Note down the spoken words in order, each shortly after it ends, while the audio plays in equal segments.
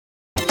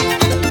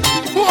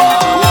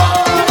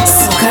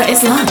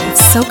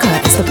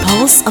Soca is the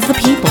pulse of the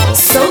people.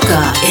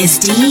 Soca is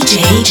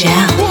DJ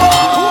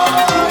JEL.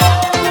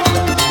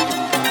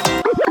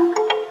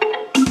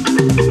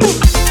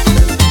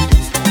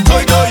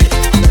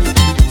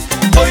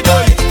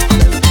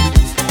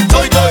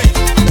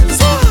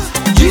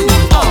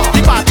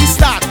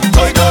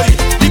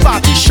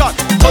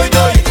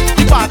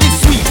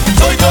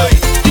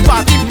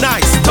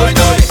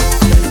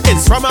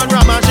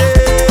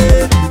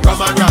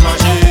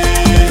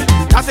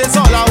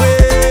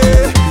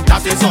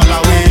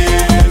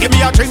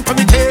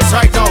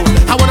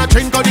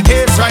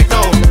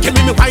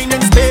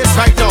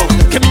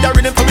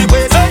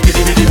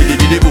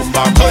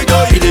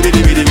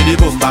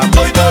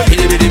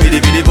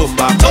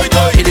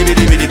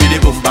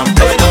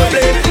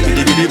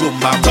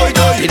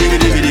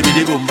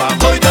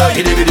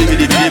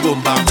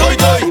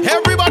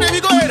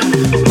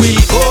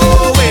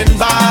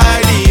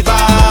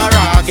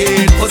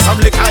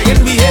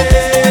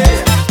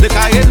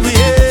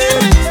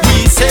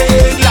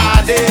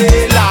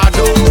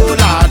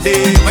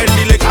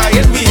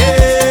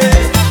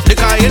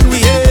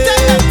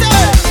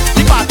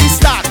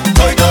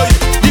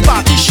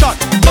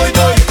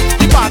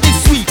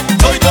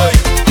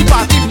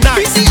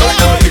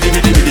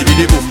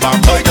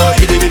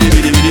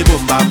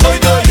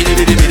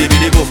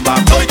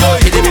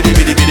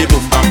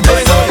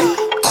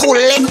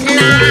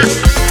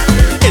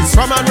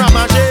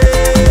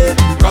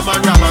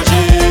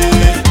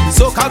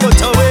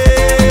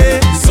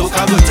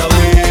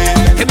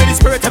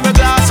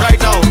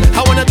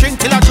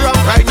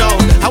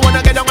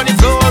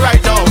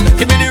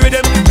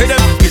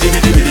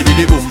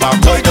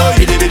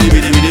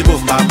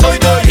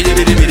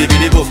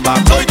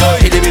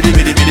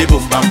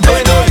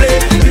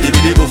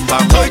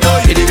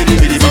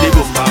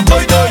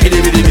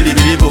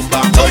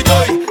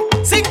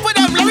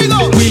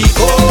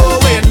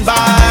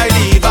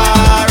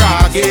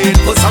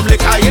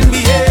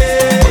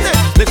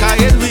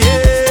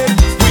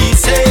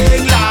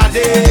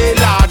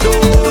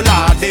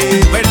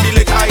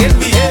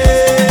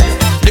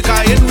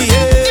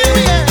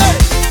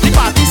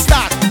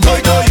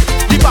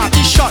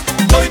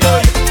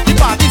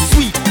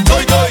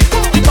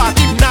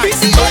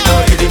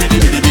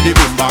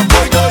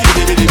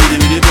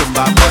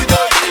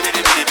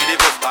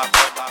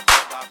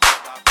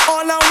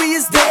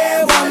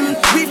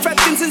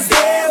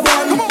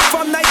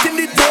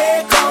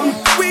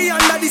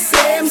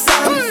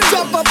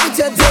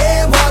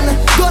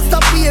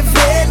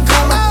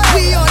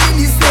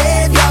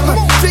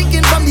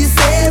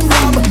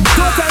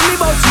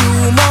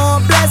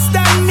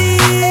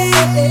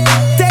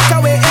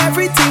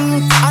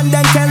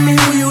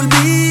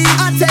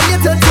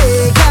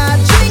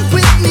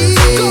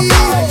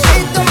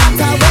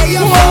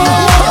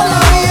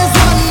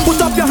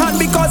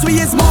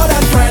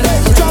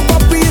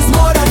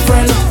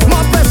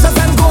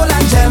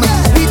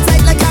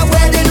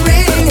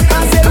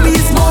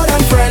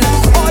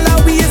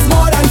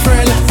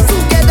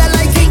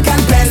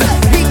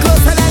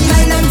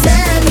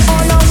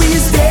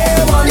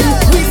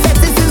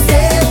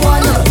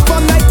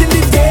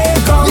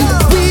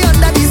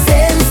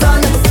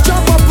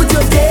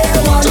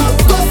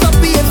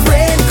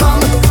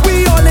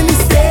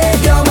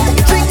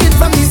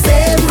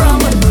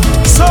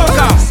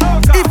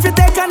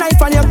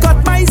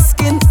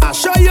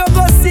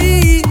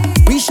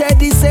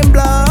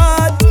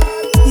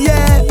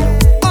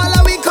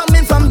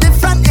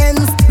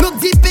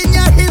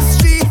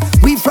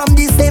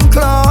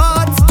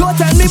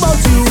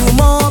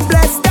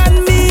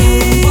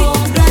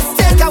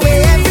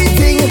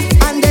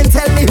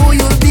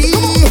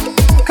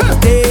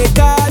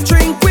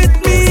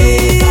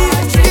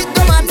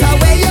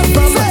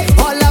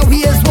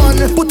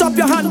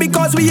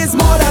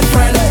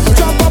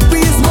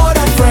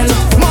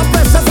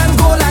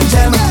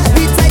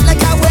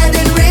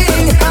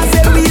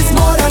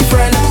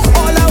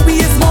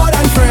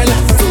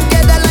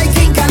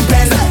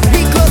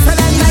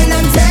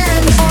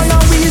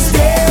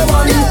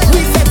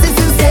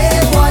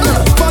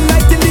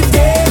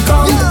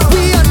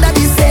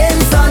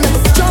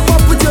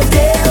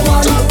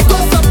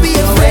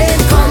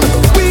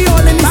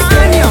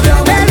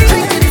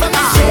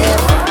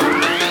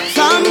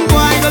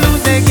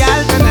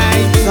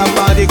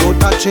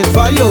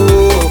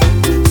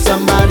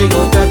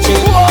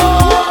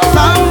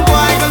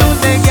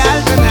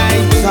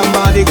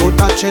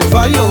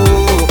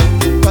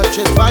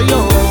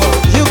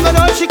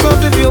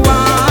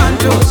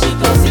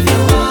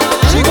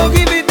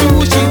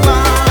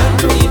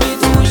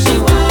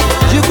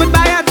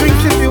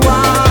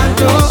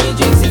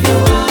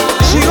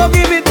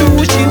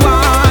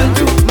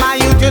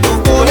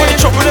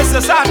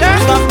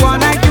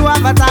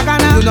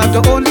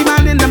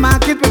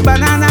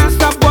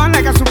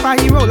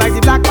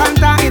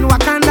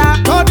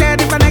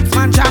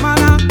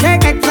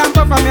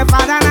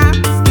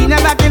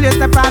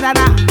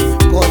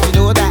 Cause you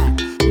know that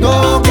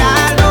no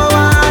girl, no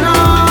one,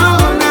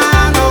 no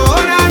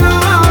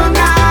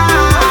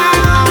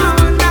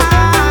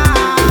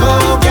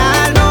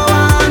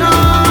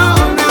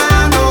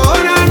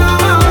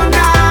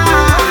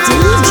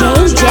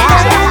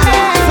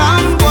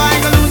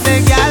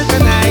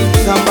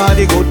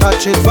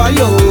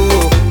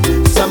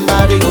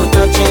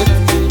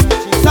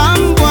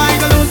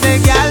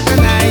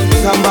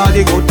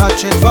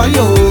touch it for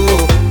you,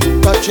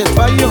 touch it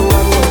for you.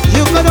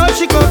 You can all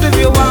she goes if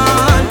you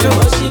want to.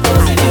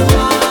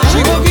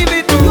 She gon' give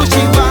it to who she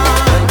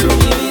want to.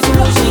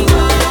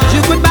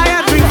 You could buy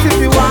her drinks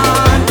if you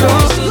want to.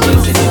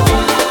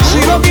 She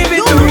gon' give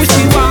it to who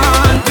she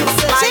want to.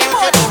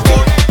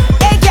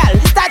 Hey girl,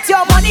 is that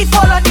your money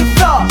fall on the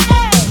floor?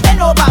 Bend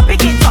over,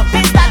 pick it up.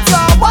 Is that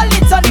your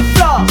wallet on the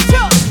floor?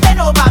 Bend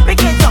over,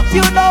 pick it up.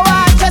 You know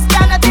I just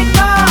cannot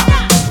ignore.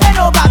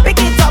 Bend over, pick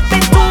it up.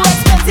 It's too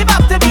expensive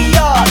up to be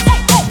yours.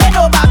 Bend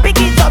over,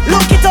 pick it up.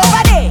 Look it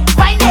over there.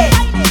 Find it,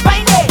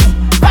 find it,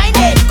 find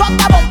it. Cock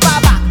the bumper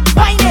back.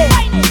 Find it,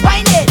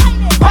 find it,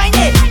 find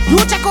it. You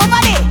check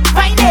over there.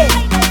 Find it,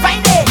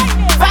 find it,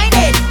 find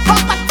it.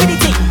 Cock back to the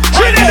thing.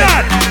 Find it,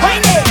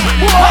 find it,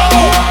 find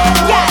it.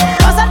 Yeah,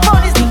 cause that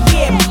phone is the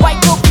game. Why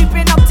go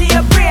creeping up to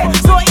your brain?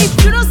 So if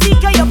you don't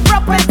seek your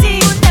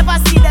property, you never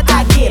see that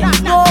again.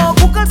 No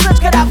Google search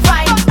could I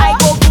find. I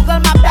go Google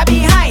map that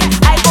behind.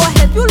 I go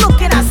help you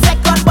look in a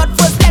second, but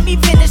first let me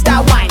finish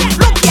that wine.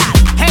 Look, y'all,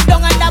 head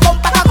down and the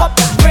bumper cock up.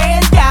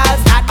 Praise y'all,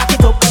 start back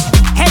it up.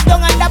 Head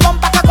down and the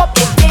bumper cock up.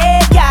 It's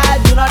dead, y'all,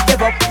 do not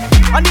give up.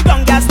 On the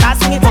ground, y'all, start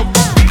swing it up.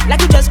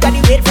 Like you just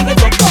graduate, bring it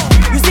up.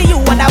 You see you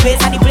on the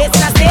waist and the place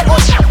in a state. Oh,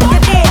 shit, look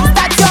at this.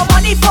 That your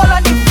money fall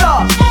on the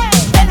floor.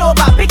 Bend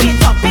over, pick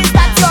it up. Is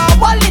that your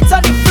wallet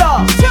on the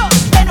floor?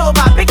 Bend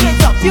over, pick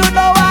it up. You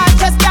know I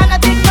just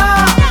cannot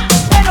ignore.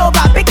 Bend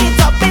over, pick it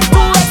up. It's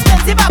too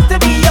expensive up to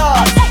be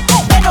yours.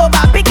 Bend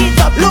over, pick it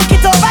up. Look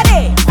it over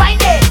there.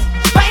 Find it,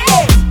 find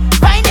it,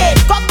 find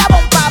it. Cock the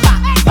bumper back.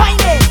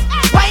 Find it,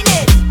 find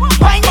it,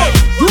 find it.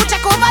 You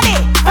check over there.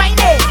 Find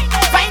it,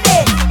 find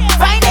it,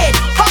 find it.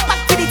 Cock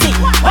back to the thing.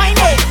 Find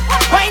it,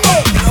 find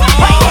it,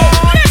 find it.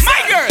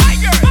 My girl,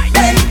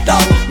 Bend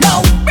down now.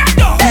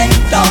 Bend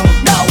down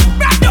now.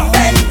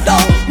 Bend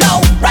down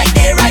now. Right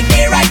there, right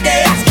there, right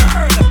there.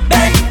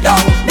 Bend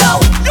down now.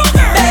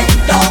 Bend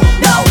down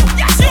now.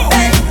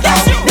 Bend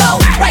down now.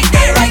 Right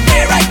there, right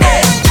there, right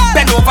there.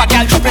 bend over,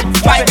 girl, drop it.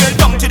 My girl,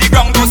 down to the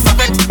ground, don't stop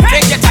it.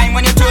 Take your time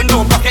when you turn,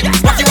 no pocket.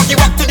 Walkie, walkie,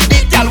 walk to the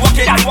beat, girl, walk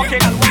it.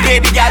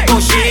 Baby girl, no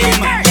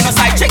shame. You know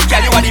side chick,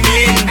 girl, you are the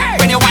main.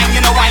 When you whine,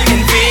 you know whine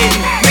in vain.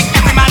 Make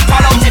every man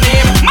call out your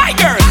name. My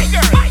girl,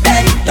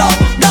 Bend down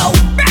now.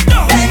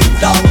 Bend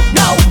down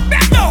now.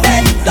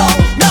 Bend down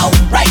now.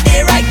 Right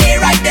there, right there,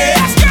 right there.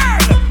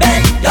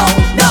 Bend down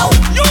now.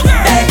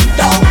 Bend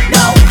down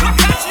now.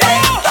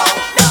 Bend down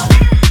now.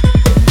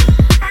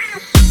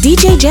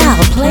 DJ JEL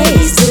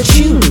plays the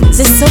tunes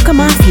the Soca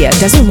Mafia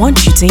doesn't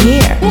want you to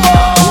hear.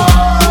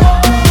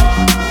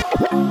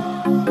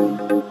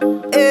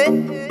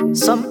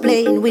 Some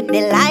playing with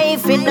their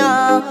life, you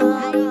know.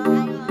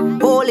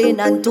 Holding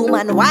on to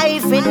man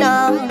wife, you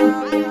know.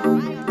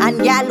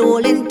 And gal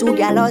holding to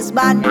gal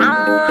husband.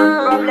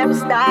 Problem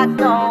start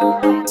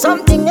now.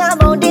 Something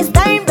about this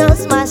time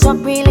does mash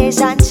up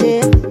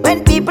relationship.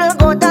 When people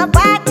go to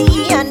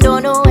party and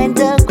don't know when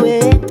to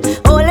quit.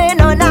 Holding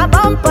on a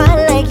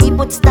bumper like he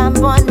put stamp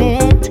on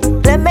it.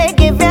 Let me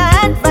give you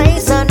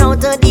advice on how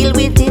to deal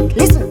with it.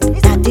 Listen,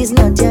 that is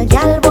not your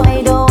gal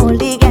boy, don't hold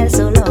the gal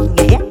so long,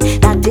 yeah.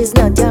 That is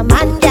not your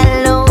man,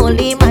 gal, don't hold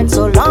the man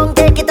so long.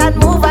 Take it and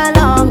move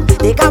along.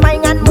 Take a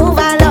wine and move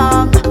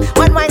along.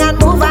 One wine and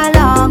move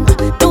along.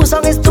 Two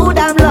songs is too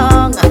damn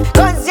long.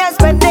 Cause you're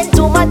spending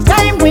too much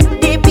time with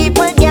the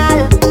people,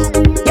 gal.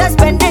 You're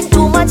spending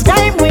too much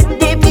time with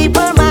the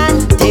people,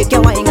 man. Take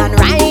your wine and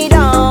ride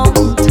out.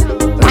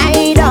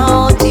 Ride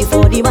out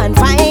before the man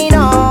find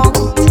out.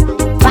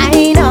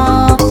 Find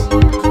out.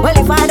 Well,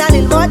 if I had a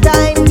little more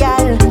time,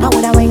 gal, I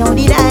woulda wine on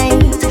the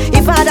night.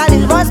 If I had a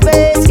little more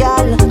space,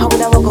 gal, I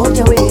woulda walk out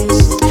your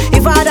waist.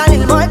 If I had a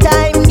little more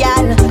time,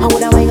 gal, I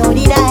woulda wine on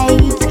the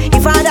night.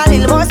 If I had a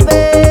little more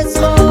space, I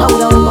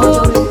woulda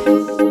walk out your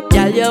waist.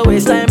 Girl, your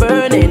waistline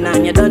burning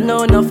and you don't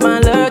know enough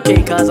man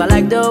lurking. Cause I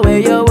like the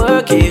way you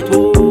work it,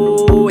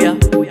 oh yeah.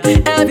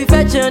 Every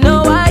fetch you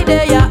know I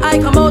dare ya. I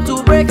come out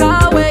to break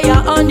away,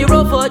 ya. On the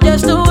road for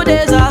just 2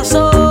 days or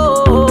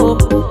so.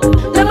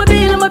 Let me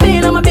be, let me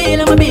be, let me be,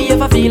 let me be.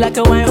 If I feel like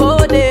a wine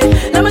whole day.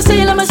 Let me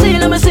see, let me see,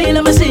 let me see,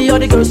 let me see all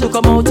the girls who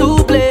come out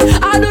to play.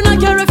 I do not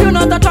care if you're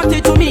not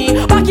attracted to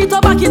me. Back it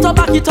up, back it up,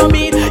 back it on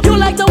me. You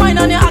like the wine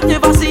and you're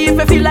active, I see. If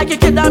you feel like you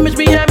can damage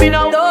me, hear me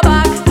now. Do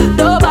back,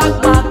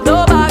 back, do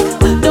back,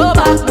 do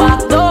back, back,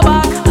 do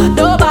back,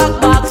 do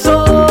back, back. So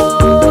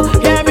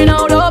hear me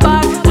now, do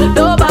back, back,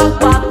 do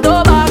back,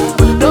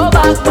 do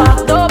back, back,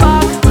 do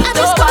back,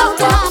 do back,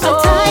 back. So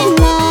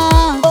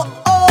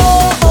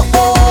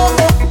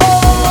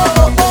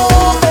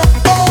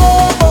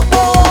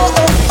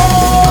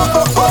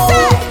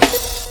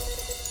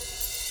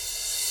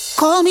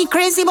call me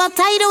crazy, but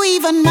I don't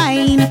even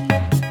mind.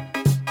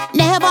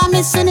 Never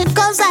missing it,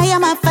 cause I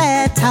am a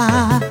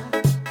fighter.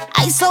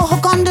 I so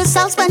hook on the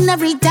I'll spend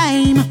every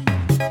time.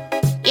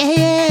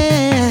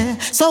 Yeah.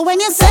 So when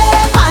you say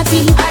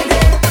party,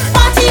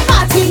 party,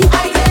 party,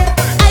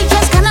 I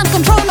just cannot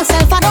control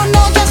myself. I don't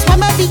know just where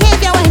my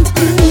behavior went.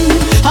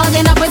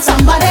 Hugging up with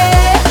somebody,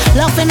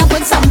 laughing up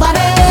with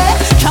somebody,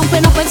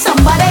 jumping up with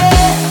somebody.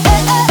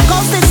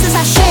 Cause this is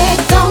a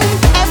shakedown,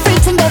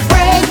 everything will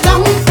break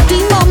down.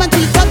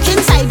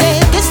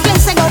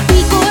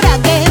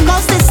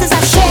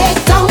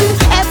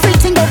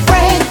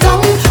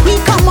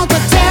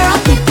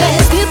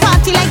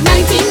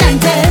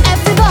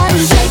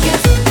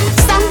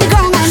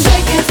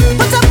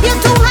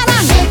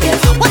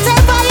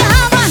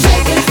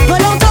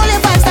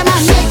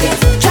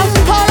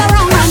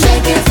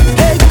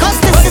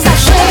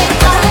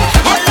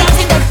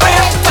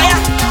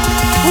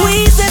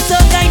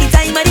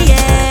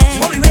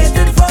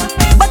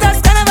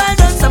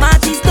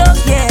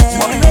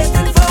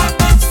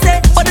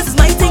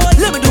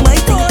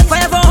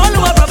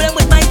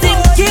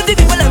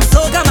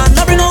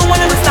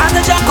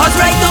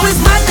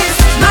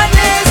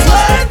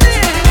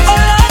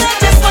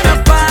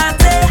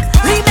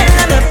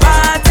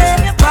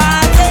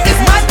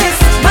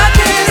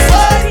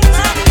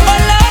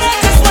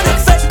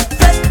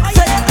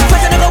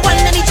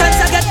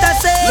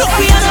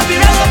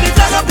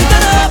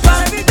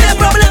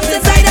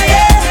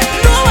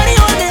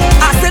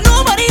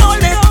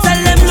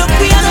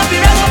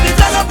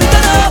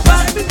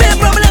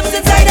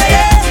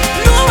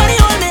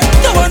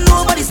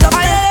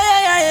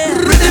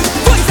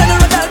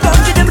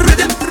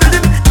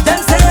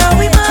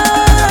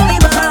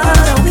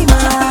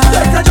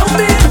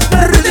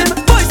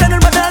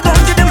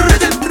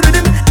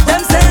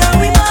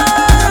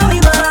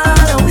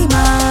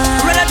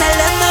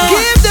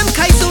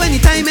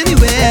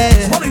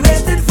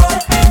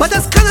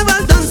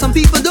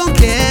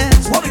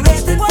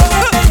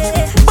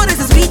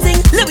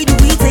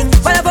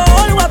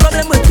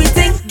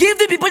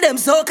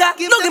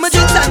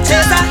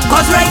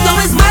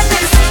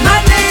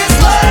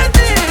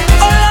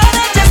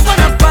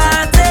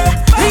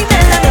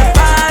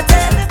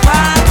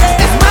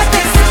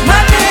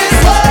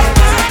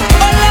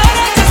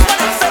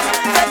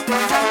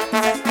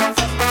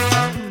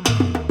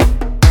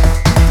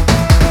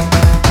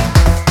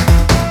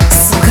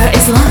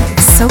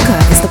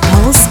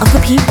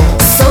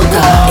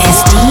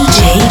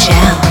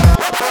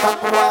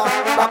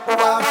 If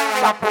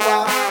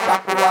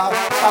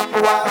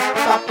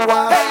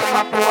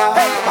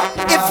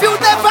you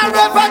never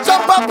ever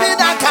jump up in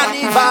a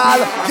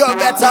carnival, you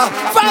better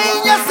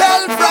find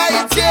yourself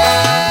right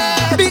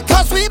here.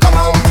 Because we come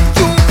on,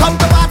 you come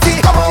to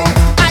party, come on,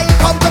 I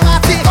come to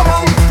party, come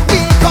on, we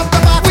come to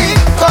party, we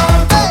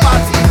come to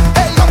party.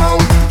 Hey, come on,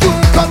 you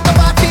come to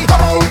party, come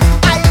on,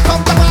 I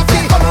come to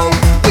party, come on,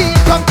 we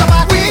come to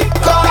party, we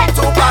come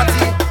to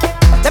party.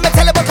 Let me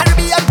tell you about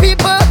Caribbean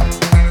people,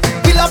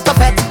 we love to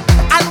fet,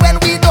 and when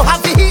we don't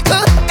have vehicle,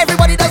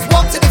 everybody does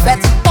walk to the vet,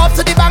 off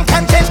to the bank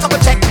and change couple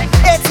check.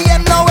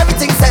 ATM now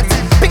everything set.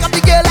 Pick up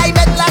the girl I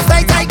met last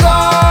night, I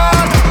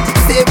gone.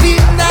 Say we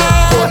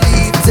now, go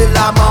leave till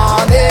the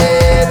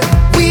morning.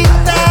 We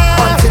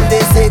now, until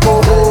they say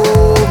go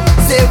home.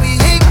 Say we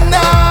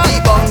ignore, the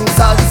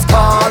bouncers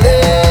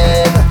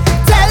calling.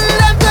 Tell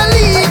them to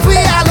leave we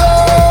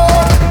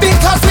alone.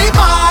 Because we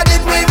bad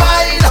in we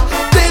mind.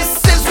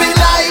 This is we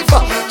life.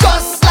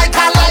 Just like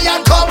a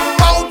lion come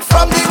out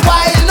from the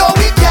wild. No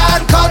we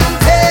can't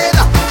contain.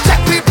 Check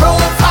we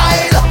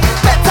profile.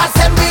 Better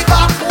send we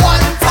back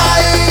one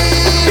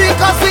time.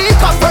 Because we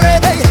come for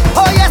it, hey.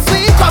 Oh yes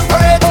we come for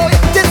it, oh.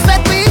 This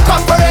let we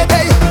come for it,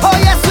 hey. Oh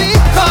yes we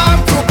come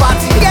to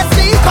party. Yes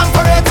we come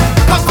for it.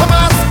 Come from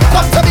us,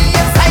 come to me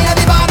inside of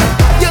the band.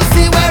 You'll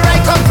see where I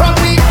come from.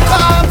 We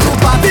come to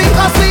party.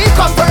 Because we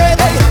come for it,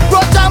 hey.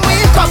 Road jam we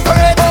come for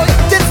it, oh.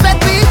 This let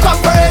we come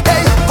for it,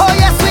 hey. Oh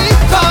yes we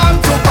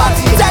come to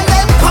party. Tell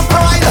them come for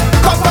oil,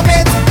 come for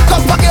it,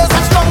 come for girls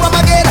and strong rum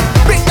again.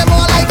 Bring them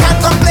all I can't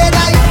complain.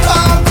 I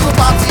come to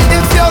party.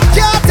 If you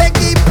can't take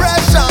the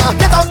pressure,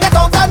 get out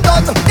and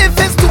done. If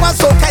it's too much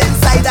soca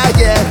inside of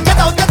here, get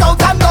out and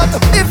done.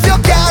 If you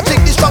can't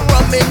drink the strong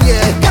rum in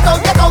here, get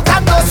out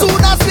and done.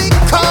 Soon as we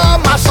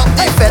come, mash up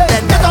the fed,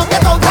 then get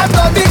out and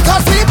done.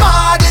 Because we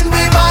bad in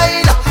we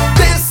mind.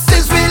 This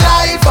is we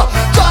life.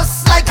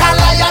 Just like a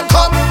lion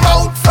come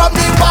out from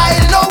the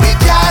wild. No we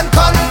can't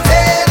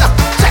contain.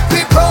 Check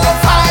we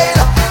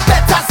profile.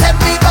 Better send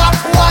me back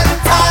one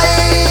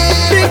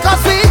time.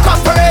 Because we come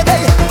for it,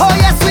 hey. Oh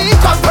yes we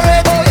come for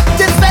it, oh.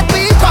 This let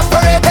we come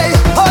for it, hey.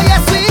 Oh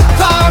yes we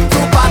come to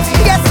party.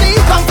 Yes we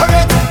come for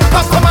it.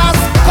 Come from us,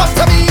 come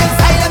to me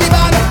inside of the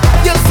band.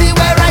 You'll see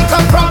where I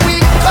come from. We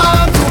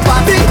come to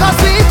party. Because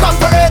we come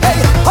for it, hey.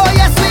 Oh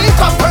yes we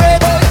come for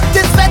it, oh.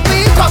 This let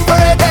we come for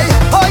it, hey.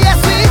 Oh yes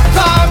we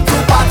come to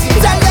party.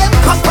 Tell them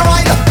come for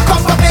oil,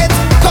 come for it,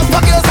 come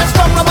for girls and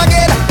strong rum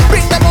again.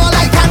 Bring them all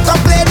I can't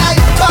complain. I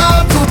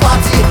come to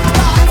party.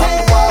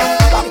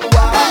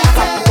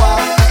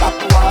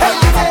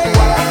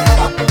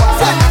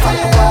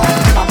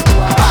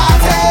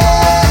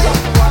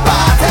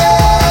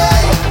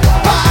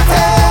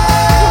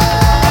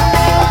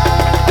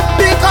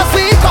 Because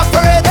we come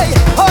for it, hey.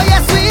 Oh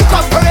yes we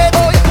come for it,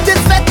 oh. This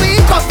let we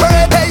come for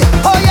it, hey.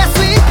 Oh yes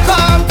we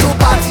come to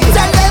party.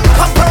 Tell them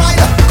come for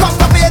oil, come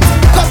for it,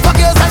 come for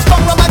girls and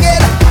strong rum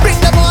again. Bring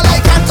them all I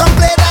can't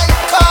complain. I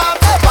come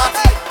to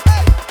party.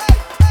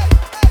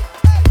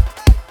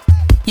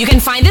 You can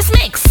find this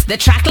mix, the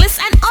track list,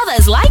 and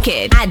others like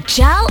it at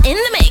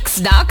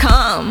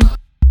jelinthemix.com.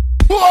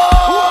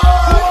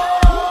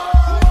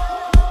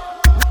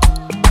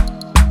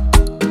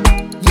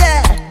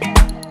 Yeah.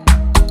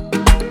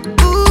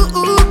 Ooh,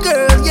 ooh,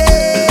 girl,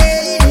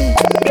 yeah.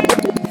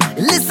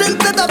 Listen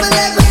to double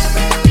M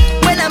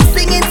when I'm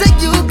singing to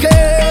you,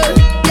 girl.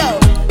 Yo,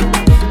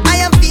 I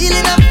am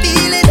feeling,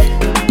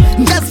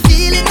 just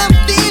feeling, I'm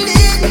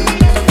feeling.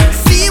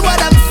 See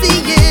what I'm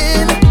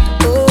seeing.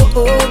 Oh,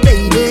 oh,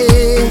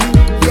 baby.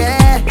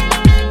 Yeah.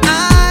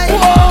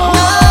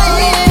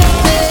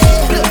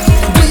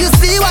 Do you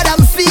see what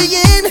I'm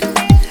seeing?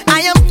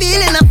 I am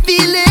feeling,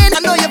 I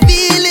know you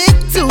feel it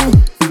too.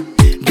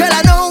 Girl,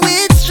 I know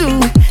it's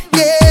true,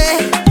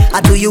 yeah.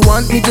 Or do you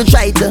want me to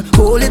try to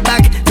hold it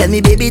back? Tell me,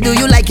 baby, do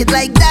you like it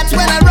like that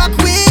when I rock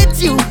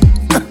with you?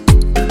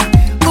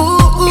 Ooh,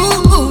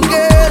 ooh, ooh,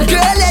 girl.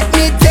 Girl, let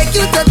me take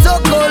you to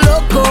Toco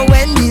Loco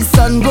when the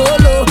sun go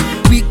low.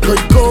 We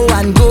could go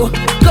and go,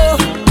 girl.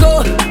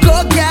 Go.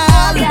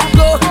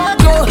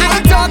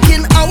 I'm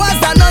talking hours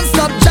and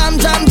non-stop jam.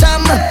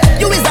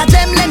 You is a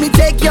gem, let me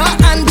take your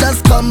hand,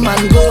 just come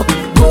and go,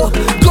 girl.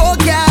 Go.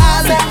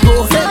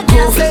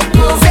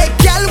 Say,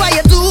 girl, why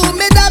you do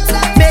me that?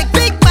 Make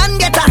big man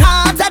get a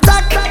heart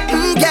attack.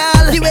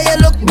 Girl, the way you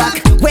look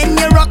back when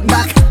you rock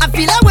back, I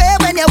feel away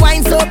when you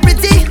whine so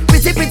pretty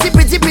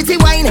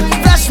wine.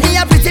 Flash me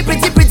a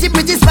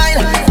pretty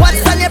smile.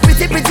 What's on your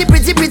pretty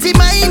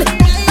mind?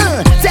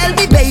 Tell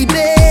me,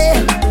 baby,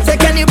 say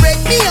can you break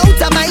me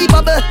out of my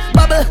bubble?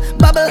 I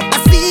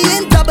see you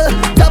in double,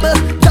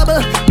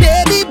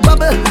 baby,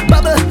 bubble,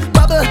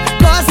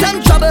 cause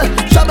some trouble.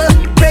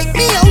 Break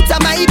me out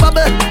of my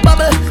bubble. I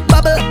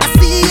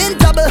see you in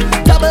double,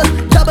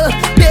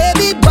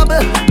 baby,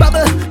 bubble.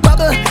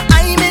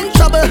 I'm in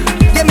trouble.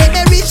 You make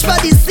me reach for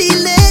the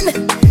ceiling.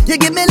 You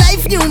give me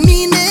life, new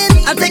meaning.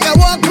 I'll take a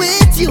walk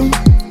with you,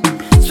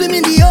 swim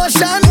in the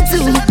ocean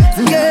too,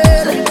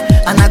 girl.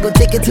 And I go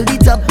take you to the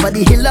top of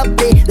the hill up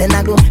there. Then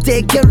I go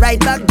take you right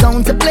back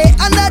down to play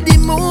under the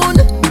moon.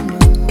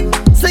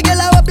 So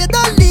girl, I hope you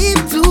don't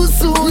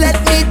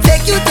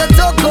to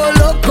Toco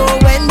Loco.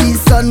 When the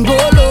sun go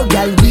low,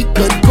 girl, we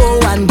could go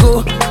and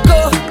go,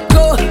 go,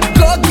 go,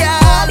 go,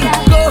 girl,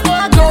 go,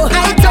 go.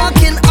 I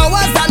talking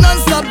hours and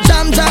non-stop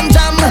jam, jam,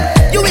 jam.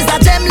 You is a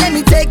gem, let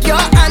me take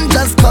your hand,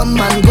 just come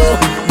and go,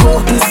 go,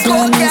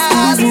 go, girl.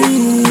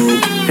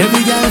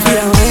 Every girl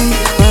feel wine,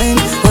 wine,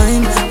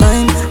 wine,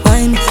 wine,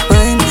 wine,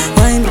 wine,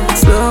 wine,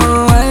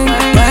 slow wine,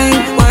 wine,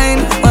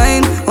 wine,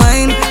 wine,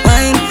 wine,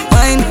 wine,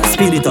 wine.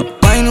 Speed it up,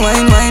 wine,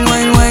 wine, wine,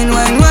 wine, wine,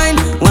 wine, wine,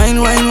 wine,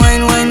 wine,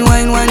 wine, wine,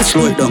 wine, wine.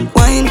 Slow it down,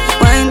 wine,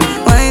 wine,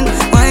 wine,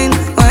 wine,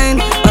 wine,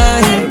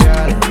 wine.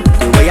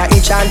 The way I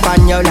itch and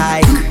pan you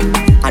like,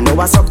 I know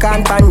I suck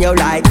and pan you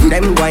like.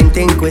 Them go and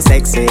think we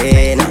sexy,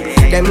 nah.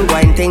 Them go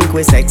and think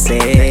we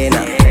sexy,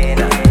 nah.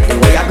 The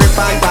way I grip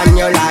and pan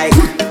you like,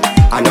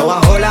 I know I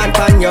hold on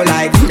pan you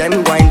like.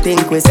 Them go and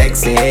think we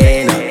sexy,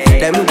 nah.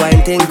 Them go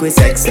and think we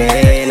sexy,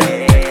 nah.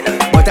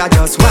 But I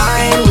just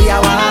whine, we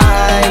are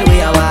wine,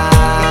 we are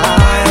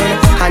wine.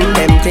 And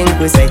them think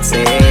we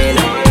sexy,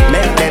 nah.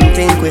 Make them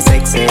think we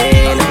sexy,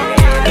 nah.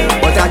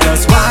 But I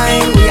just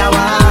whine, we are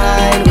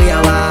wine, we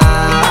are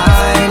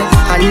wine.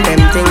 And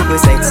them think we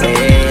sexy,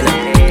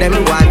 nah. Them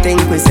go and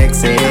think we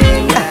sexy.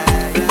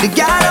 The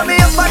girl on me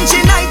up and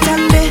she night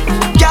and day.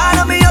 Girl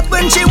on me up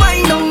when she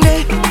wind down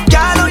there.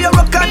 Girl on you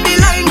rock on the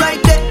line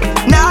right there.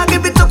 Now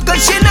give it up cause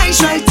she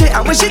nice right there.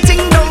 And when she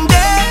ting down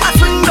there, I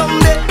swing down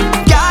there.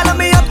 Girl on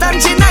me up and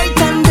she night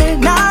and day.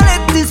 Now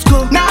let this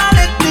go, now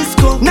let this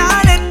go, now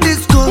let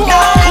this go,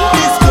 now let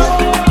this go.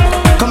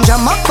 Come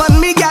jam up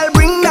on me, girl,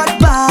 bring that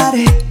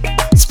body.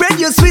 Spread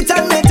your sweet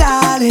and me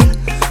darling.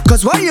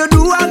 Cause what you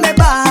do I'm me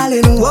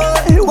ballin'. Whoa,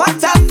 what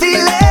I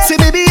feel it. Say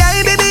baby,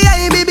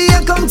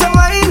 I come to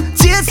wine.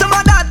 Chase some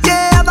of that,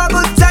 yeah, have a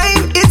good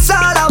time. It's all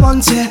I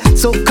want, yeah.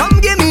 So come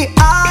give me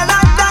all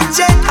of that,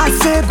 yeah. I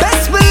say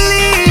best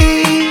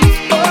believe.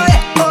 Oh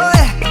yeah, oh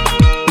yeah.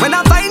 When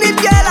I find it,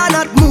 girl, I'm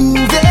not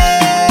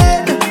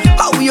moving.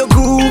 How you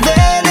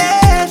grooving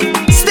it?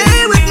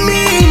 Stay with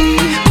me.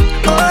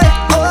 Oh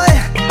yeah, oh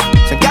yeah.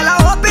 So girl,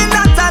 I'm hoping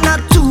that I'm not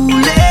too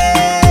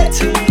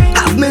late.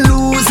 Have me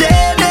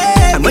losing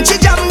it. And when she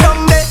jam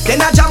down there,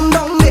 then I jam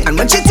down there. And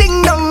when she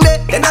ting down there,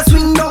 then I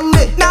swing down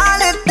there. Now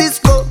let this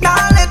go,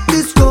 now let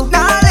this go,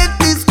 now let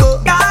this go,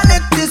 now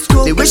let this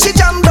go. The way she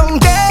jam down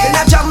there, then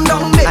I jam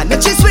down there. And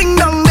then she swing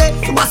down there,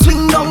 so I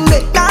swing down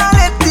there. Now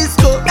let this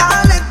go,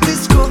 now let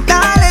this go,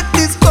 now let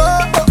this go.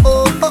 Oh,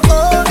 oh, oh,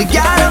 oh. The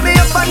girl on me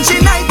up and she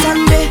night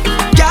and day.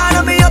 Girl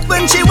on me up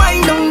when she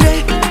wind down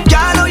there.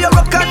 Girl on you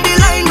rock on the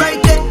line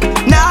right there.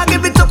 Now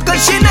give it up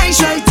cause she nice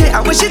right there.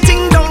 And when she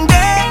ting down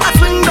there, I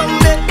swing down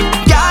there.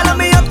 Girl on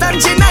me up and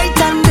she night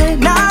and day.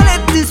 Now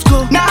let this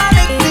go, now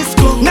let this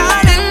go, now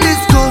let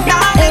this go,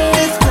 now let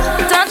this go.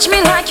 Touch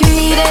me like you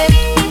need it,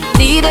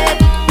 need it,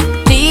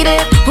 need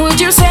it. Would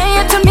you say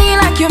it to me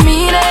like you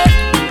mean it?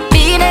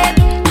 Beat it,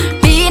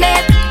 beat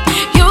it.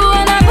 You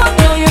and I both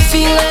know you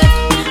feel it,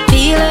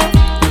 feel it,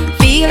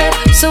 feel it.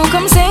 So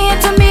come say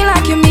it to me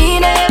like you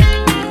mean it.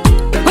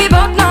 We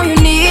both know you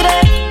need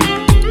it.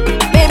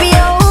 Baby,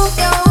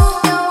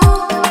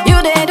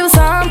 you did do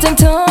something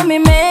to me,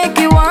 make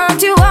me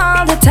want you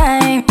all the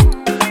time.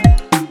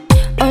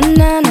 Oh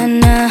na na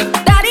na,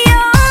 daddy,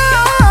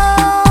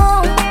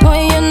 oh, boy,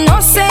 you know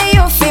say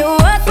you feel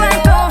worth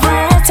like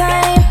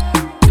overtime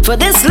for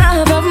this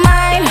love of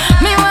mine.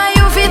 Me why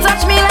you feel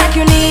touch me like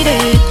you need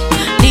it,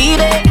 need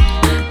it,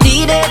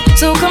 need it.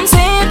 So come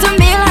say it to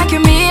me like you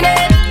mean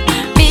it,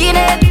 beat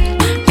it,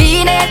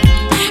 beat it.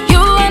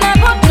 You and I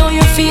both know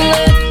you feel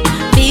it,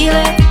 feel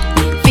it,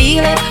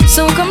 feel it.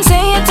 So come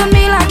say it to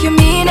me like you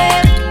mean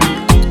it.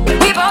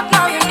 We both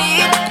know you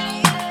need it.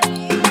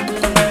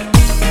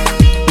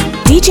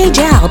 DJ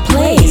JEL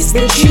plays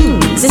the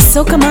tunes this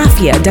Soca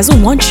Mafia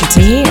doesn't want you to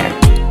hear.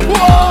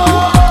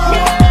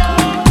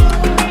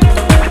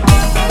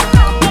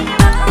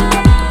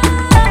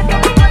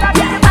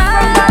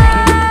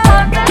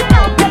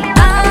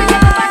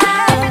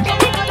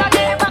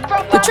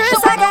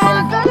 Patrice again.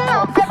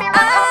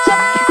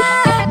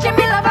 Give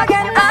me love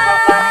again.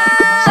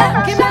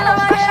 Give me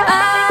love again.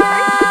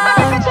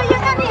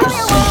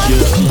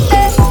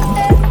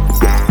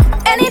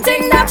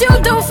 Anything that you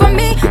do for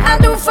me, I'll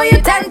do for you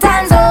 10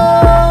 times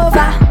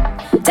over.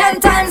 10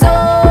 times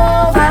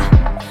over.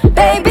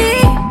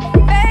 Baby,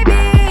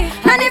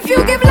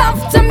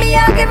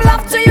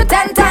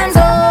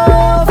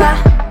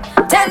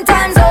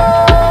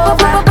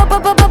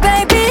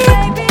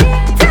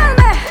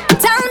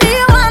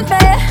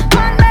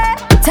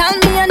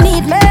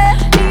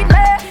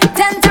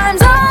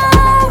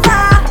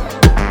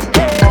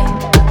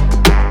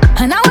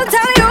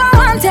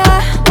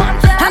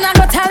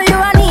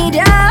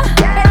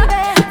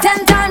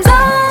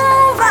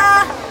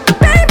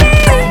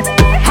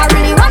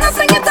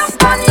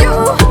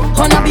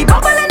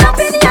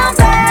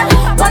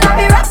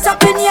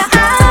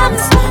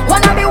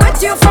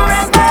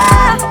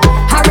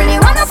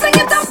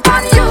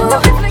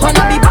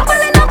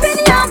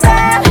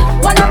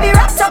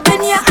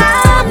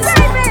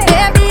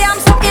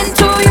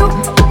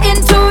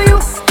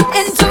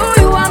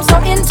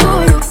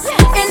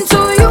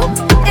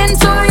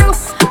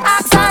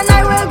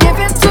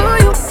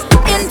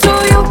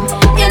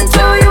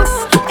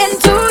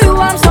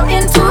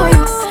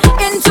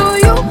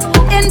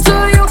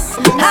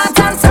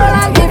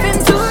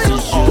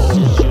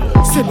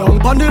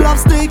 on the love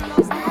stick,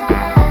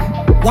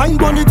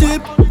 wine on the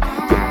tip.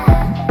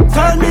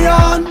 Turn me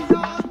on,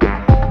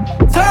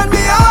 turn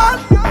me on.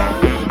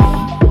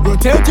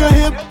 Rotate your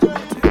hip,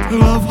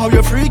 love how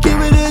you're freaky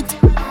with it.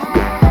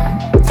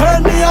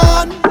 Turn me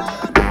on,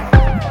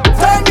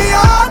 turn me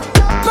on.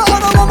 No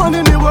other woman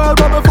in the world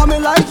bubble for me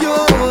like you.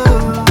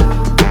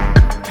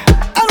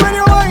 And when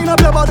you wind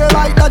up your body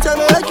like that, you're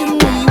making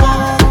me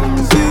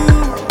want you.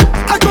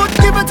 I could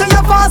give it to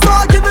you fast, or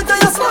I'll give it to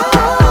you slow.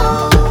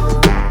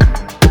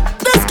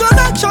 This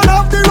connection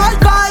of the right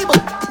vibe.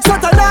 So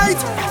tonight,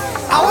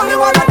 I only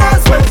wanna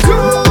dance with you.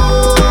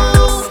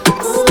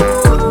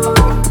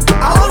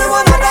 I only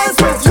wanna dance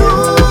with you.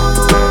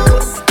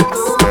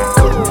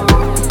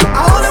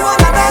 I only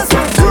wanna dance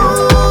with you.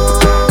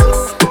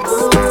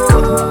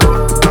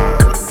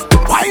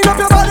 Wind up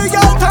your body,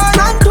 girl, turn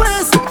and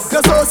twist.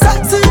 You're so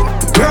sexy,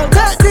 girl,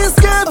 take this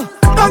game.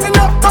 Bang in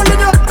your heart, bang in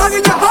your heart, bang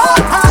in your heart.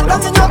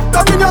 Take love,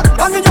 bang in your heart,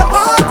 bang in your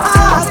heart,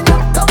 bang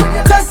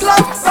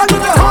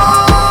in your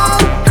heart.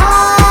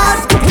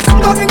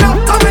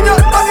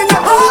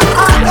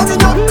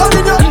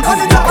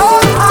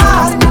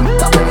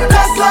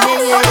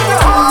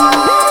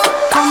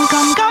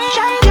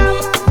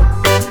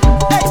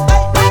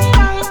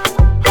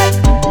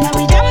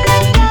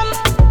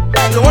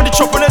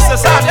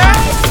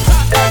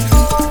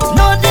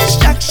 No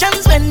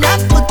distractions when I'm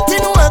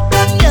putting work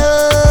on you.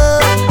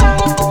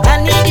 I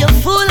need your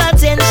full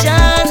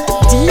attention.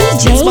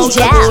 DJ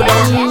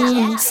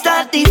JEL.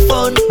 Start the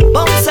phone,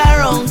 bounce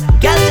around.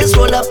 Girl, just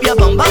roll up your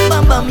bum, bum,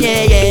 bum, bum.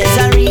 Yeah, yeah. It's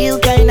a real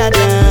kind of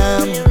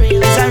jam.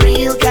 It's a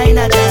real kind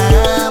of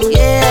jam.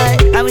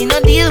 Yeah. And we no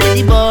deal with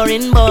the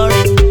boring.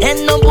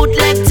 And no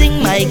bootleg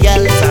thing, my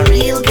girl. It's a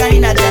real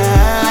kind of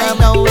jam.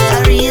 No, it's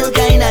a real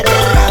kind of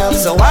jam.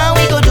 So why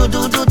we go do,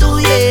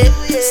 yeah.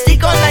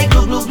 Stick on like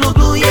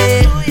glue,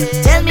 yeah.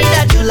 Tell me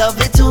that you love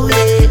it too,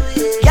 yeah.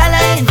 Girl,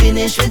 I ain't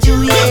finished with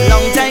you, yeah.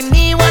 Long time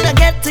me wanna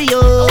get to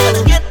you. Girl,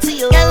 wanna get to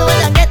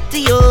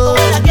you.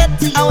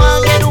 I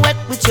wanna get wet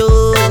with you.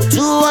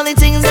 Do all the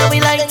things that we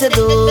like to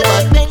do.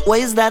 But what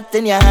is that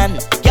in your hand?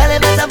 Girl, you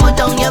better put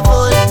down your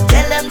phone.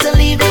 Tell them to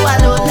leave you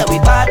alone. Let we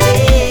party.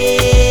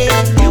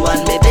 You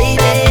and me,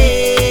 baby.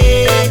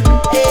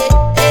 Hey,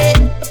 hey.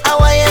 I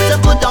want you to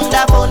put down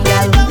that phone,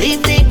 girl.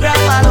 Leave the gram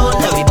alone.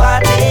 Let we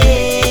party.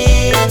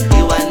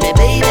 You and me,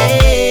 baby.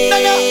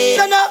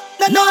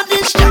 No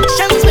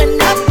distractions when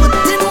I'm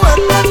putting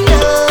work on you.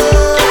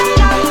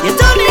 You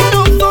don't need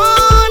no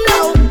phone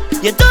now.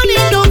 You don't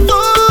need no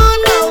phone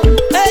now.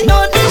 Hey. No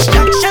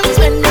distractions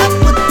when I'm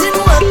putting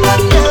work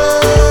on you.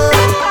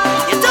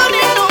 You don't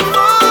need no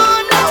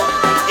phone now.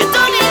 You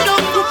don't need no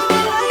phone.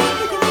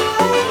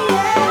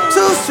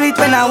 Too sweet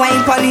when I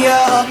wine pon you.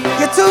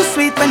 You're too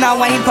sweet when I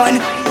wine pon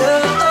you.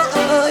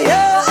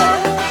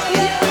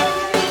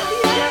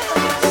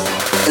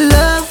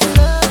 Love,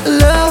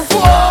 love.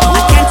 I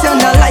can't tell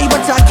no lie,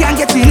 but I can't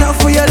get enough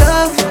for your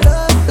love,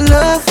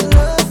 love.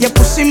 You're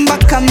pushing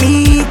back on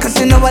me, cause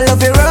you know I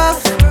love it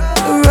rough,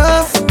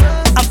 rough.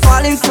 I'm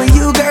falling for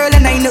you, girl,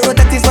 and I know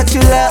that is what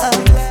you love.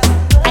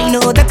 I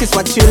know that is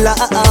what you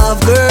love,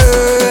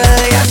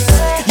 girl, yes.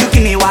 You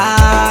give me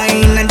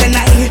wine, and then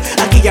I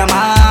give you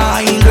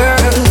mine,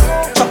 girl.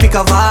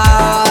 Tropical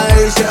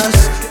vibes,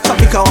 yes.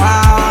 Tropical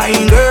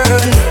wine,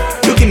 girl.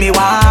 You give me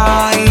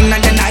wine,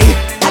 and then I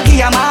give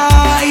you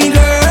mine,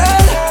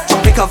 girl.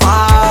 Tropical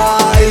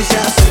vibes,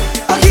 yes.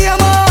 I give you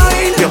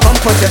mine. Your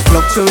bumper just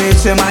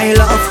fluctuates in my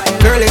love,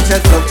 girl. It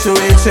just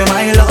fluctuates in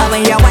my love. How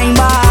when you wine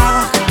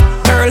back,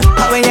 girl.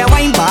 How when you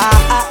wine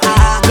back,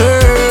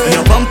 girl.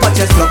 Your bumper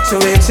just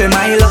fluctuates in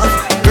my love,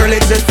 girl.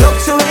 It just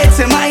fluctuates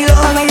in my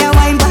love. How when you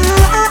wine back,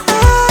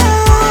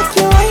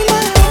 you wine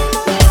back.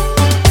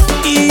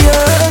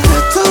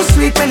 Yeah, too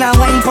sweet when I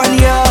wine pon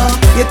you.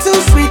 You're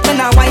too sweet when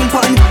I wine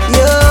pon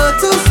you.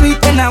 Too sweet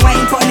when I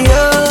wine pon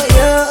you.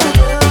 Yeah,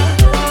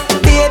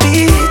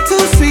 baby, too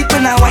sweet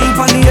when I wine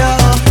pon you.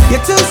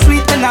 You're too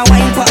sweet when I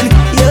wine pon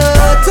you.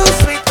 Too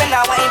sweet when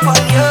I wine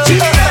pon you.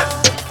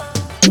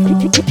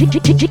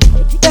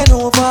 Bend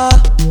over,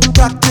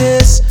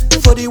 practice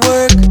for the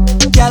work,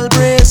 gal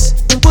brace,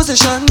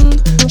 position,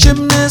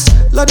 gymnast,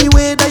 love the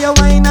way that you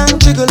whine and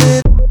jiggle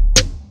it.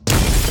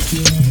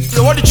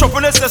 You want the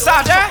choppiness to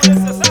start, eh?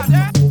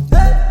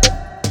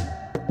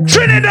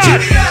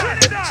 Trinidad!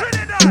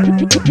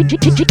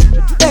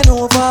 Bend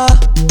over,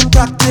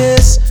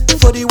 practice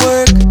for the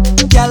work,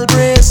 gal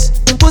brace,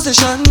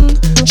 position,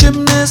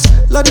 gymnast,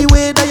 love the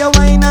way that you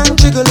whine and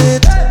jiggle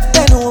it.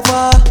 Bend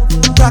over,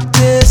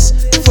 practice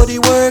for the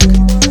work,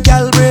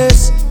 gal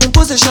brace,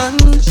 position,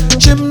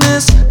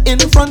 gymnast, in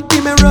front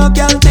the mirror,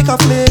 gal take a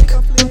flick.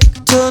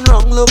 Turn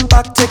round, look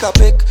back, take a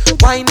pic.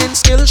 Whining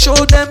skill, show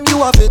them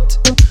you have it.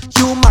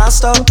 You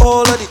master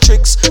all of the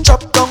tricks.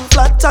 Drop down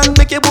flat and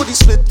make your booty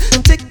split.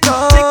 Tick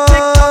tock, tick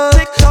tock,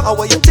 tick tock. How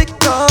are you tick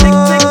tock? Tick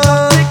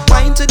tock, tick.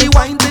 Wine to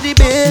the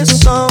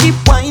bass now. Keep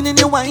whining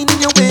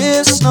your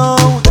waist now.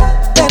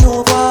 Bend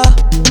over,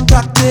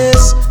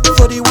 practice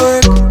for the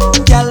work,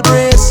 gal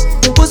brace,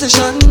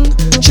 position,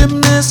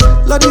 gymnast.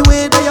 Love the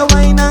way that you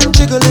whine and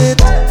jiggle it.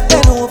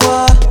 Bend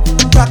over,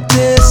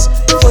 practice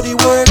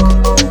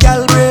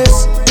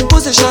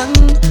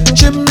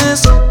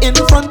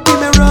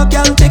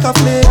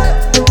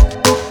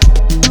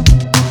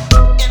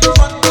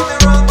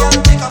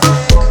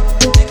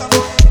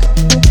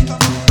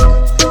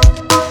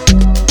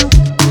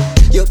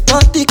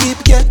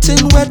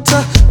wet,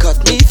 got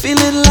me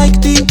feeling like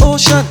the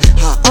ocean,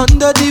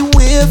 under the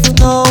wave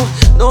now.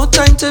 No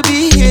time to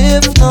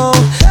behave now,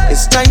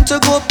 it's time to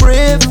go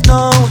brave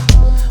now.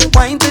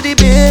 Wine to the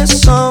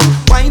bass sound,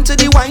 wine to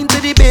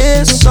the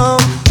bass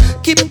sound.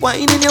 Keep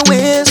whining your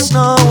waist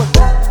now.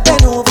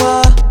 Bend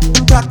over,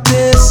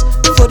 practice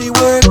for the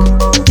work,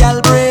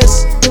 gal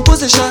brace,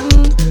 position,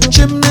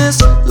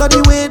 gymnast. Love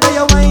the way that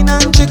you whine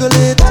and jiggle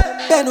it.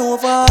 Bend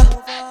over,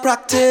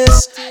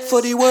 practice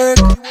for the work,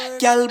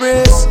 gal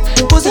brace,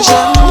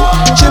 position,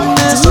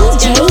 gymnast.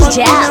 DJ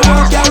JEL.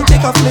 Gal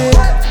take a flick.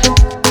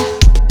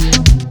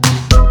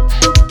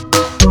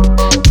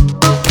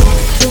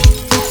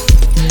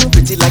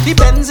 Pretty like the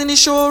Benz in the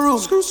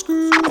showroom.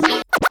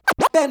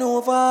 Bend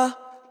over,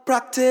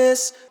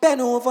 practice.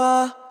 Bend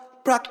over,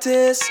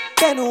 practice.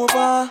 Bend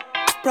over,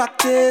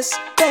 practice.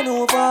 Bend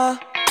over,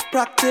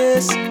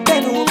 practice.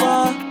 Bend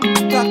over,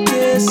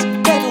 practice.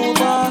 Bend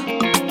over,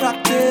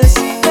 practice.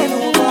 Bend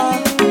over,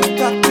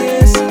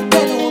 practice.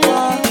 Bend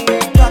over,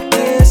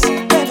 practice.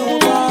 Bend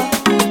over,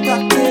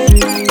 practice.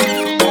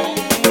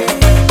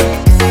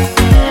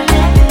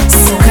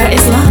 Soca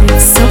is love.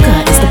 Soca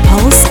is the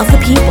pulse of the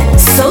people.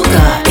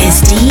 Soca is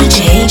DJ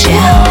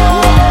JEL.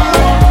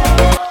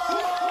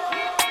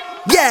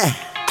 Yeah.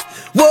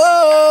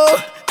 Whoa.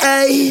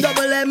 Hey.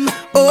 Double M.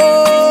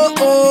 Oh,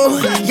 oh.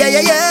 Yeah,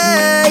 yeah,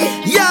 yeah.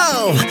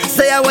 Yo.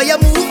 Say how you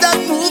move that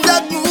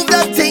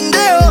thing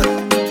there.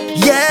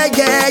 Yeah,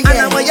 yeah,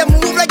 yeah. And how you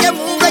move like you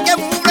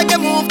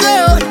move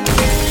there.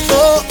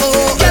 Oh,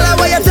 oh. Girl,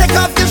 how you take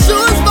off your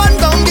shoes, burn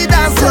down the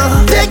dance floor.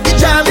 Take the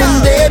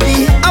jamming,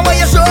 baby. How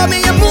you show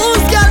me your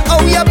moves, girl?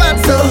 Oh, you're bad,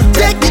 so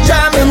take the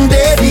jamming,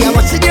 baby. I'm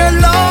watching you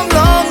long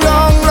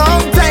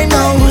time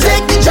now.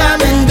 Take the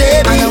jamming,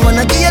 baby. And I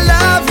wanna give you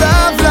love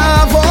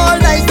all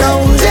night now.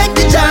 Take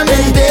the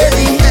jamming,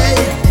 baby. Hey.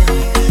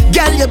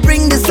 Girl, you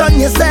bring this on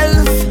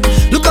yourself.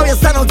 Look how you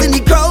stand out in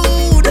the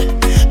crowd.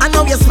 I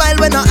know you smile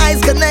when our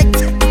eyes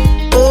connect.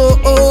 Oh,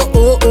 oh,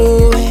 oh,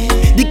 oh.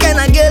 The kind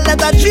of girl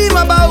that I dream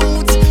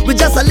about, with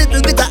just a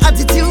little bit of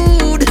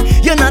attitude.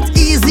 You're not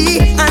easy,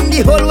 and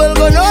the whole world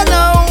gon' know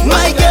now.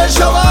 My girl,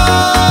 show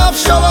off,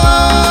 show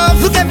off.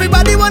 Look,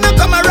 everybody wanna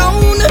come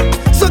around,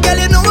 so girl,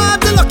 you know I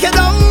have to lock you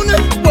down.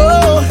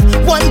 Whoa,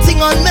 one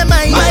thing on my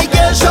mind. My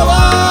girl, show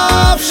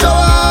off, show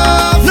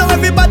off. Now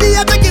everybody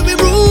have to give me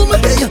room,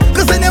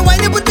 cause when you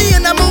whine, you put me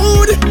in a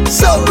mood.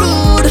 So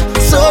rude,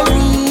 so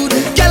rude.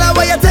 Girl, I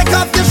want you take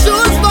off your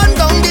shoes, burn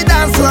down the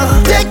dance floor.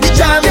 Take the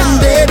jamming,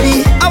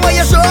 baby. I want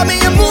you show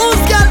me your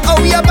moves, girl. Oh,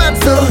 you're bad,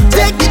 so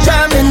take the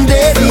jamming,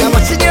 baby. I'm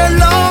watching you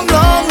long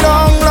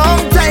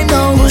time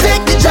now.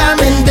 Take the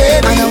jamming,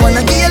 baby. And I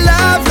wanna give you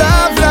love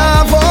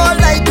all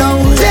night now.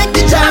 Take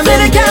the jamming,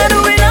 baby. Can't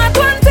do it not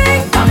one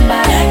thing.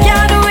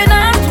 Can't do it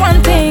not one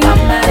thing.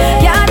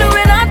 Can't do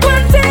it not one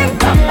thing.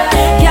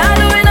 Can't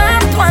do it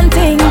not one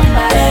thing.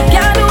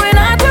 Can't do it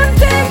not one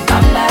thing.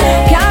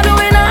 Can't do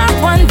it not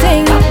one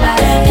thing.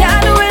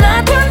 Can't do it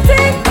not one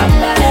thing.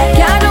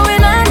 Can't do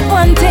it not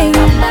one thing.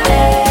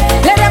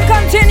 Let them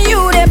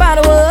continue their bad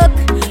work.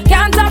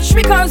 Can't touch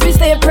me cause we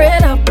stay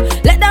prayed up.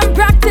 Let them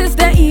practice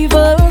their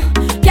evil.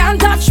 Can't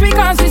touch me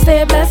cause we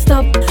stay blessed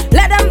up.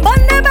 Let them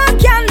burn their back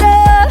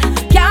candle.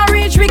 Can't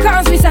reach me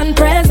cause we send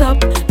prayers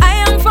up. I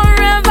am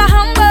forever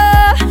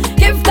humble.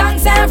 Give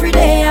thanks every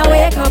day I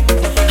wake up.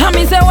 And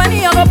me say when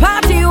you go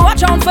party,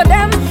 watch out for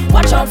them.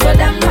 Watch out for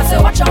them, I say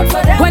watch out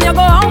for them. When you go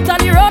out on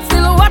the road,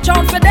 still watch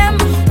out for them.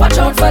 Watch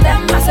out for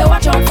them, I say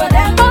watch out for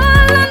them.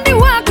 All on the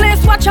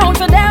workplace, watch out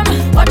for them.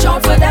 Watch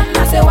out for them,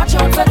 I say watch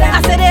out for them.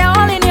 I say they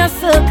all in your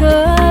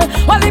circle.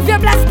 Well, if you're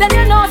blessed, then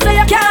you know, say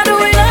you can't do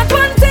it not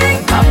one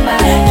thing.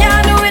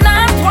 Can't do it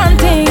not one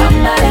thing.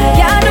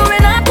 Can't do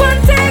it not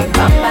one thing.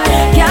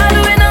 Can't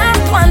do it not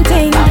one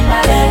thing.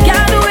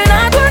 Can't do it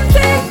not one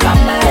thing.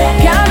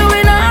 Can't do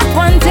it not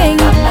one thing.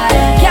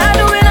 Can't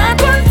do it not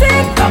one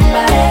thing.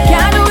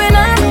 Can't do it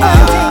not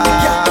one thing.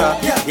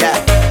 Yeah.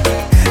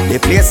 The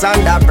place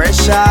under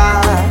pressure.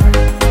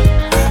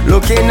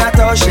 Looking at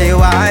how she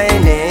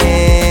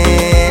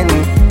whining.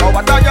 Oh,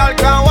 what a girl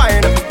can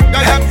whine.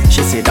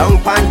 She sit down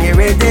on the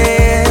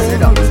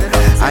rhythm,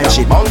 and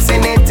she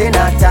bouncing it in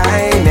a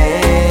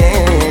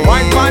timing.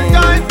 One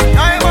time,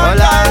 oh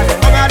Lord,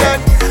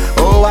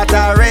 oh what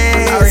a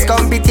race,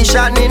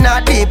 competition in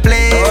a deep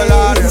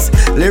place.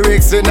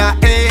 Lyrics in a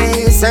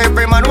ace,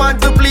 every man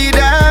want to plead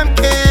them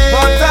case.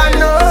 But I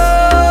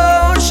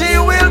know she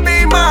will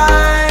be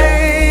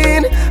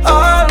mine,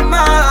 all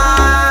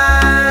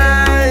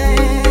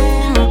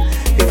mine.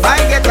 If I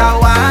get a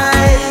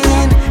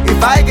wine,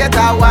 if I get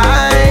a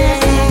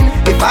wine,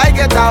 if I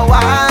get a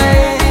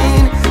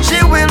wine,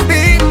 she will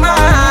be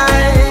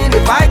mine.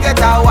 If I get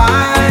a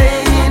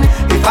wine,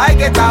 if I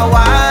get a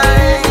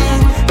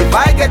wine, if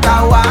I get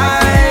a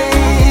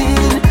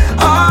wine,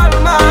 all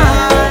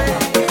mine.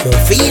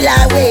 Don't feel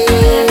away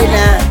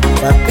now,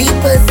 what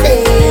people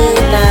say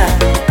now.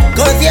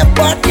 Cause your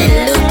body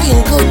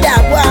looking good, I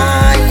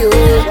want you.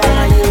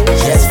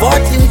 Just for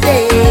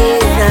today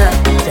now,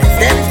 just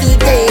them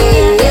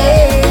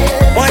today.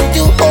 Want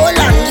to hold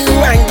on you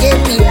and get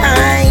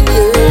behind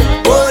you.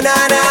 Oh na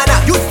na na,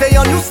 you say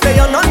you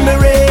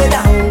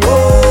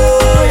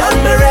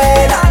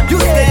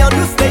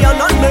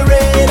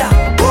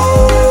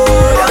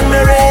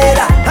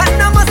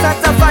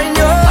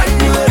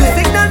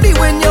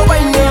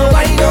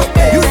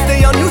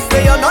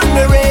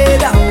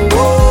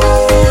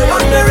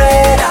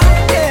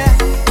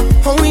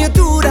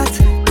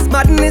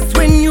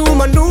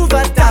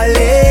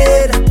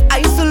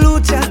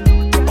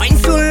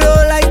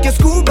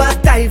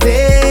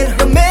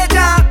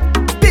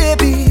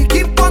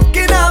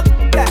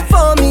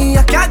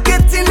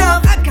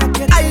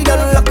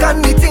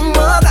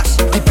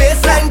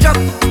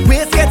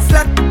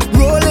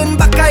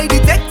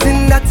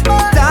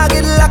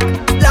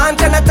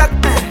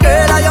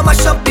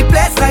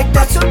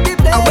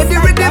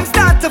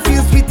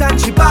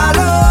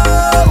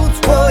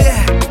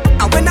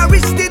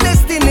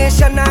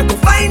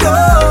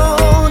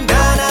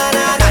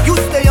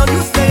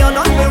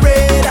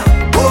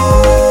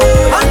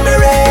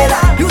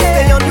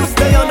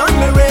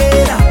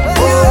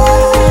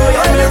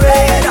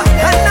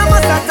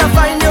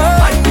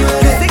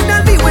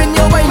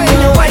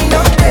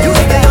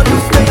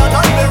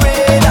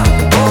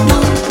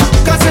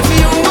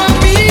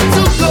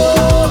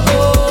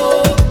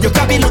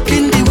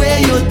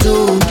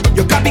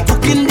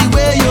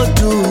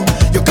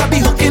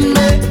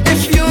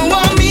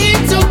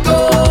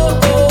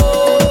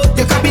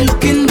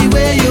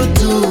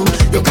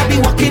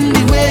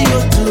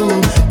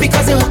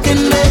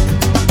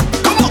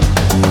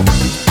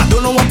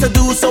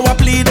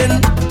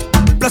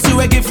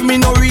me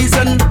no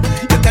reason.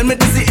 You tell me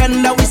this the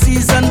end of we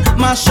season.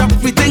 Mash up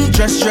we think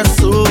dress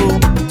so.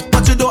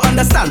 But you don't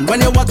understand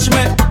when you watch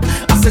me.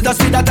 I said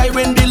just see that I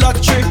win the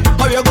lottery.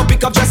 How you go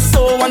pick up just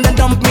so and then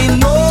dump me?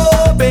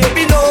 No,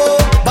 baby, no.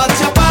 But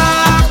you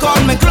back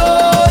on me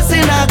clothes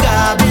in a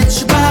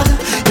garbage bag.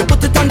 You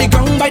put it on the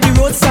ground by the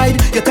roadside.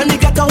 You tell me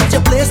get out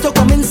your place to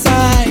come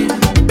inside.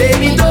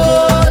 Baby,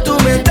 don't do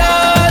me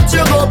that.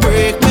 You go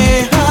break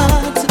my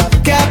heart.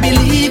 Can't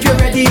believe you're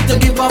ready to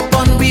give up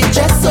on me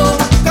just so.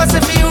 Cause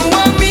if you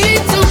want me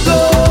to go,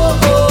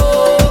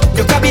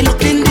 you can't be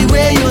looking the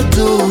way you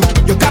do.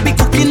 You can't be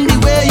cooking the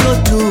way you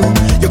do.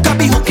 You can't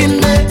be hooking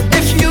me.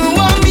 If you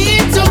want me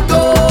to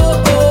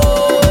go,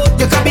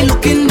 you can't be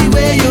looking the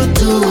way you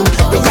do.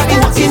 You can't be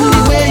hooking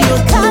the way you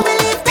do.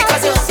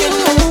 Because you see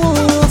me.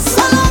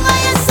 So long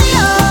I see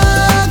you.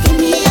 Give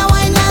me a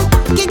wine now.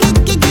 Give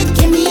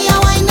me a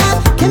wine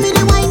now. Give me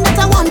the wine that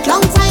I want.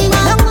 Long time,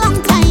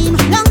 long time.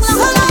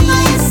 So long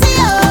I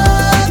see you.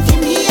 Give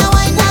me a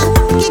wine now.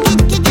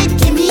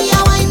 Give me a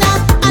wine now.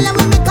 And I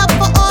will make up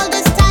for all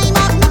this time.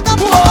 Make up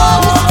for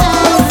all this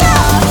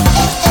time.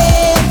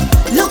 Hey,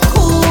 look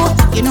who.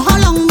 You know how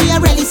long me I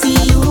really see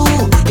you.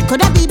 It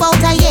could have been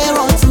about a year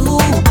or two.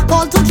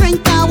 Call to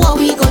drink now, what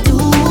we go do?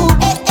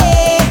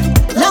 Hey,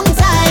 long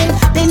time.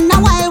 Been a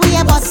while we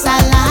a bust a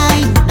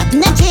line.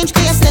 Nothing that changed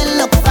 'cause you still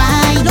look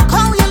fine. Look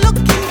how you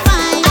looking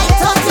fine. I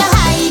thought you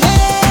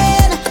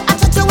hiding. I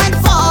thought you went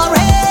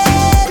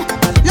foreign.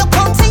 Look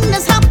how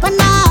things happen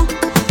now.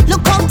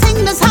 Look how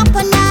things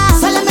happen now.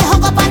 So let me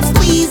hug up and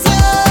squeeze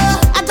you.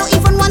 I don't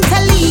even want to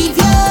leave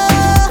you.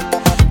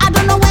 I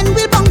don't know when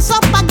we'll bounce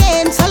up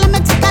again. So let me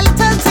take a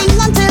little thing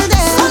until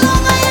then. So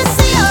long I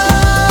see you.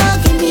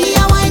 Give me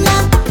a wine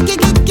now. Give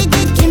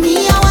me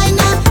a wine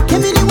now.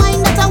 Give me the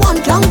wine that I want.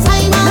 Long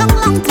time,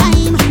 long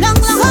time.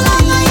 So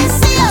long I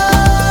see you.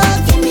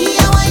 Give me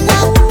a wine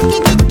now.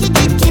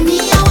 Give me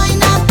a wine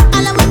now.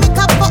 And I will make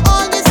up for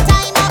all this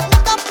time.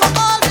 Make up for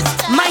all this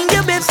time. Mind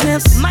your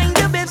business, mind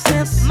your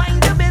business,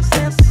 mind your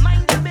business,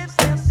 mind your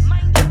business,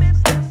 mind your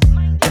business,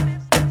 mind your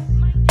business.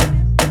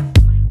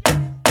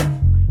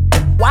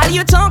 While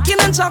you're talking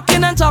and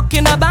talking and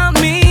talking about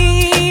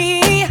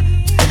me,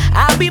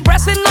 I'll be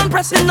pressing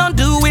on,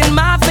 doing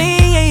my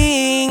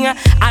thing.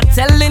 I'm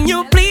telling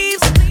you,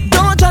 please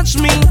don't touch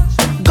me.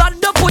 God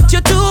don't put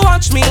you to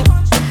watch me.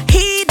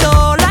 He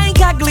don't like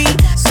ugly,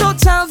 so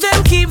tell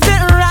them keep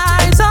their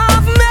eyes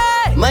off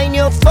me. Mind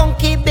your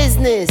funky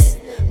business.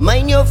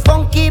 Mind your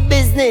funky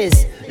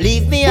business.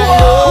 Leave me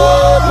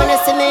alone. When you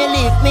see me,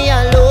 leave me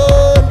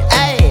alone.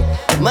 Aye.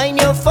 Mind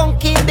your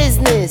funky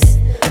business.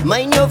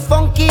 Mind your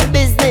funky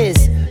business.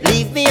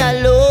 Leave me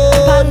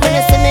alone. When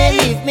you see me,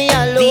 leave me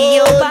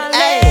alone.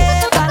 Aye.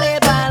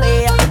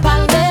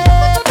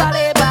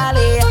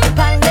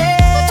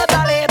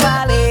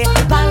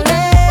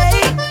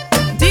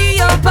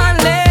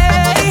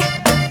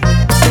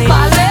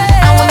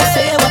 I wanna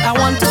say what I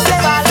want to say.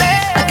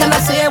 I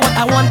cannot say what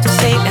I want to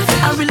say.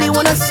 I really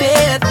wanna say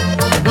it.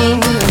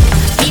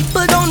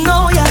 People don't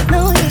know ya,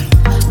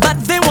 but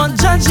they won't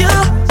judge you.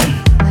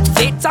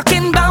 They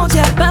talking about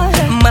ya,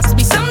 must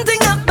be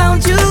something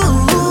about you.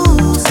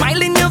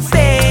 Smile in your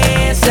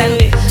face and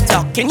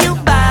talking you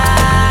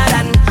bad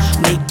and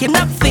making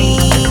up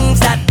things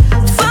that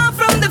far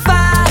from the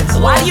facts.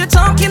 While you're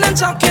talking and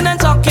talking and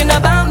talking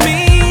about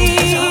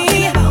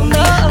me,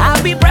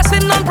 I'll be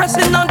pressing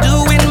on,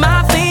 doing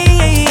my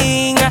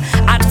thing.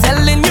 I'm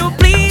telling you,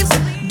 please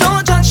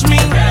don't touch me.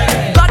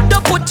 God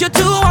don't put you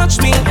to watch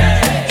me.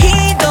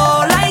 He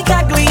don't like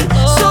ugly,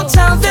 so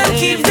tell them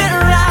keep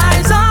their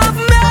eyes off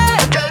me.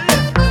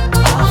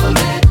 Off of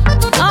me,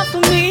 off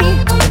of me,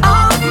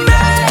 off me,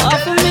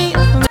 off of me,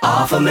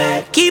 off of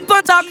me. Keep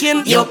on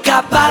talking. Yo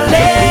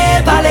capale,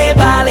 pale,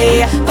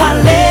 pale,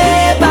 pale,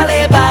 pale,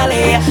 pale,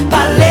 pale,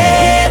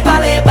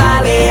 pale, pale.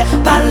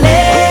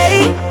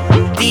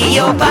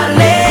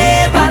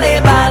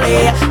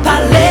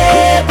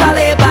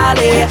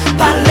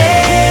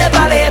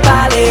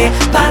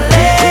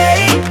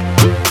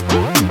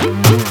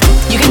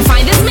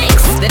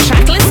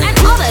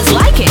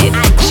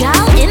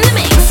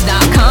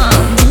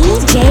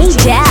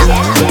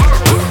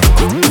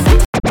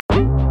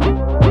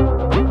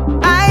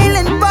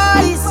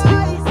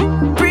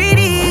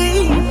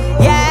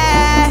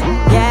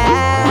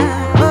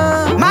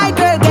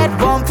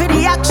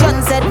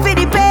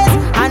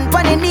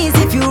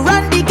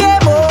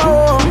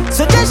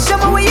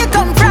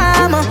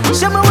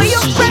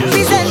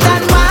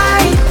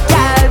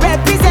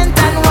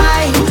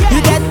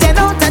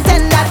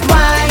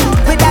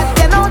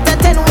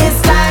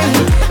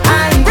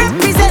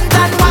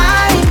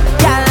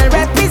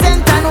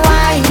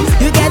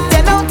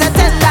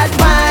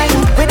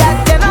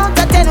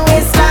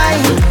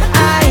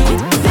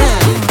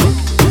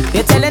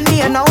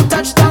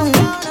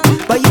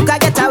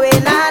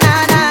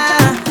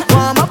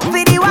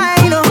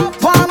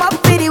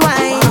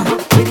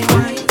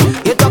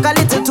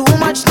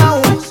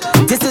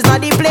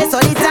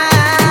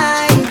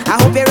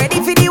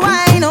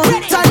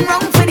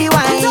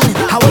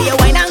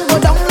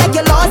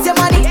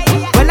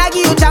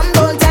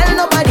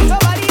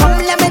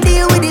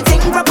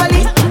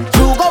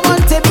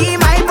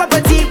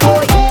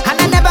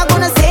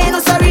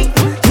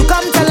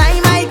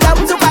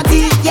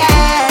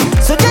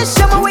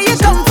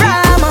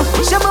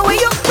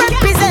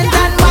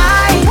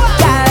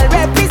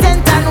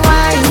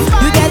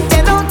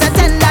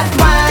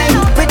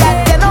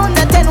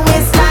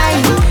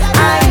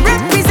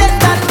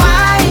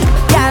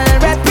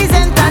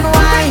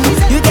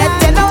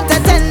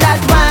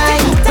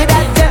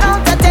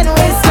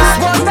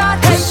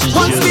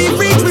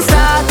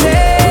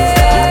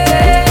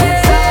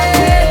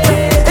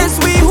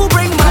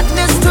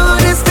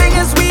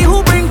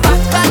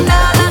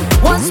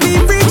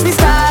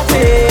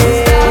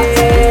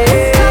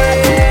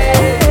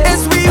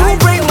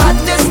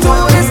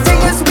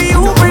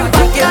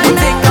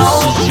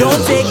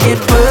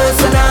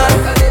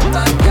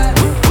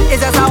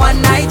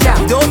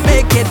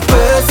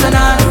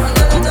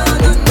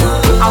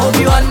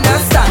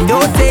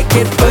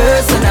 make it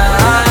personal.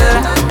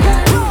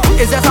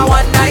 It's just a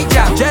one night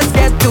job, just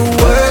get to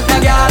work,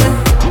 now, girl.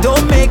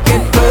 Don't make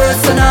it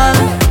personal.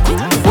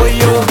 For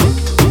you,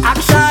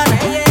 action,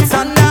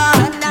 thunder.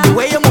 The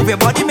way you move your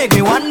body make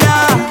me wonder.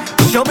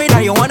 Show me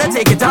that you wanna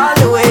take it all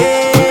the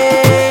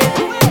way.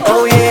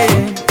 Oh yeah,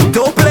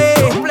 don't play,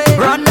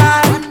 run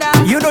that.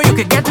 You know you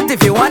can get it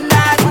if you want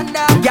that.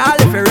 Girl,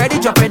 if you're ready,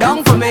 drop it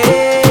down for me.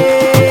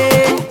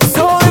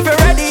 So if you're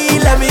ready,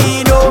 let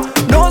me know.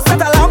 No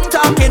set a long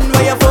talking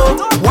where you for.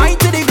 Wine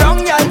to the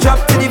ground, girl,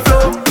 drop to the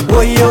floor.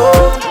 Oh yo,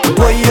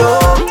 oh yo.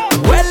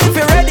 Well, if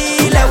you're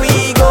ready, let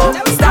we go.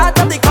 Start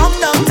up the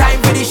countdown, time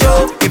for the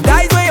show. If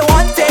that's where you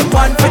want, take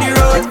one for the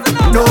road.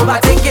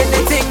 Nobody taking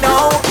the thing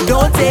now.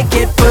 Don't take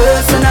it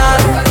personal.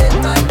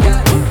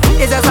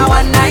 It's just a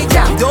one night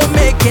jam. Don't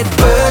make it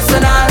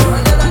personal.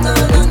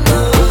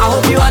 I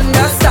hope you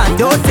understand.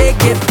 Don't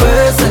take it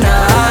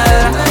personal.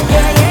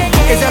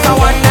 It's just a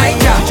one night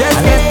jam. Just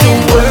get to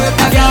work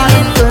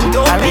again.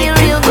 Don't make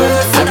it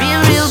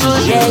personal.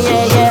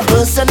 Yeah.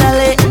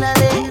 Personally,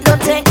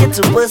 don't take it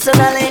too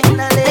personally.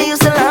 They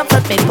used to laugh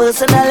at me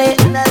personally.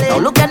 Now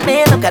look at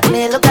me.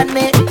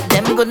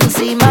 Them couldn't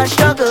see my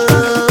struggle.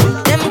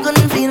 Them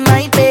couldn't feel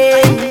my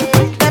pain.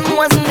 Them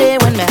wasn't there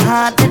when my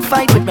heart did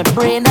fight with my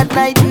brain at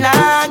night and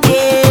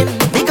again.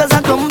 Because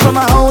I come from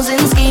a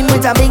housing scheme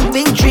with a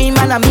big dream,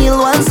 and a meal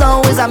was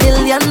always a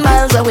million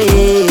miles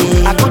away.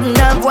 I couldn't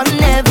have one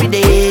every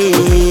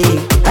day.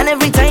 And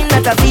every time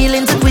that I feel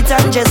into quit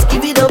and just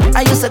give it up,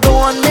 I used to go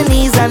on my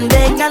knees and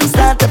beg and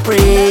start to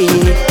pray.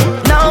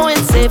 Now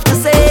it's safe to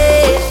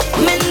say,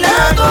 me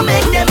not gonna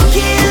make them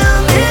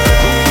kill me.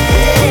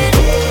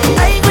 I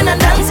ain't gonna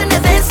dance in the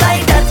face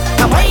like that.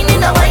 I'm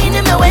whining my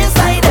waist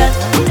like that.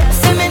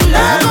 Say me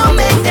not gonna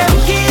make them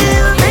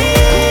kill me.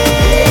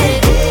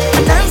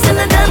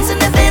 I'm dancing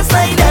the face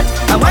like that.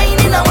 I'm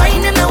whining my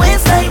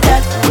waist like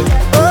that.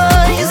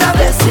 Oh, it's a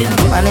blessing,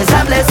 man, it's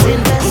a blessing.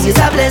 It's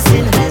a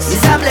blessing,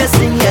 it's a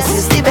blessing. Yes,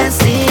 it's the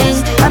best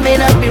thing. I may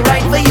not be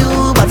right for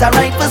you, but I'm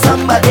right for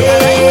somebody.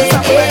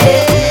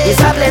 It's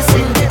a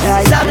blessing,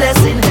 it's a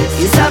blessing,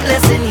 it's a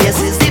blessing.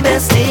 Yes, it's the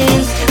best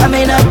thing. I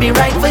may not be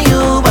right for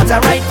you, but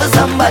I'm right for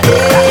somebody.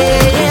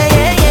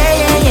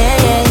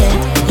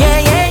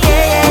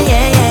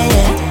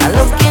 I'm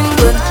looking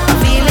good, I'm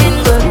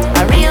feeling good,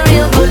 I'm real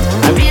good,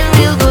 I'm real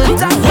good.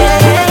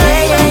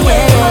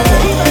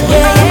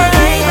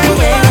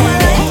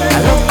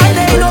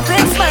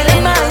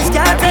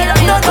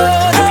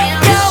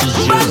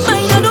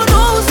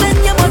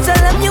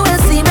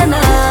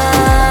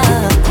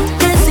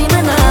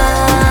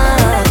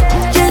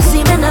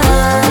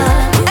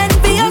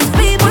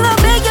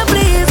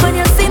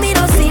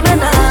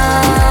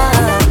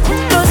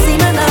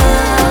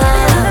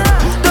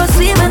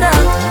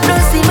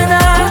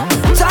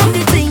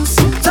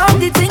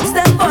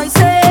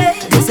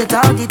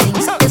 All the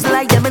things, it's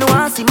like them and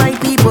want see my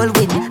people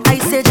win. I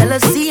say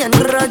jealousy and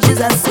grudges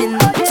are sin.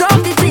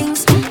 Talk the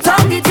things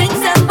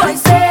them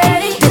boys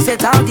say. They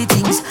said all the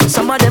things,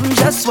 some of them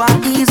just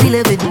want easy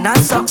living. Not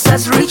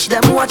success reach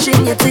them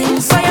watching your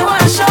things. So you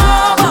want to show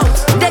out,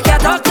 they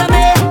can't talk to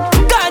me.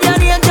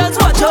 Guardian angels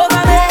watch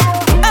over me.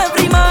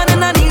 Every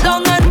morning I kneel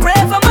down and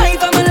pray for my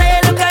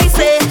family. Look I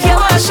say, you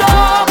want to show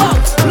out,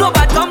 no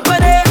bad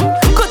company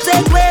could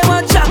take away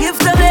what you give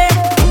to me.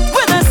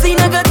 When I see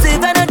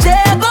negative energy,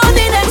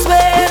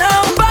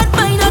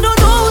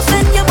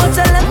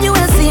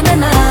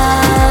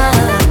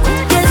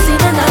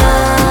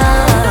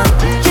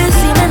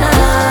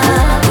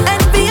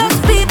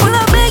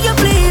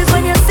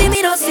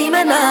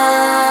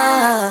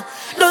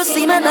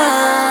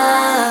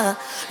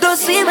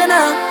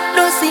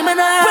 don't see me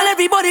now. Well,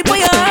 everybody put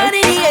your hand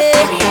in the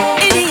air,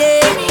 in the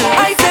air.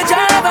 I said you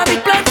have a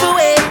big plan for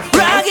it.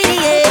 Rock in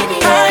the air,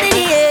 hand in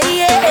the air,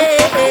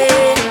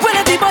 yeah. Well,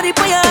 everybody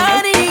put your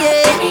hand in the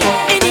air,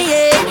 in the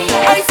air.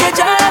 I said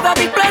you have a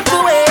big plan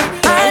for it.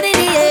 Hand in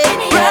the air,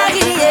 rock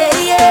in the air,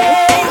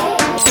 yeah.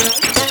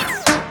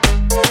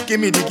 Give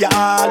me the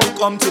girl who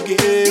come to give,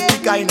 the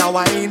kind of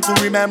wine to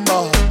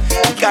remember,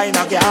 the kind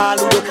of girl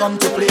who will come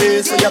to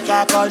play, so you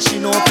can't call she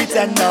no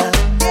pretender.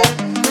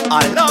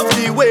 I love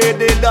the way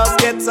they just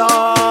get on, so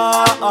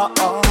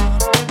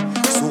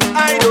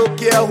I don't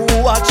care who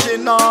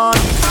watching on.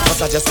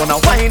 Cause I just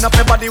wanna wind up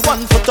your body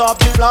 1 foot off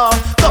the floor.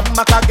 Come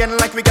back again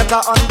like we get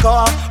a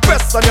encore.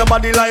 Press on your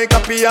body like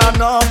a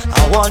piano.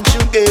 I want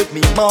you give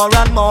me more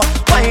and more.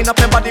 Wind up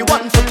your body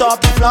 1 foot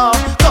off the floor.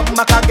 Come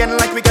back again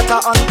like we get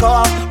a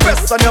encore.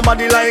 Press on your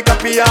body like a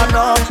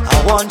piano. I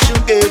want you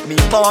give me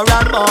more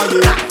and more,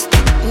 yeah.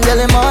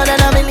 Girl, more than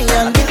a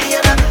million.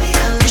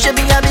 You should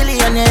be a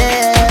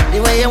billionaire. The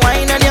way you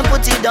whine and you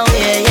put it down,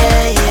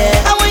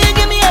 yeah. I want you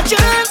give me a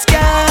chance,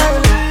 girl,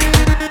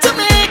 to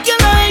make your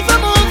life a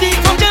movie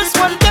from just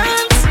one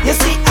dance. You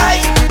see,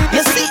 I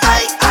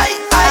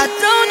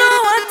don't know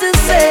what to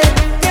say.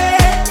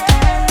 Yeah,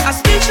 I'm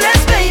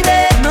speechless,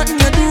 baby. Nothing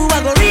you do, I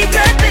go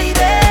regret,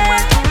 baby.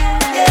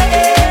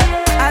 Yeah,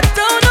 I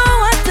don't know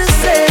what to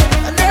say.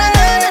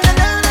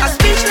 I'm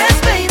speechless,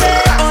 baby.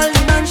 All the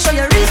man show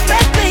you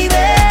respect,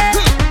 baby.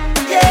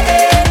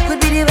 Yeah, could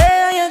be the way.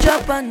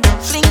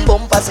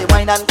 bumper, say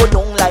wine and go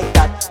down like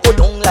that. Go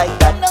down like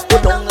that, go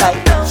down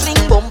like that.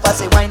 Fling bumper,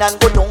 say wine and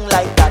go down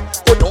like that.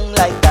 Go down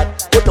like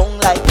that, go down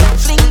like that.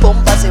 Fling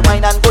bumper, say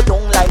wine and go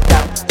down like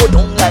that. Go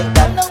down like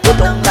that, go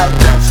down like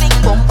that. Fling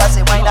bumper,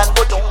 say wine and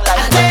go down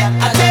like that.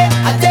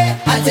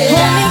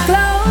 Hold me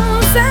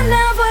close and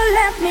never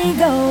let me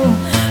go.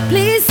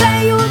 Please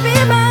say you'll be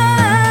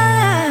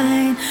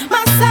mine,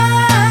 my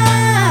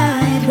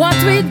side. What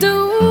we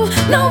do,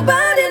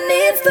 nobody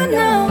needs to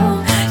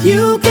know.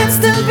 You can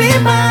still be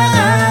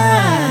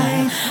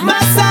mine,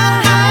 my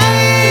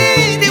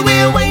side. The way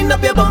you wind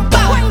up your bumper,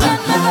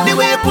 the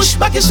way you push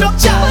back your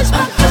structure,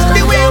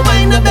 the way you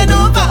wind up and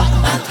over.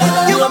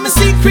 You are my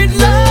secret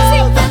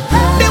love.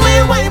 The way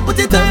you wind put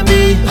it on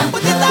me,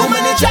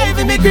 woman, you're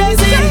driving me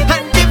crazy.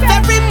 And if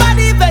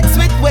everybody vex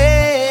with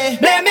way,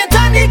 blame it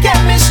on the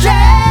chemistry.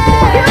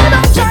 You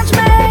don't judge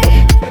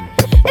me,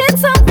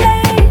 it's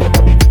okay.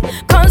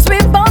 'Cause we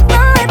both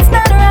know it's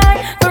not right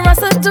for us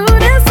to do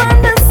this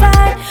on the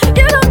side.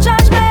 You don't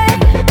judge me,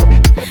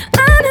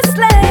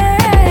 honestly.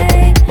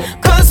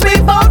 'Cause we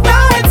both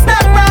know it's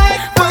not right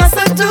for us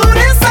to do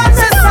this on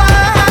the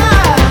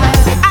side.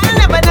 I'll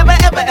never, never,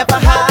 ever, ever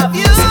have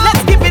you. So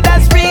let's keep it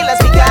as real as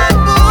we can.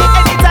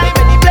 Anytime,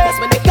 any place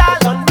when you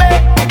call on me.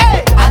 Hey,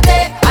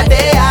 I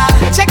dare.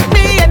 Check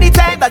me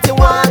anytime that you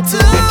want to,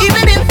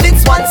 even if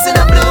it's once in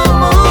a blue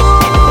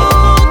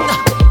moon.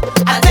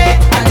 I dare.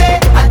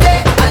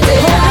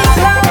 Hold me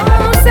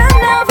close and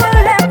never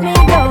let me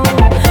go.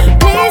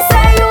 Please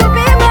say you'll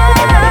be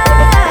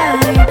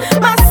mine,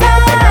 my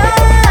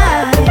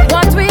side.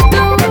 What we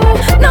do,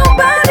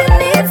 nobody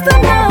needs to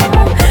know.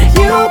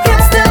 You can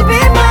still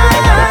be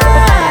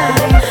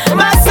mine,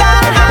 My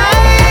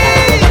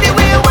side, the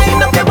way you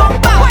wind up your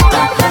bumper,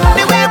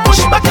 the way you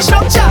push back your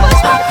structure,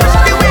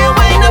 the way you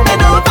wind up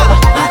and over.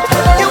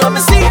 You are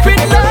my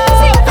secret love.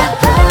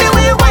 The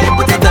way you wind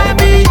put it on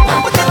me,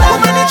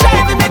 woman, you're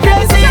driving me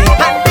crazy.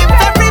 And if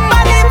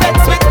everybody vex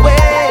with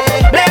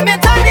way, blame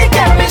it on the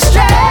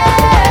chemistry.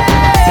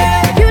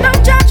 You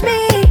don't judge me,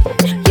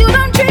 you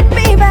don't treat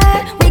me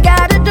bad. We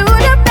gotta do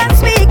the best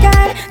we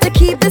can to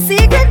keep the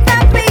secret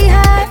that we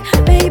have,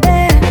 baby.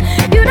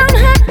 You don't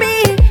hurt me,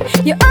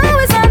 you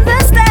always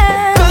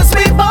understand. 'Cause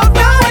we both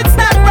know it's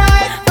not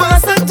right for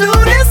us to do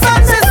this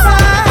on the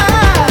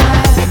side.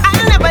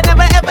 I'll never,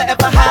 never, ever,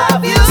 ever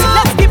have you. So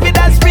let's keep it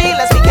as real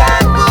as we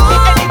can.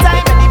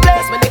 Anytime, any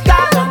place when you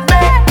call on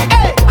me.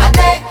 Hey,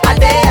 I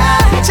dare.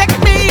 Check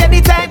me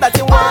anytime that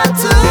you want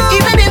to,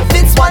 even if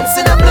it's once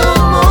in a blue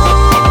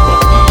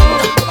moon.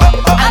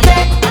 I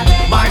dare.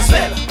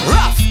 Marcel,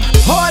 rough.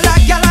 Hold a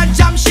gal and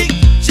jam she,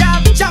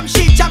 jam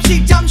she.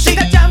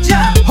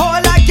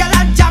 Hold a gal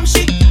and jam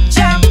she,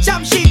 jam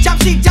she.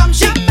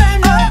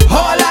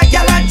 Hold a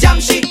gal and jam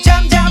she,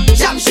 jam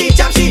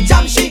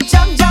she.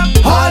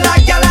 Hold a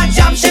gal and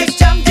jam she,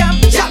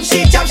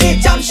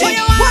 jam she.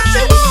 What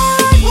she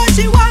want. I want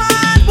you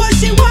want. What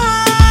she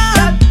want.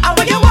 Girl, I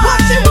want you want.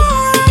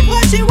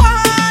 What she want.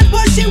 I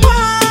want you want. What she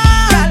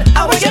want.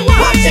 I want you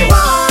want is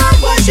walk.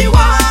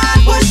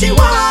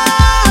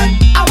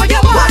 I want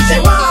you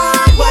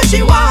want. What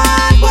you need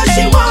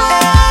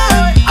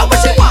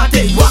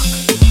is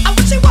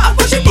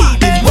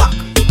walk.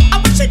 I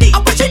want you need. I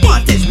want you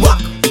want is walk.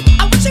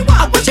 I want you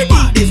want. What you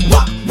need is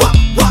walk.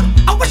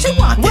 I want you want is walk. I want you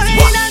want.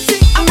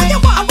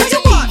 What you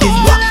need is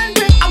walk.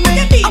 I want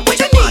you need. What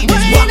you need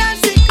is walk.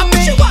 I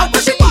want you want.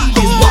 What you need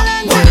is walk.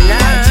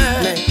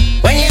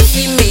 When you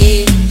see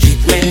me,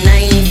 treat me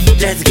nice.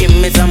 Just give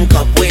me some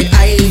cup with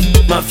ice.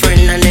 My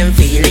friend and them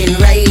feeling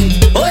right.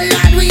 Oh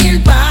Lord, we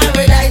in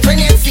paradise. When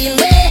you see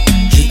me,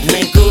 treat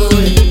me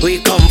good. We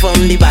come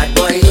from the bad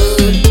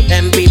boyhood.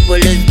 Them people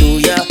just do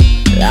ya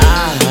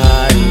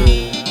Lord.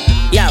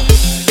 Yo,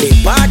 the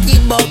party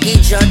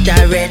bucket shut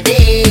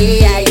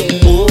already.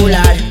 Oh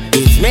Lord,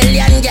 it's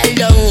million girl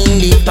down in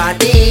the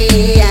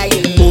party.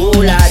 Oh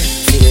Lord,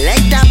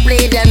 select a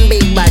play them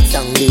big bad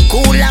song. The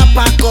cooler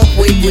pack up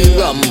with we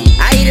rum.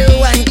 I don't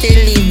want to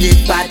leave this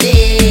party.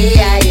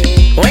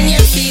 When you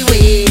see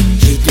we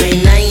treat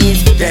me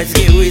nice, just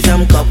give me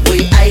some cup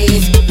with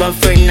ice. My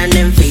friend and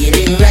them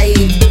feeling right.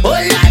 Oh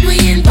Lord, we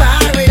in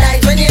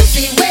paradise. When you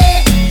see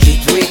we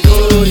treat me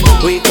good.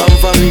 We come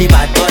from the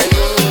bad boy.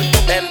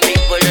 Them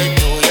people that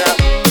do ya.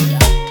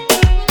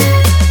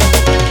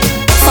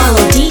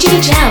 Follow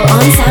DJ JEL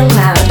on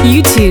SoundCloud,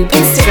 YouTube,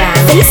 Instagram,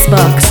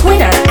 Facebook,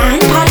 Twitter,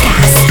 and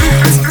podcasts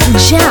at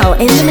JEL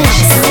in the Mix.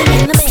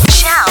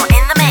 JEL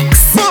in the Mix.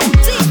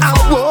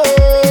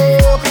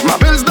 My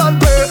bills don't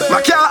pay,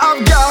 my car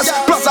have gas,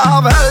 plus I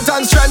have health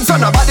and strength, so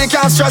nobody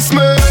can stress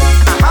me.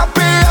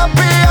 Happy.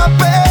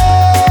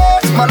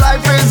 My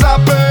life is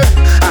happy.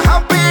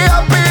 Happy.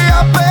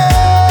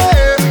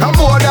 I'm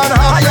more than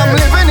happy. I am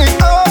living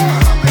it up,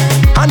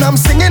 and I'm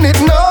singing it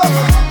now.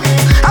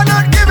 I'm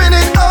not giving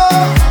it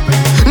up.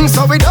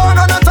 So we don't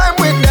have no time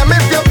with them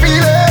if you're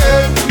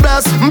feeling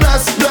blessed.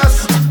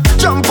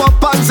 Jump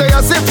up and say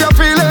yes if you're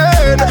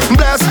feeling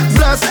blessed.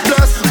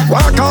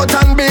 Walk out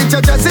and beat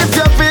your chest if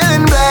you're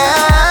feeling blessed.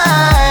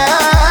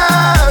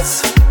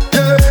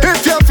 Yeah,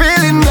 if you're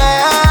feeling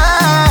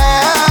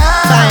blessed.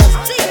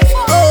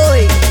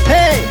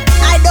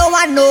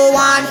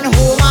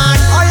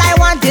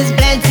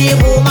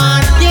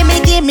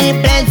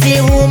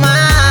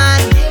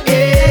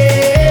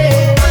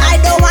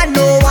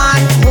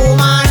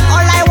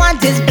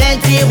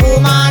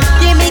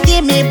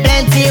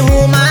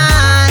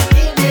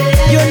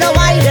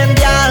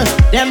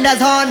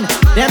 on.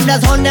 Them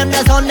that's on, them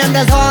that's on, them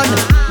that's on.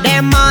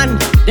 Them man,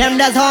 them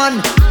that's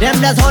on. Them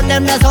that's on,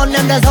 them that's on,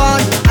 them that's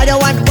on. I don't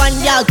want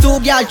 1 girl, 2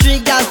 girl, 3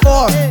 girl,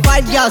 4,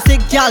 5 girl,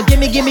 6 girl. Give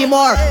me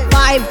more.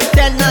 5,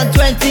 10 and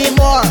 20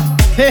 more.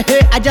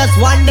 I just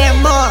want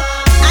them more.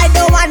 I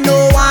don't want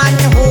no one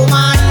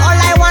woman. All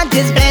I want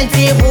is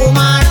plenty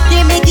woman.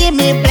 Give me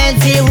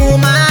plenty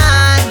woman.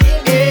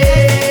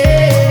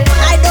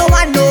 I don't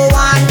want no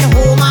one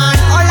woman.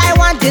 All I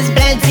want is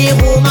plenty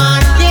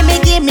woman.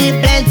 Give me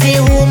plenty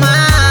woman.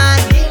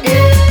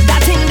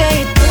 That thing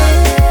they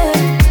good.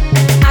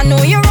 I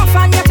know you're rough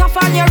and you're tough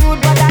and you're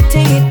rude, but that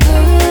thing it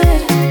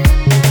good.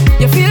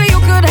 You feel you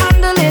could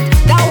handle it.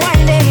 That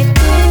wine they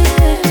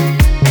good.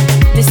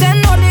 They say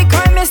no they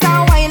crime is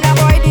that wine, that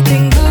boy the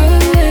thing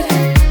good.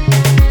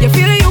 You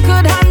feel you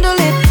could handle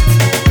it.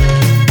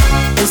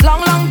 This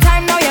long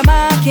time now you're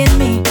marking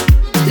me.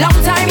 Long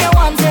time you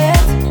want it.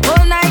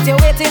 All night you're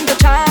waiting to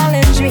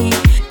challenge me.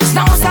 It's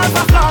now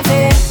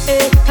self-applauded.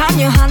 Can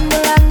you handle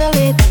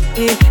it?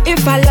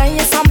 If I lie,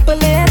 you sample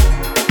it.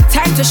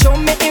 Time to show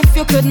me if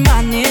you could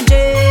manage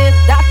it.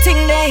 That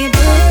thing they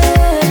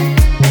good.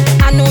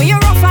 I know you're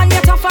rough and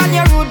you're tough and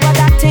you're rude, but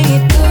that thing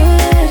it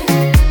good.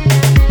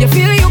 You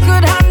feel you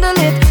could handle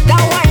it.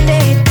 That wine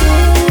they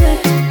good.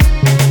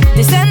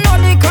 They say no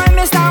the crime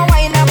is that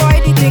wine, that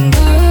boy the thing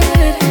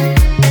good.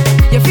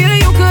 You feel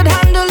you could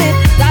handle it.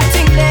 That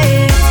thing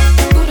they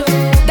good.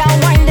 That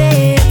wine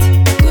they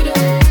good.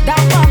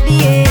 That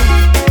body it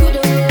good.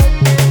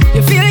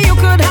 You feel you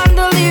could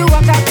handle it.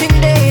 What that thing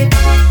they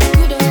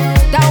good.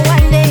 That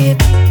wine they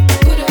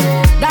good.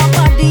 That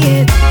body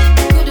it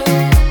good.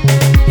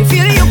 You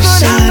feel you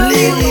could handle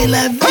it.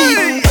 La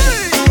vie.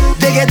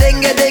 Ding ding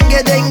ding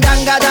ding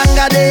danga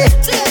danga de.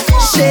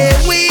 Chez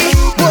oui.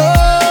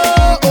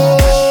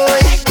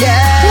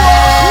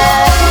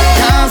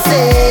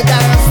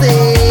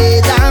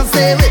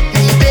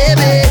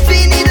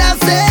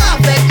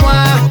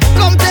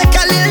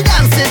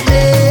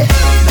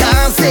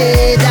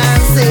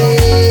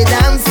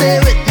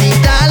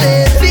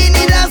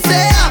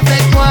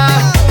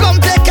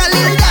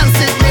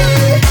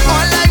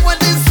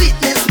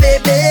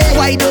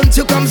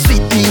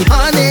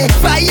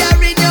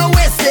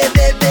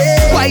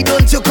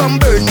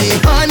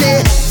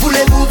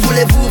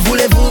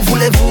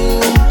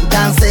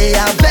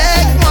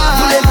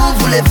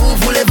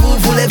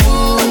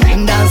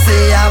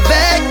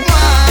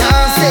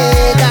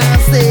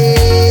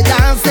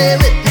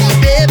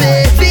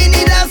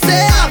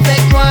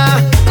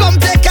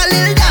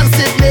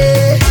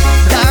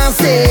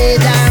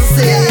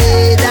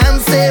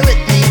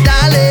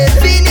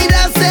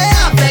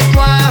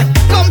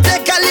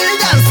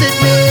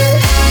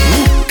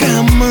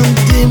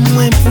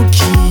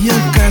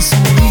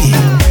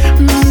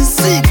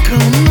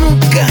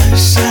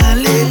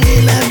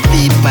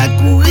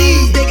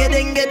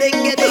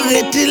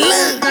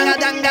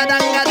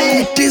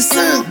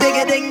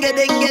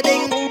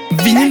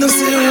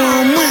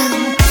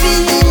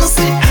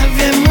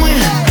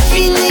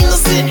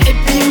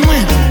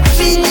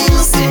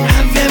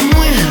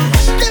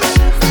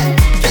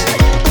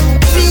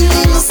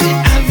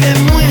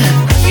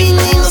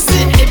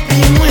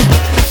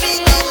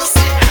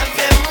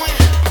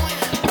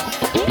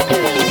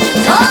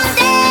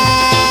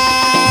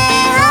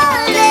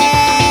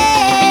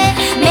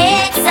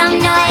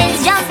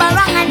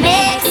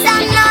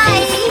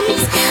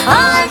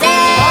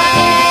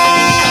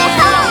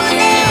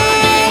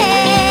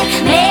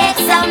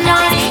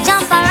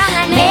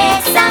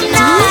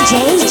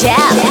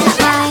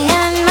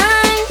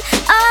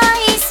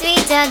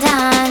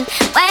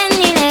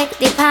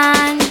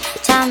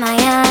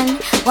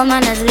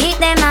 Woman has lead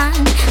them on.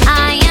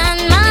 Iron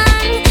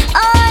Man,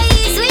 oh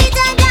he's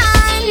sweeter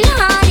than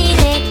honey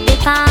lick the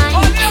pan.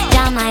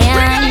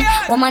 Jamayan,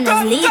 woman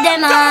has lead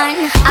them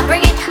on. I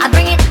bring it, I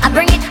bring it, I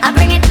bring it, I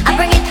bring it, I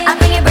bring it, I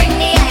bring it, bring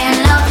the iron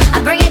love. I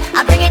bring it,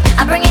 I bring it,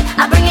 I bring it,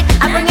 I bring it,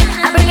 I bring it,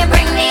 I bring it,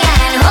 bring the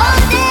iron.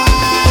 Hold it.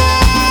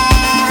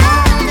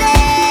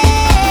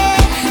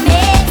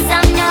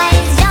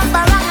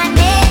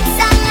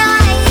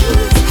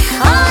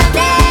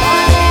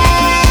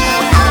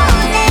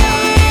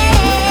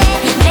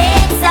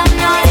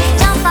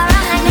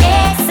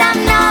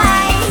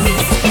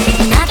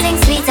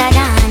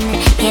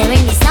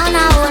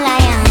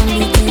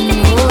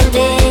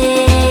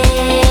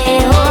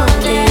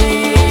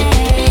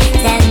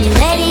 Tell me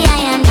where the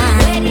iron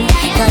man,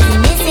 'cause he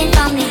missing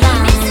from the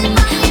band.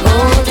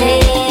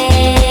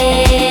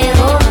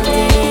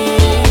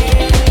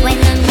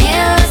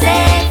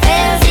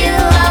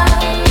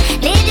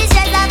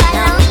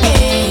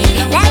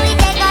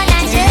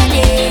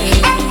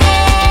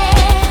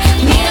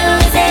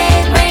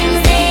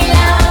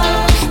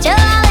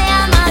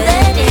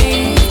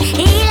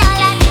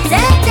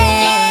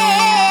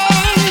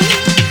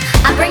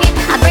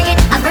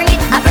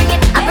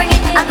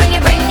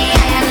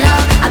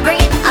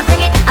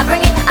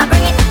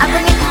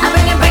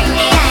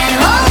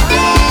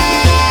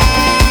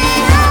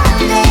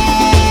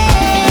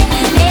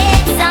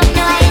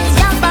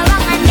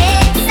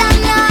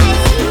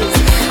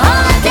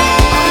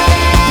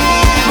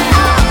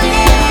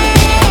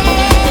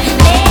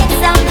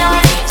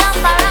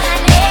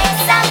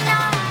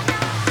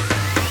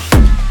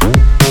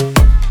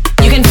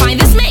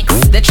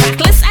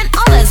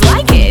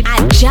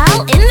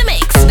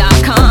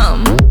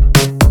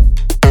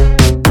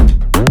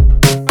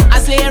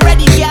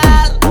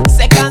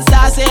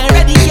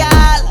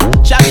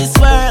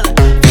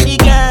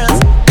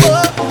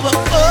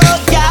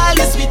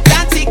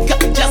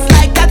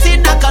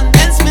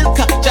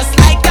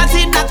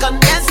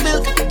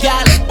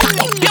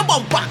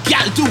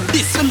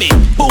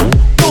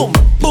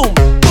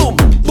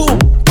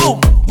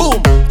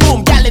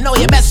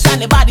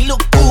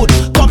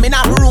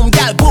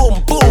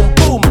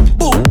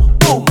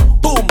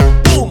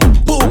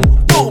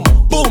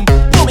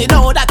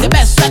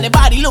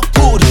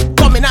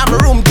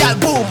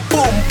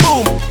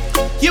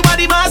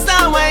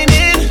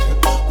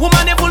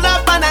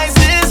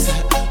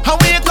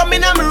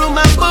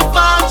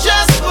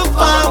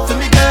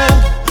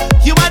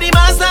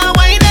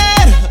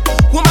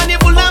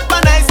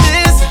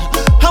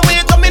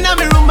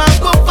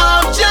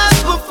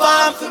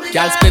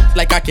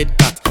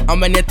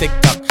 And when you tick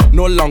tock,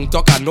 no long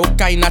talk and no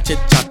kind of chit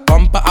chat.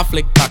 Bumper a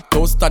flick back,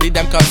 don't study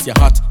them cause you're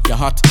hot, you're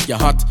hot, you're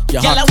hot,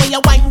 you're hot. Girl, when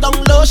you wind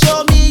down low,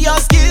 show me your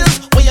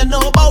skills. What you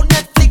know about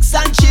Netflix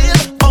and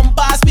chill.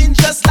 Bumper spin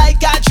just like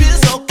a drill.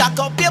 So cock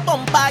up your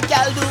bumper,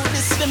 girl, do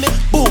this for me.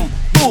 Boom,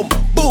 boom,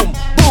 boom,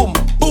 boom,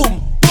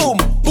 boom, boom,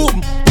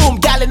 boom, boom.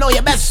 Girl, you know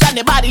your best and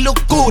your body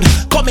look good.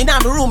 Come in my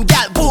room,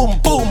 girl, boom,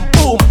 boom,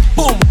 boom,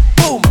 boom,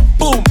 boom,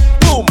 boom,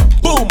 boom,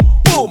 boom,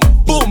 boom,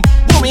 boom,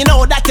 boom. You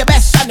know that your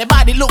best and your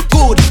body look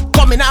good.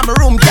 Come in my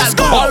room, girl,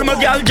 boom. All my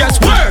girl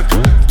just work.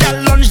 Girl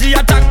lunge the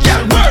attack,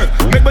 girl work.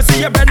 Make me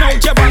see you bend out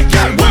your back,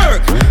 girl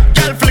work.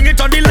 Girl fling it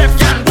on the left,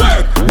 girl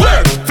work,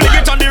 work. Fling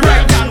it on the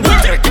right, girl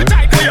work.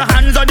 Put your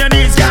hands on your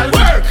knees, girl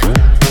work.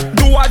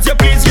 Do as you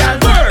please,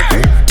 girl work.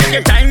 Take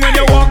your time when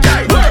you walk,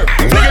 girl work.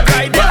 Fling it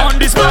right there on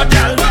the spot,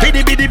 girl.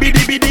 Bidi bidi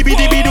bidi bidi bidi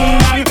bidi dum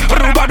dang.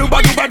 Ruba duba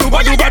duba duba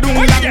duba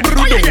dum dang.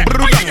 Brudung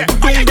brudung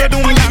dung de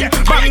dum dang.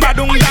 Bang ba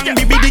dum dang.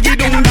 Bibi digi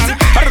dum dang.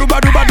 Ruba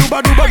duba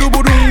duba duba duba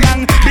dum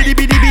dang. Bidi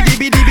bidi bidi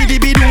bidi bidi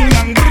bidi dum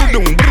dang.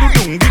 Brudung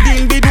brudung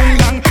digi bidung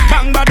dang.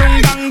 Bang ba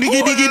dum dang.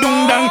 Digi digi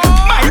dum dang.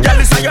 My girl,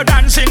 it's your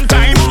dancing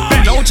time.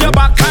 Bend out your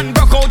back and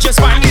rock out your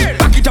spine.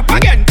 Back it up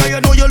again, 'cause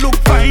you know you look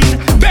fine.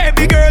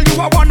 Baby girl,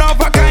 you are one of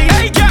a kind.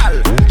 Hey girl,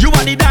 you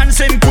are the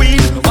dancing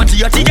queen. What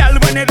you the girl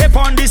when they dip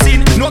on the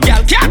scene? No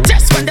girl can't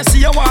test when they see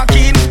you walk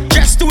in.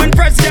 Just to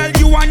impress, girl,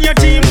 you and your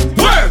team.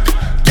 Work,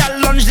 girl,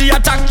 lunge the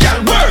attack,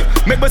 girl, work.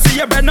 Make me see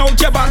you bend out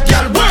your back,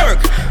 girl, work.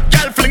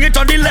 Girl, fling it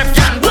on the left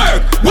hand,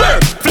 work,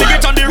 work. Fling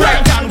it on the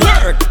right hand,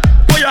 work.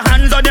 Put your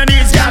hands on your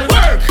knees, girl,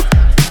 work.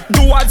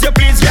 Do as you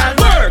please, girl,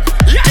 work.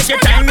 Take your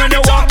time when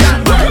you walk,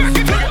 girl, work.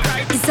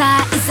 It's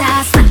a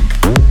snack.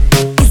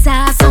 It's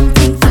a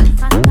something fun.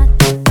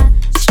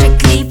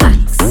 Strictly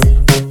facts.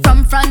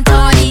 From front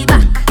or the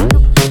back.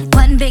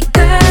 One big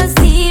girl's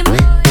team.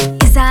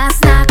 It's a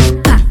snack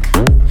pack.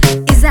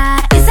 It's a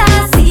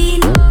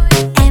scene.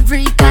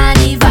 Every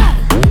carnival.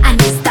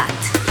 And it's that.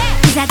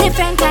 It's a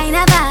different kind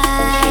of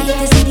vibe.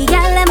 To see the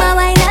girl them a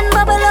wine and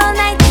bubble all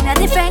night. In a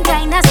different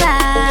kind of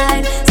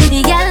style. See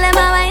the girl them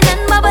a wine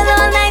and bubble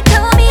all night. To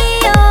me,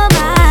 oh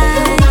my.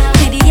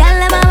 See the girl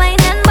them a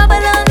wine and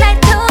bubble all night.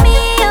 To me,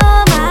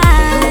 oh my.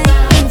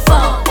 In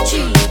 4,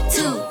 3,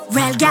 2.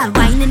 Real gal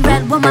whining,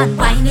 real woman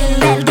whining.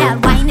 Real gal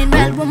whining,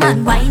 real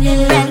woman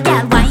whining. Real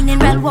gal whining,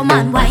 real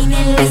woman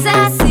whining. It's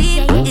a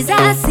scene, it's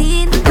a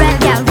scene. Real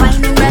gal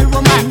whining, real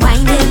woman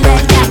whining.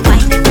 Real gal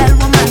whining, real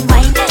woman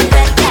whining.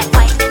 Real gal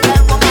whining,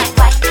 real woman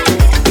whining.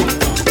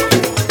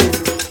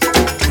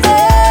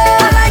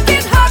 I like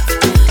it hot.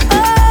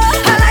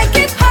 I like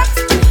it hot,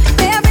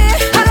 baby.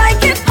 I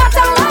like it hot.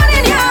 I want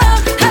it,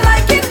 yeah. I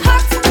like it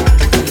hot.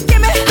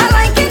 Give me. I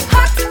like it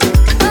hot.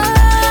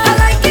 I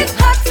like it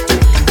hot.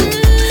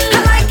 I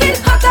like it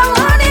hot. I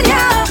want it,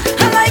 yeah.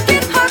 I like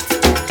it hot.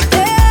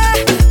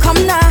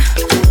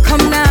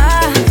 Come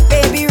now,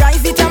 baby,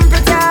 rise the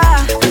temperature.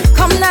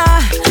 Come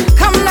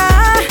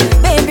now,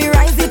 baby,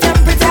 rise the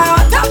temperature.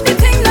 Hot up the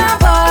thing now,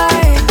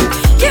 boy.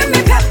 Give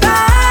me pepper.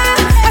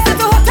 I said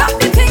to hot up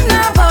the thing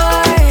now,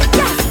 boy.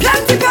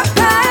 Plenty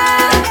pepper.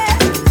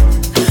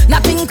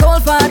 Nothing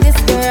cold for this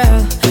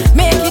girl.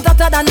 Make it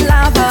hotter than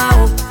lava.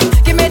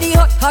 Give me the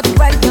hot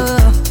weather.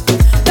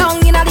 Down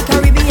in the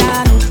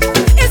Caribbean.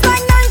 It's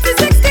like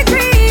 96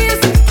 degrees.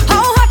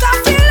 How hot I'm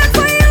feeling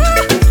for you.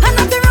 And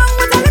nothing wrong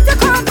with a little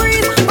cold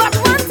breeze. But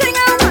one thing I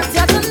want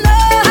you to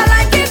know. I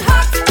like it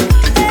hot.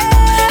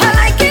 I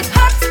like it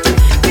hot.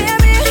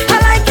 Baby, I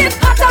like it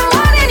hot. I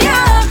want it,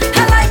 yeah.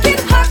 I like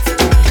it hot.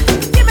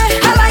 Give me.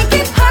 I like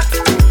it hot.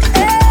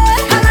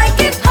 I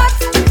like it hot.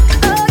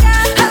 Oh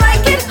yeah. I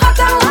like it hot.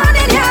 I want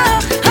it,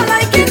 yeah. I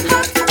like it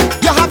hot.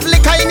 You have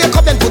liquor in your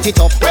cup, then put it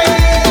up.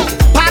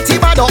 Party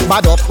bad up,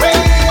 bad up.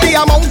 The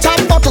amount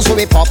of bottles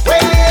we pop.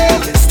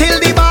 Still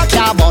the bar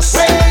can't bust.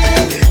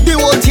 The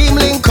whole team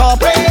link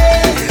up.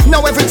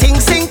 Now everything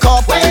sync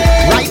up.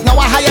 Right now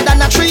we're higher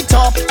than a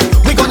treetop.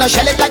 We gonna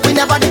shell it like we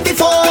never did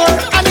before.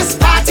 And this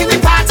party, we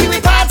party,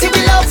 we party,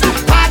 we love.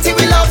 Party,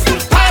 we love.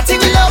 Party,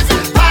 we love.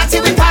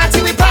 Party, we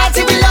party, we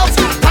party, we love.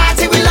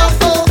 Party, we love.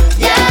 Oh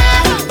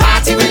yeah.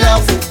 Party, we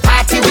love.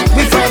 Party with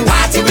friends.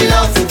 Party, we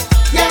love.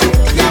 Yeah,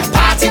 yeah.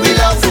 Party, we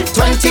love.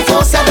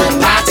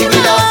 24/7. Party, we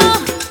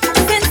love.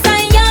 Since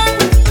I'm young,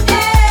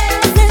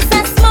 since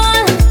I'm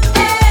small,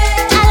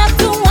 I love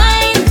to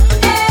wine,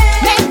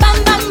 make bam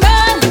bam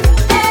roll,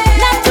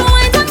 not to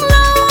wine down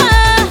low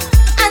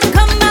and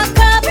come back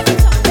up.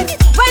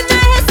 When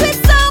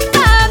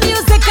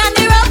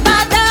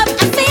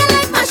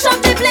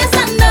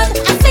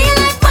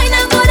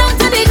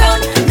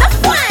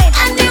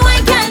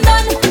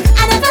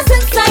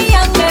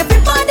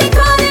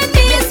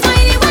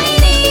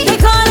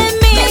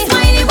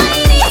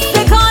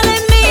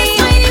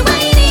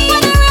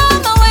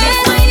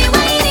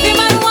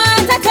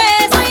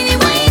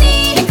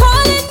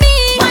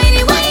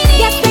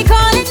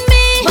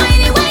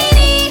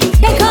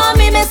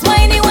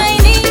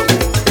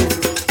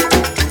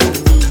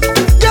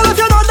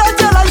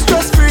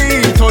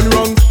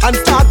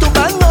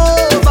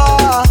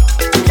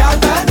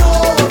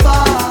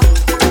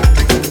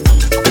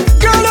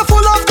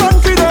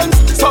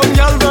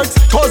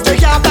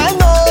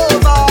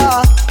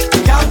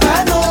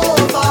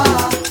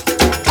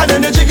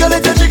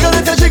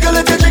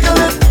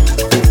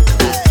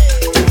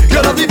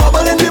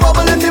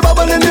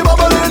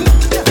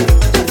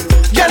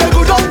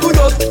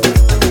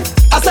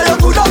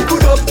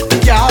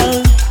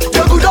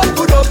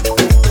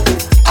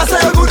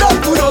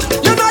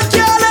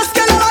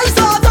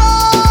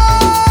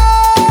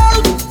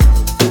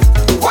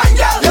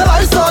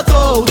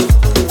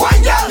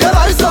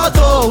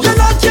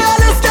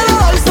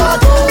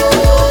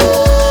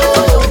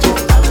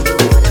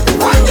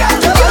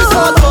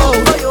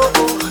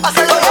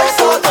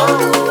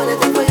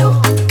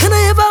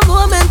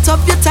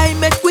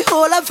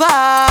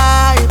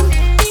fine.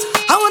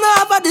 I wanna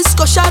have a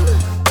discussion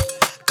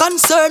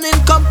concerning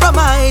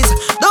compromise.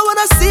 Don't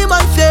wanna seem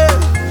unfair,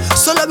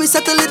 so let me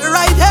settle it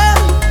right here.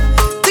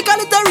 Take a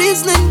little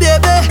reasoning,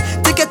 baby.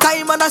 Take your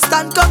time,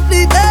 understand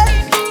completely.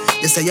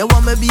 You say you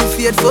want me be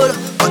faithful,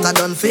 but I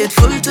done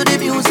faithful to the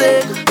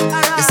music.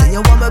 You say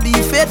you want me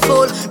be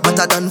faithful, but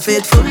I done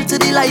faithful to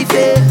the life,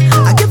 eh.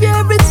 I give you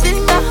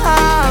everything I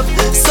have,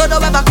 so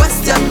don't ever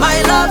question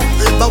my love.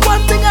 But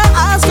one thing I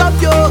ask of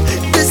you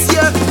this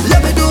year,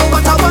 let me do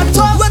what I want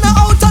to. When I'm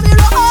out on the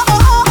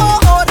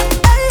road,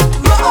 hey,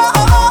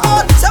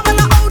 road. So when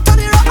I'm out on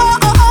the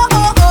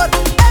road,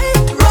 hey,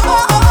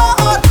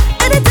 road.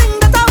 Anything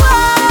that I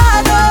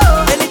want,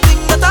 oh,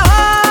 anything that I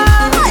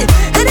want,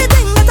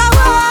 anything that I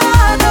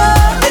want,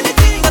 oh,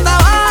 anything that I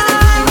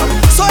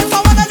want. So if I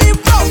wanna leave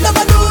road, let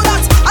me do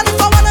that. And if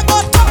I wanna go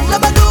down, let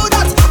me do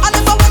that. And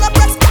if I wanna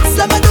press gas,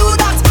 let me do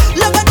that.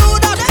 Let me do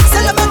that,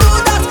 say let me do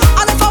that.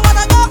 And if I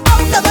wanna go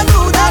out, let me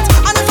do that.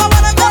 And if I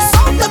wanna go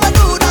south, let me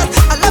do that.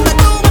 And let me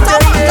do what I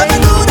want, let me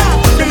do that.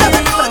 Let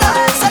me do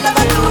that, say let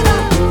me do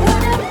that.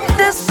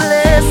 This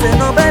place ain't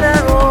no better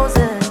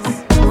roses.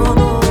 No,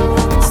 no,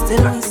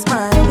 still we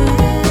smiling,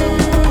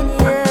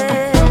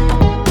 yeah.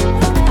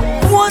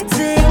 One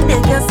thing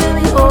they can say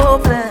we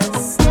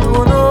hopeless.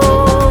 No, no,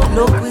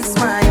 look we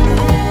smiling,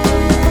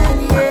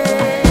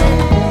 yeah.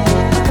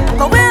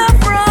 But where I'm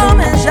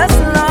from is just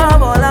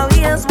love. All our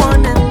ears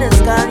one in this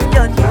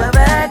canyon,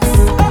 Quebec.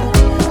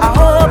 I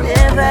hope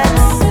they vex.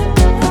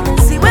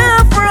 See where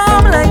I'm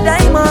from, like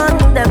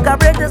diamond. Them can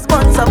break this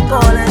bunch of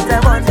gold and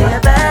them on their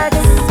backs.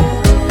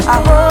 I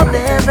hope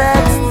they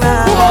vex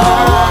now.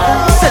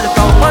 Say look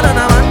how man on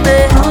a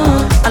Monday,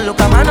 and look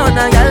a man on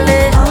a Yale.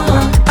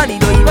 And he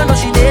don't even know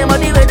she name, but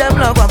the way them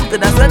love up to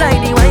that's when I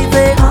need wife.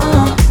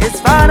 It's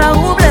Father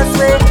who bless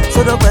me,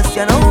 so the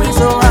question how we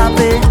so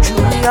happy.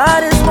 Truly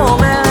are these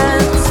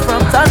moments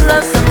from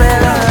toddlers to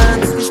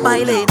parents. We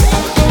smiling,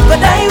 but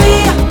die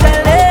we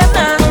tell them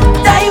now.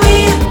 Die we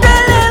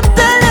tell them,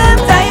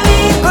 die we.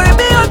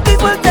 Caribbean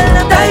people tell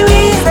them die we.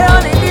 Say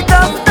on in the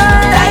tough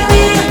time, die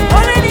we.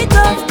 On in the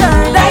tough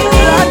time, die we.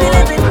 Lord, we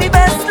living the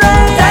best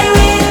life, die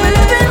we. We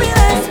living the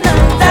best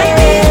life, die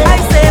we. I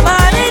say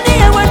man in the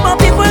air when my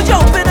people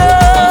jumping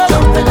up,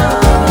 jumping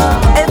up.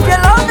 If you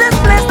love this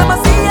place, I'ma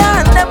see you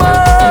and them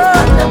up.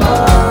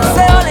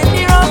 Say on in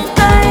the rough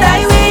time,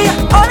 die we.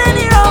 On in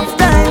the rough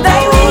time,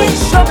 die we.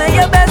 Show me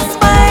your best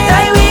smile,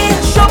 die we.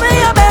 Show me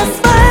your best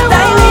smile,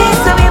 die we.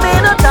 So we may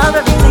not have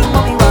everything,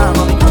 but we want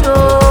what we could do.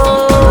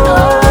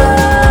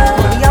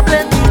 We have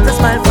plenty to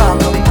smile from,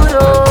 but we could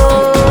do.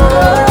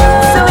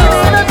 So we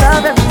may not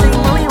have everything,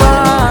 but we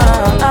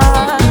want.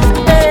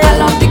 I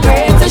love the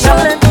greatest show.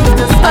 Plenty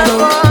to smile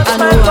from,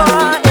 smile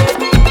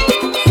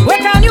from.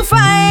 Where can you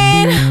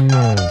find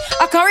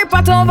a curry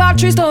pot over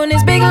 3 stone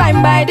is big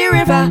lime by the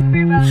river?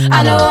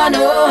 I know, I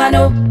know, I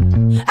know,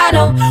 I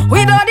know.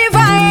 We don't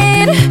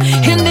divide.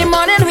 In the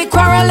morning we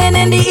quarreling,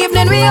 in the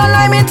evening we all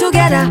liming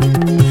together.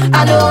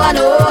 I know, I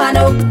know, I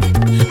know,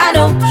 I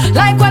know.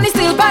 Like when the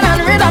steel pan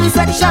and rhythm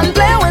section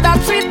play with that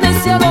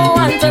sweetness, you don't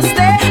want to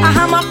stay. A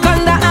hammock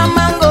under a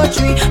mango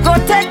tree, go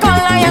take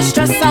all of your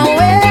stress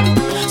away.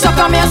 So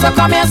come here, so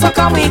come here, so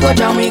come. We go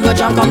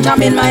jam, come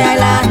jam in my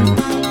island.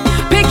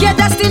 Pick your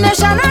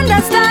destination,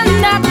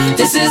 understand that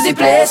this is the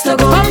place to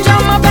go. Come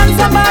jam up on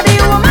somebody,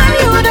 woman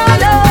you don't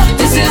know.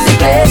 This is the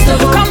place to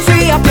go. Come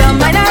free up your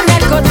mind and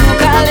let go to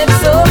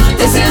calypso.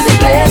 This is the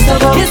place to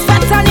go. It's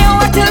fat on you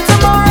till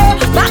tomorrow.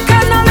 Back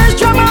and on this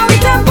drama we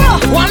tempo.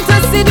 Want to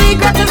see the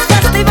greatest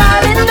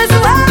festival in this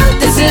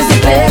world? This is the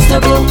place to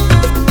go.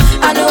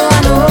 I know, I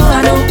know, I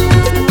know.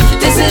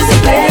 This is the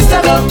place to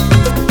go.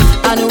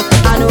 I know,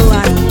 I know,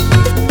 I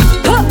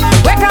know.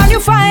 Where can you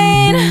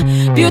find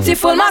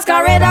beautiful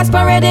masqueraders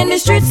parading the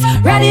streets,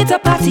 ready to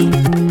party?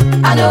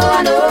 I know,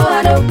 I know,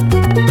 I know,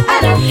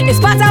 I know. It's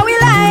part of we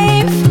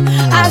life.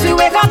 As we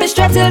wake up, it's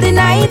straight till the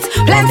night.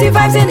 Plenty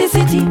vibes in the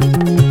city.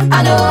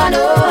 I know, I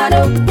know, I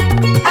know,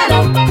 I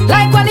know.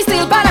 Like when the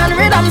steel pan and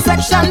rhythm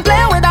section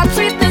play with that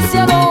sweetness,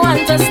 you don't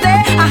want to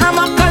stay. A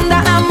hammock under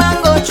a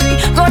mango tree,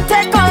 go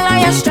take all of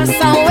your stress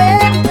away.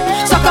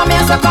 So come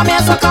here, so come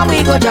here, so come.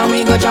 We go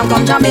jam,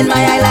 come jam in my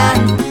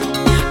island.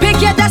 Pick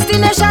your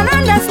destination,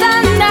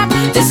 understand that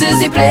this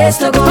is the place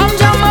to go. Come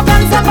jam up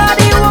on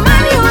somebody,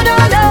 woman you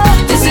don't know.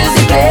 This is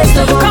the place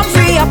to go. Come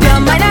free up your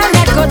mind and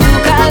let go to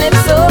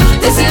calypso.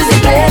 This is the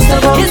place to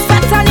go. It's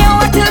fat on you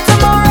till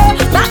tomorrow.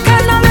 Back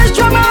and on this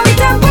drama we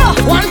tempo.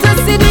 Want to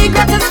see the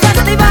greatest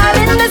festival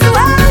in this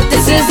world?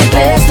 This is the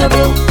place to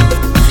go.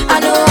 I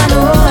know, I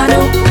know, I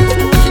know.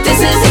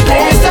 This is the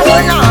place to go.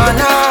 Oh, no,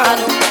 no. I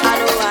know, I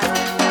know, I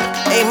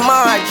know. Hey,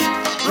 Marge,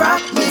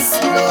 Rock me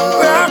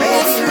slow, rock me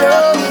baby, slow.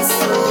 rock me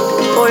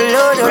slow. Oh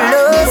Lord, oh Rock me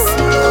Lord.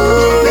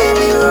 slow,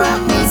 baby,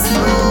 rock me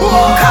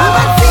slow. Come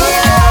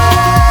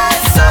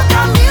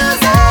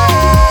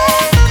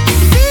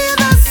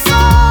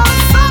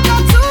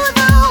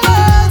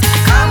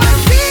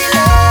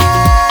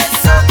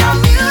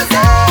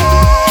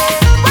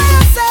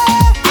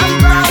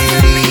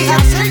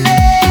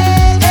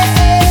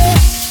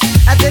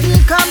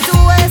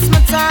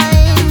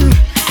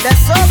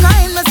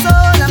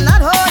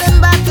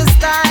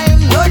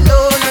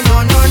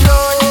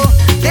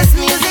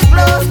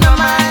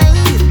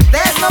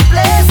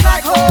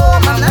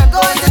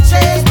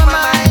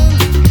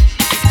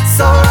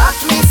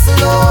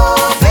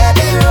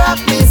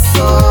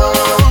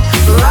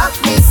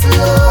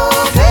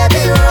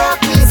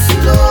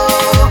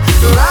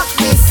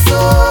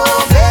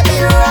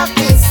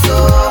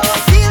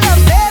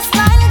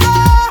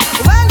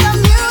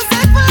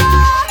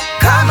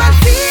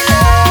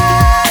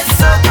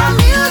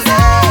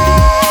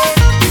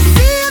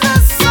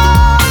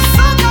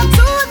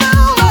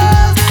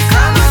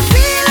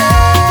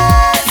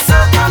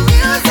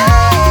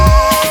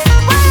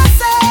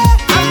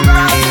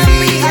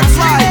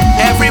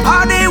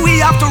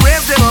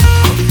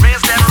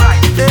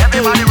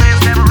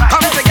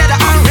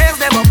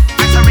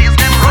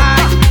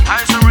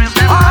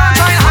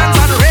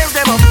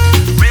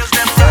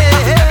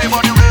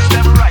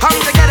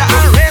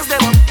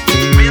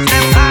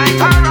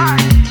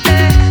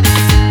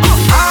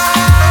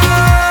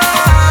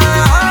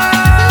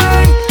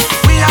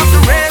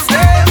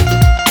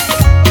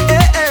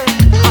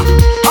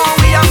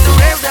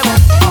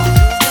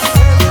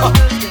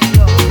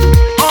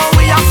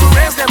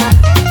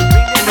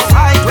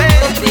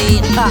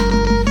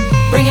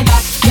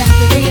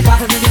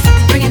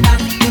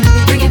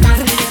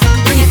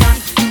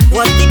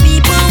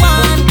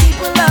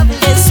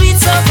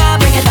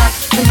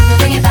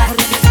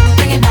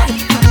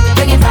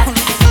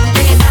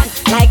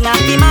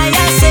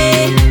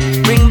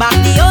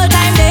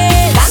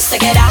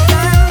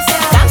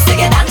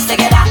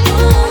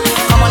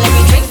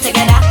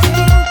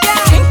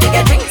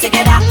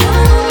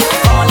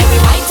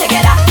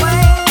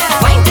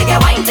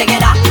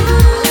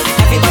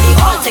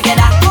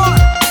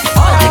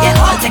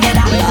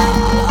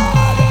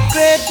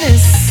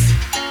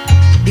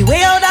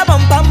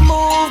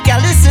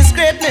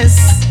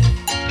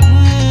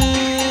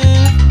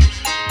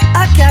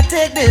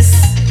take this.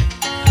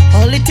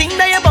 Only thing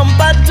that you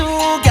bumper to,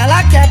 girl,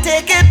 I can't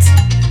take it.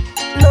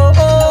 No,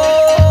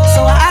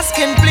 so I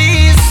asking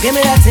please, give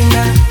me that thing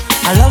now.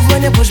 I love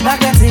when you push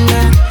back that thing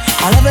now.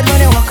 I love it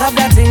when you walk up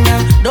that thing now.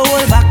 Don't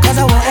hold back cause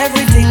I want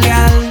everything,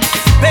 girl.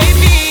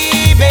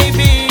 Baby,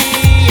 baby,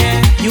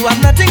 yeah. You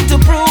have nothing to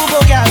prove,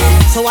 oh girl.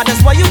 So I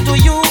just want you to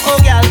you, oh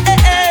girl. Hey,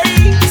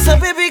 hey. So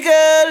baby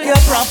girl,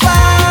 you're proper,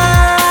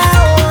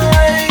 oh,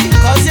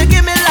 cause you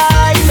give me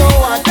life, no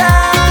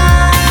other.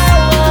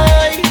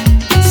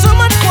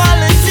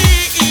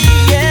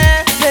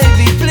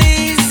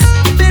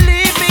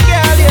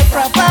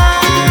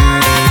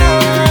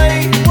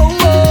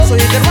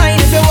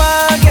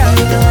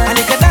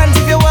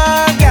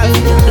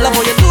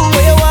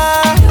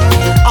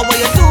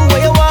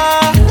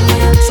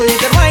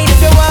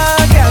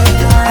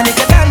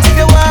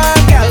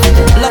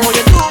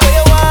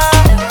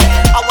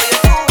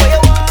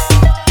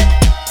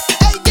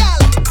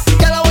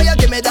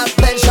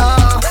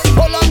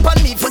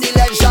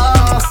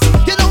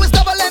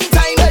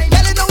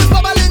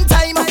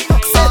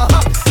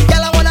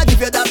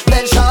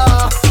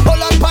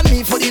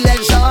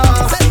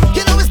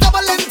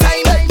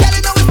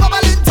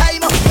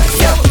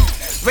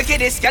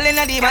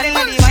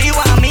 You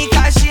want me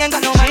cause she ain't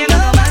got no man.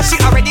 She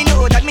already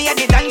know that me a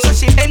the dance, so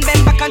she bend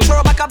back and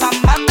throw back a bam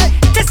bam.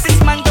 This is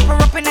man to her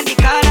up in the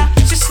corner.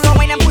 She slow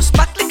wine and push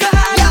back like a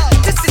harder.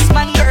 This is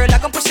man girl, I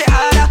gon' push it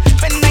harder.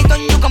 When night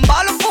on you gon'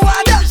 ball up for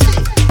water.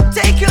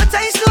 Take your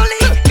time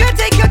slowly, girl,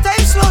 take your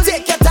time slowly.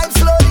 Take your time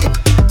slowly.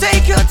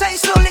 Take your time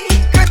slowly,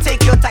 girl,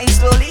 take your time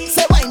slowly.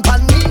 Say wine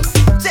pon me.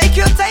 Take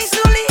your time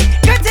slowly,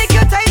 girl, take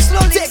your time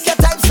slowly. Take your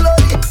time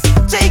slowly.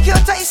 Take your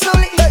time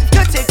slowly,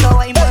 girl, take your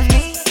wine pon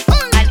me.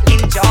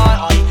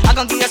 I'm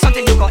gonna give you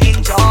something you gon'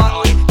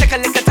 enjoy. Take a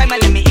little time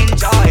and let me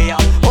enjoy.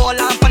 Hold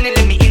on funny,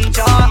 let me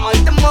enjoy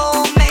the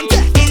moment.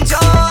 Enjoy.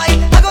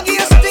 I'm gonna give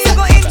you something you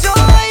gon'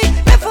 enjoy.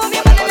 Before me,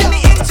 man, let me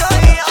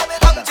enjoy.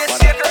 I'm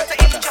just here girl to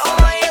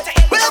enjoy.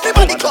 Well,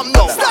 everybody come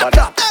now. Start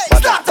up.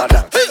 Start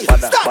up.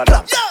 Start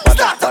up.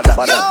 Start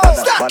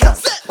up.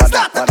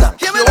 Start up.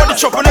 Here we go.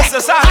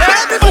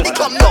 Everybody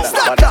come now.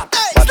 Start up.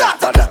 Start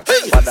up.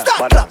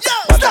 Start up.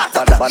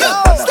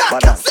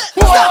 Start up.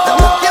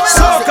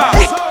 Soca.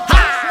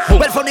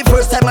 Well, from the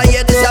first time I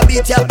hear this, I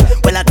beat ya.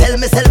 Well, I tell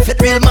myself it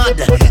real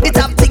mad. It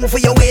have thing for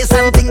your waist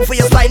and thing for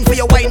your spine, for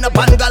your wind up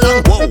and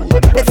galang. Whoa,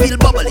 they feel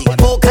bubbly,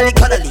 vocally,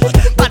 cuddly,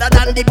 better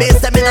than the bass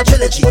them in a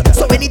trilogy.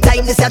 So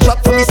anytime this I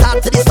drop from the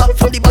start to the stop,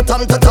 from the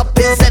bottom to top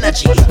is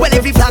energy. Well,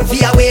 every flag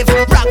via wave,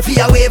 rock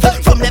via wave,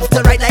 from left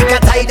to right like a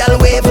tidal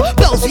wave.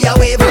 Blouse via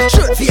wave,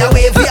 shirt via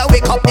wave, via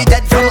wake up the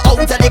dead from out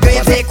of the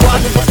grave. Take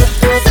one,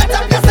 set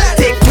up yourself.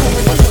 Take two,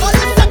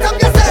 set up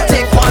yourself.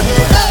 Take one,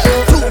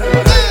 two,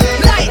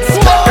 lights.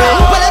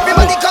 Well,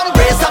 everybody come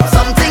brace up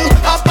something.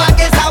 Up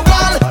against a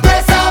wall.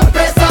 Brace up,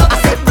 brace up. I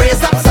said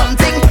brace up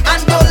something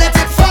and don't let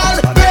it fall.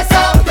 Brace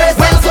up, brace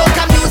up. When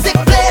soca music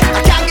play,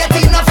 I can't get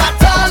enough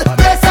at all.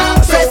 Brace up,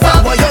 brace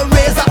up. Boy, you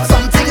raise up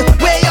something,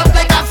 way up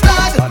like a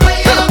flag.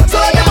 Way up. So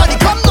everybody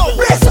come now.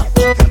 Brace up,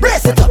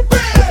 brace it up,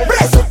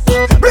 brace up,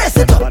 brace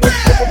it up,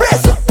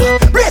 brace up,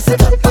 brace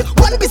it up.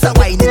 One piece of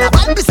wine in a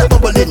one piece of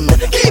bubbling.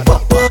 Keep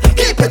up,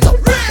 keep it up,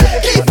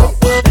 keep up,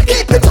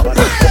 keep it up,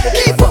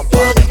 keep up,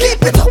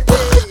 keep it up.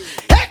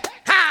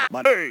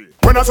 Hey.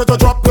 When I say to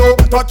drop low,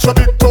 touch your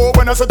big toe.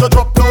 When I say to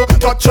drop low,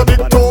 touch your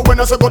big toe. When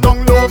I say go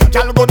down low,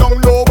 gal go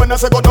down low. When I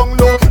say go down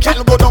low,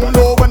 gal go down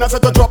low. When I say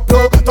to drop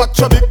low, touch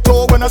your big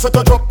toe. When I say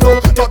to drop low,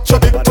 touch your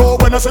big toe.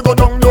 When I say go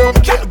down low,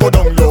 gal go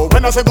down low.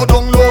 When I say go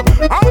down low,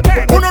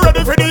 okay. Who not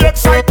ready for the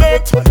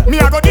excitement? Me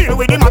I go deal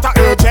with the matter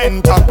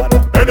urgent.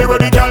 Anywhere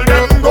the gal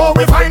them go,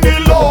 we find the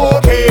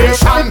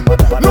location.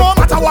 No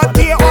matter what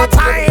day or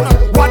time,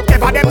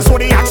 whatever them so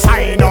the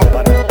sign up.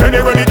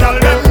 Anywhere the gal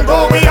them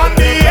go, we on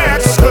the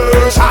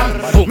excursion.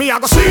 Me I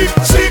go seek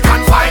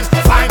and find,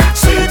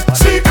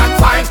 seek and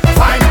find.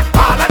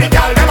 All of the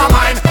gal them a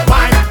mine.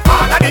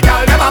 All of the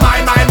gal them a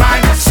mine.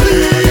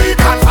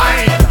 Seek and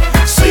find.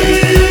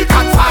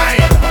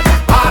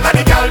 All of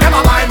the gal them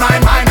a mine.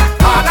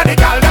 All of the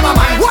gal them a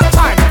mine. What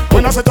time?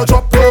 When I say to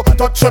drop low,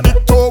 touch your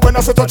big toe. When I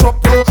say to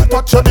drop low,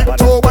 touch your big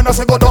toe. When I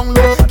say go down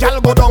low,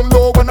 gal go down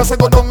low. When I say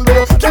go down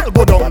low, gal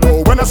go down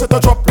low. When I say to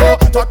drop low,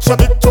 touch your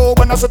big toe.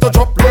 When I say to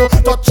drop low,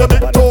 touch your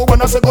big toe.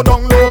 When I say go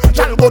down low,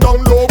 gal go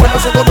down low. When I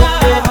say go down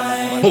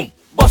low, boom.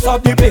 Bust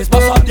up the place,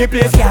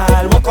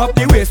 gal. Walk up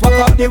the waist,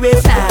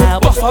 now.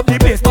 Bust up the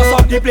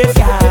place,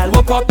 gal.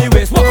 Walk up the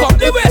waist, gal.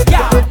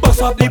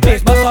 Bust up the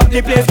place,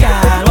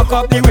 gal. Walk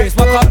up the waist,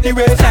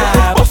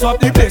 now. Bust up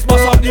the place,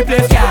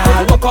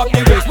 gal. Walk up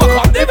the waist, gal.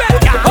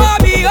 Oh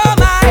me, oh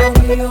my,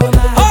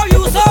 oh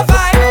you so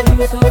fine.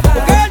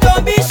 Girl,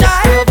 don't be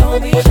shy,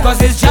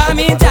 cause it's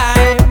jamming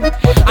time,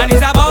 and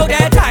it's about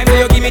that time. So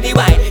you give me the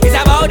wine. It's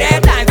about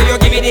that time. So you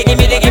give me the.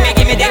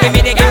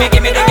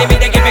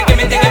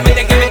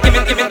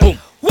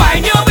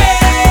 Wine your way,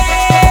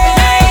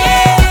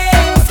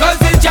 cause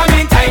it's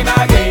jamming time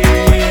again.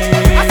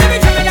 I say we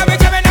jamming.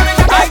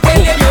 I tell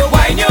you,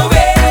 wine your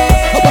way,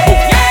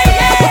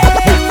 yeah,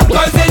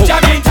 cause it's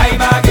jamming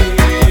time again.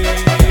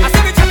 I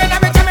say we jamming.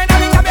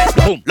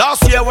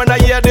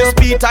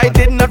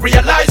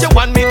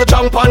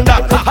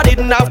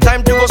 didn't have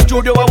time to go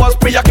studio. I was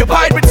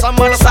preoccupied with some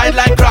on the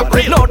sideline crap.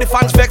 Now the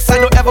fans vex, I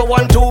don't ever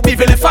want to be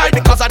vilified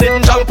because I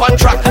didn't jump on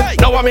track.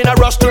 Now I'm in a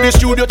rush to the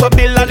studio to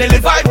build a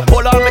little vibe.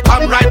 Hold on, me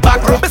come right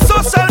back. My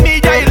social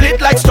media is lit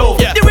like stove.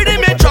 The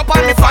rhythm it drop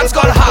and the fans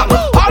gone ham.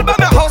 All by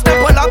my house, they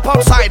pull up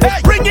outside.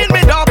 Ringing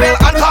me doorbell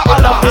and call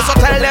alarm. So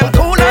tell them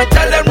cool and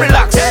tell them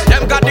relax.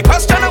 Them got the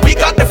question and we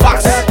got the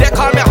facts. They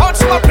call me hot,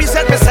 so I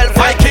present myself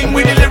Viking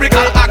with the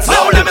lyrical acts.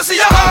 Now let me see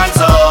your hands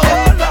up.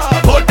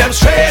 Put them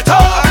straight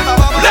up.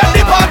 Let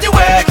the party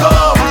wake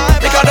up.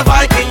 They got the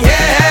Viking,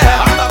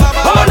 yeah.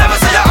 Oh, let me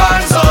see your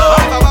hands up.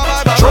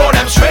 Throw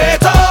them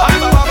straight up.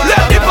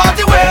 Let the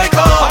party wake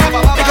up.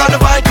 They got the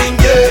Viking,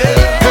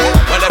 yeah.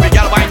 Well, every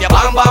girl whine your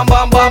bam, bam,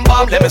 bam, bam,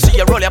 bam. Let me see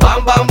you roll your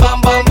bam, bam,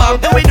 bam, bam, bam.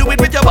 Then we do it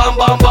with your bam,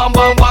 bam, bam,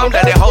 bam, bam.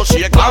 Let the house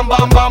shake, bam,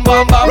 bam, bam,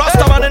 bam, bam.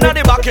 Rastaman in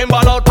the back, him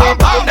ball out,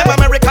 bam, bam. Them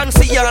Americans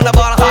see you on the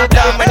ball, hot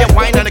damn. When you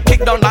whine and the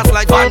kick down, dance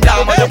like Van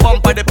Damme. When you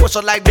bump and they push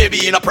it like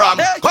baby in a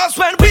prom. Cause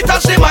when we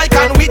touch the mic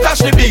and we touch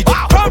the beat,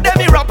 crowd them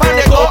here up and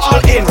they go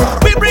all in.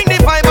 We bring the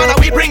vibe and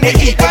we bring the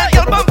heat. When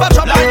your bumper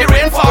drop like the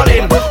rain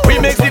falling, we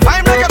mix the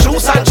vibe like a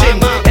juice and gin.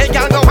 Hey,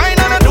 y'all go whine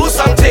and do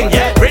something.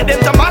 Rhythm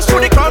to mash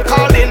through the crowd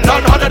calling.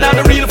 None other than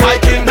the real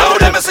Viking. Now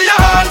let me see your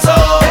hands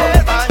up.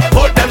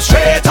 Put them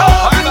straight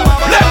up.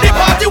 Let the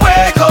party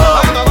wake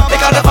up. They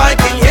got the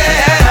Viking,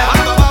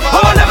 yeah.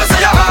 Oh, let me see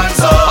your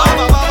hands up.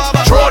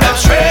 Throw them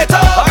straight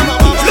up.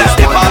 Let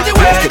the party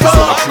wake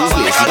up.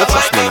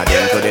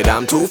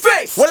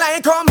 Two-Face. Well, I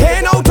ain't come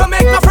here now to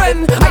make my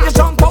friend. I just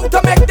jump out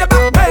to make the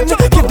back bend.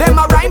 Give them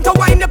a rhyme to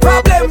wind the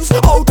problems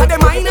out of their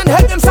mind and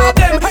help them solve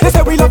them. They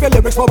say we love your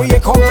lyrics, but we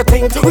ain't come to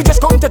think. We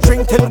just come to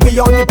drink till we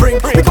on the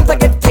brink. We come to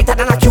get tighter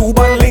than a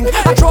Cuban link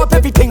and throw up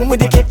everything with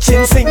the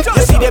kitchen sink.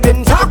 You see, they've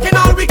been talking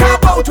all week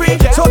about we.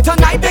 So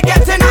tonight they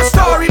getting a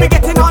story. We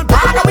getting on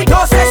par and we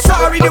go say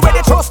sorry. The way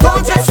they throw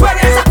stones, I swear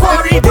it's a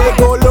quarry. They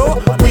go low,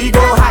 we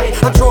go high,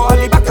 and throw all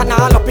the back and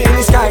all up in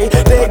the sky.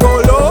 They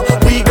go low,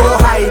 we go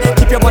high.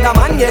 Keep your mother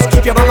man, yes,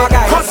 keep your mama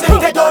guy. Cause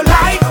if they don't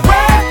like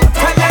where,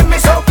 tell them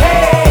it's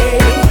okay.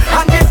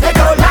 And if they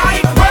don't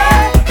like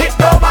where, it's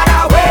no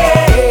matter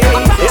way.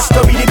 It's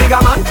to be the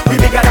bigger man,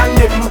 we bigger than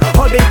them.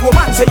 All big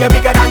woman say you're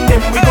bigger than them.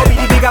 We go be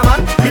the bigger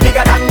man, we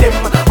bigger than them.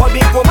 All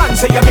big woman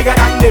say you're bigger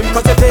than them.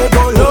 Cause if they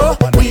go low,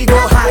 we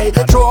go high.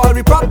 Throw all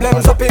the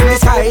problems up in the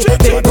sky.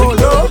 They go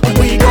low,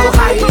 we go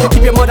high.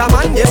 Keep your mother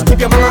man, yes,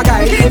 keep your mama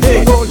guy.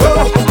 They go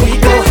low, we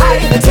go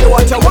high. Say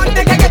what you want,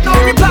 they can get no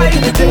reply.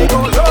 They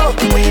go low,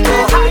 we go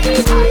high.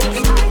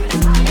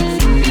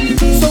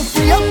 So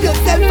free up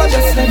yourself and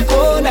just let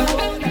go now.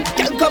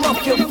 Can't come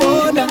off your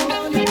phone now.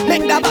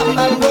 Make that bam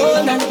bam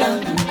roll now.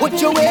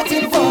 What you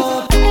waiting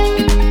for?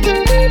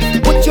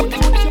 What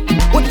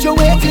you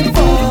waiting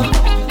for?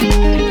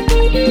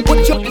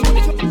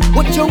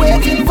 What you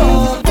waiting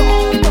for?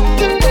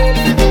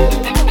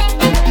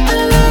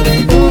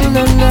 Oh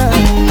na na,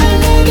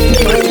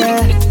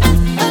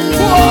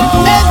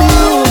 baby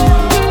you,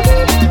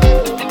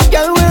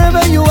 girl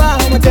wherever you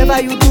are, whatever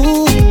you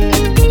do,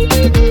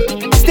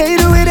 stay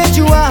the way that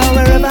you are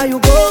wherever you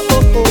go.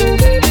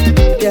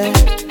 Yeah,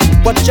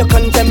 what you're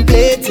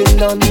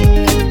contemplating on,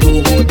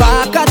 don't hold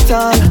back at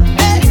all.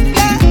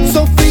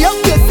 So free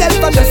up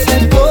yourself and just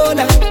let go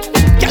now.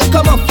 Can't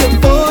come off your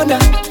phone now.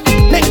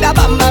 Make that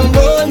bam bam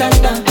roll now.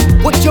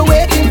 What you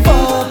waiting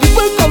for?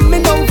 People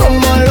coming down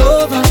from all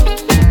over,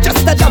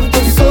 just a jump to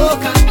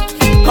soca.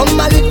 Come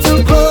a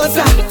little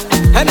closer,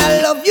 and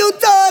I love you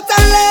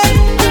totally.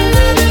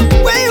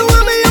 When you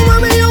want me, you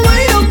want me, you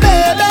wind up,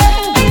 baby.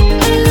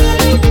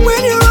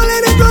 When you're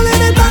rolling it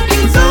back,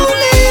 it's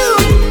only you.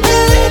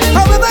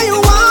 However you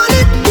want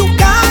it, you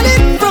got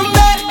it from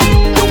me.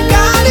 You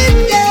got it,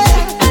 yeah.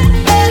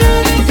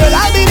 Girl,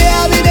 I'll be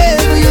there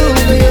for you,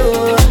 for you.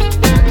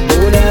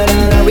 Oh na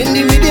na, when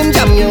the rhythm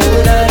jam you,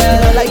 oh na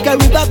na, like a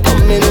river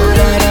coming, oh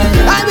na na.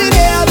 I'll be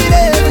there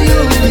for you,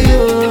 for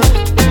you.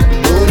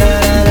 Oh na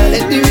na,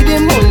 let the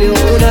rhythm hold you,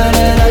 oh na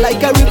na,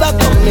 like a river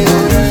coming,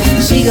 oh na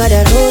na. She got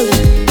that hold,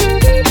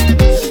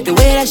 the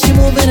way that she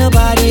moving her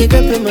body,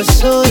 gripping my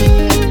soul.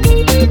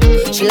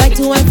 She like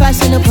to wine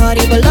fast in the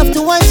party, but love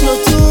to wine slow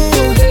too.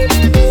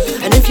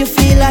 And if you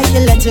feel like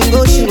you're letting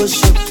go, she will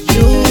show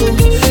you.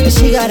 And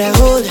she got that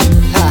hold,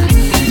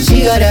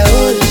 she got that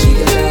hold, she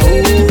got that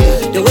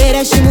hold. The way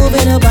that she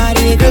moving her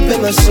body,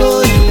 gripping my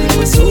soul.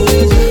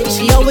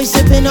 She always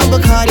sipping on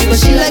Bacardi, but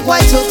she like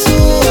wine so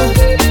too.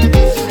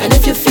 And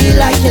if you feel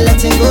like you're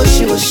letting go,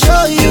 she will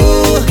show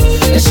you.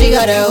 And she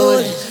got that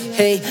hold.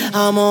 Hey,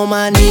 I'm on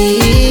my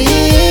knees.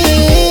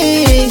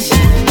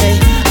 Hey,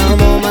 I'm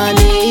on my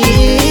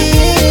knees,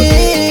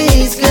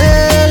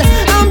 girl.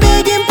 I'm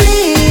begging,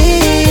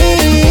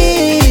 please.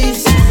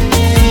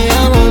 Hey,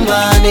 I'm on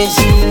my knees.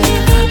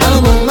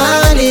 I'm on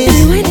my knees.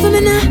 You wait for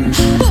me now.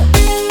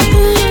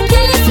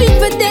 Can you sleep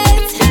for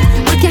that?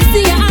 I can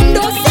see your hand,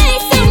 don't say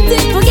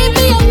something. Forgive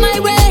me of my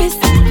waist.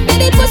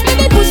 Baby, push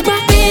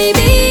back,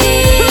 baby.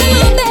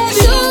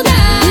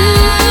 Sugar,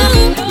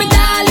 my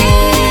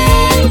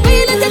darling, we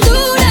let it do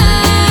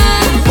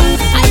that.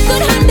 I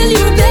could handle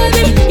you,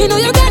 baby. You know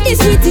you got the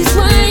sweetest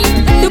wine.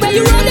 The way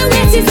you roll the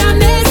waist is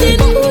amazing.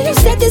 Ooh, you're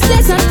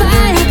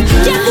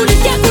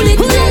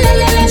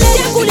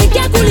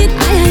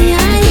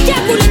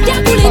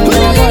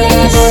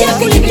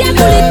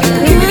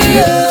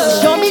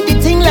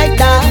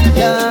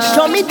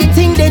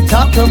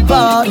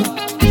about it.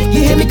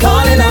 You hear me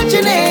calling out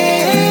your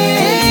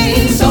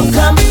name. So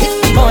come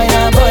hit me, boy,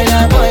 now, boy,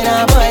 now, boy,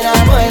 now, boy,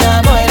 now, boy,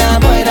 now, boy, now,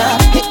 boy, now.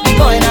 Hit me,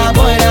 boy, now,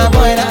 boy, now,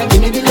 boy, now.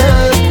 Give me the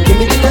love, give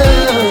me the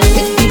love.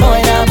 Hit me,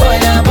 boy, now, boy,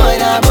 now, boy,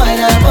 now, boy,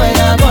 now, boy,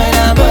 now, boy,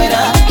 now, boy,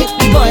 now. Hit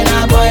me, boy,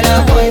 now, boy,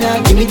 now, boy, now.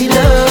 Give me the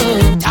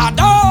love.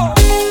 Tado,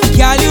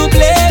 girl, you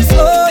play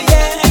so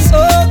yeah,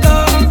 so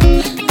good.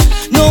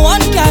 No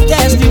one can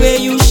test the way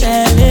you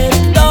shell it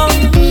down.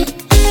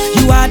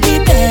 You are the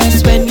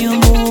best when you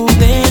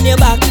move in your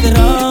back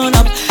run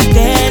up,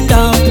 then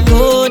down,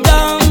 go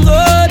down,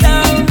 go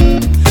down.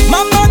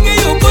 Mama give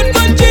you good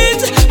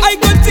jeans. I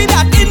could see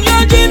that in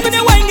your jeans when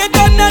you wine get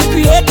done and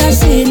create a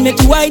scene. Make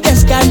you I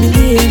just can't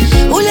believe.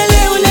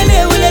 Ulele,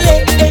 ulele, ulele,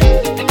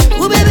 eh.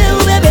 Ooh baby,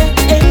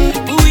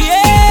 eh. Ooh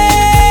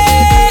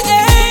yeah,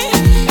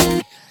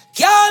 eh.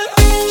 Girl,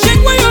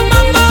 shake where your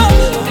mama,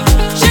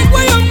 shake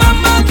where your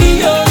mama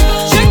give you,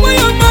 shake where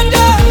your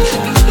mother,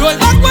 roll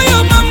back where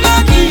your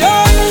mama give you,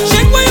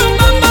 shake where your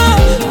mama,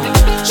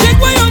 shake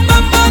where your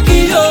mama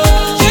give you,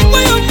 shake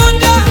where your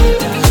mother,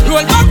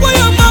 roll back where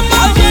your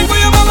mama, shake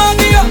where your mama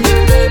give you,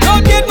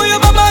 rotate where your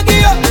mama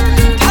give you,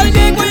 I'll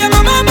shake where your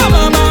mama give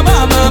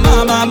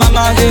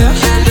you,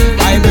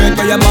 vibrate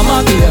where your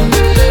mama give you,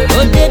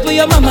 rotate where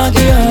your mama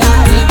give you,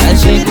 I'll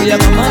shake where your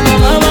mama give you.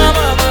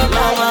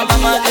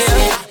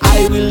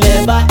 I will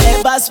never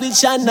ever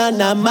switch on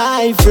none of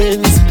my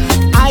friends.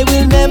 I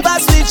will never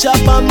switch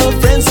up on my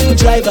friends who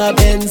drive a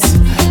Benz.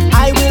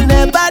 I will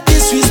never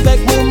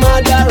disrespect my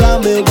mother or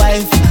my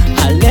wife.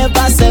 I'll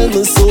never sell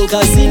my soul,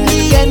 cause in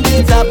the end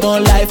it's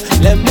about life.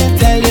 Let me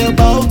tell you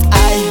about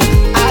I,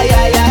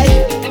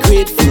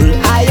 grateful,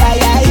 I.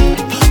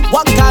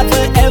 Work hard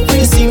for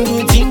every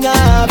single thing I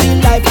have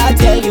in life, I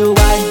tell you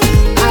why.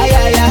 I,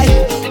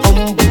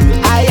 humble,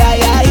 I.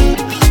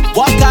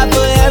 Work hard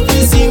for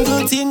every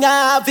single thing I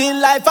have in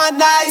life,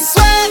 and I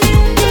swear,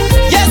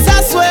 yes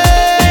I swear,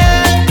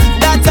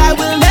 that I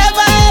will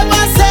never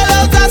ever sell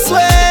out, I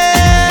swear,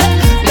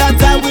 that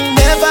I will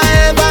never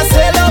ever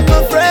sell out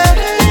my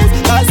friends,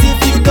 cause if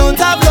you don't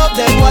have love,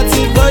 then what's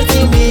it worth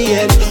in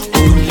the end?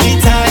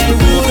 Only time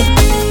would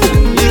tell,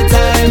 only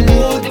time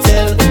would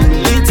tell,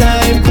 only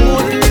time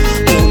would tell,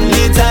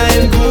 only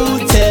time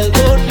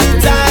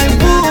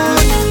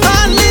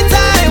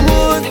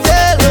would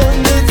tell.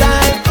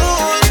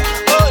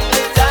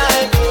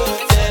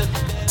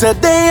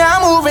 Today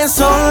I'm moving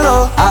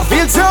solo, I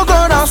feel so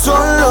good on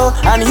solo,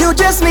 and you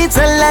just need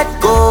to let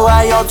go,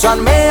 I out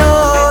on my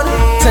own.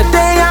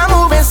 Today I'm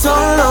moving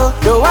solo,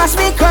 don't ask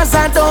me cause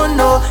I don't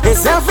know, a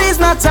selfie's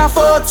not a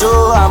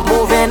photo, I'm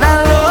moving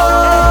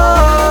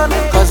alone.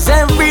 Cause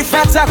every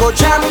fat I go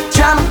jam,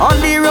 on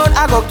the road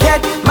I go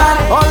get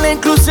mad, all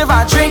inclusive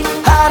I drink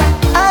hard,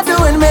 I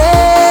doing me,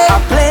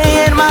 I'm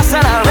playing my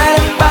son, I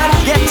red bad,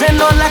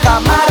 getting on like a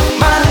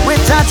madman,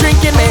 with a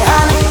drink in my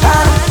hand,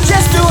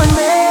 just doing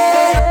me.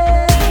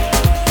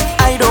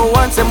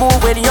 To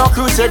move with your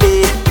crew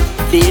today,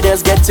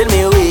 leaders get in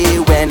my way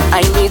when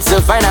I need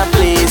to find a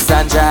place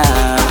and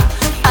jam.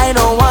 I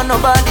don't want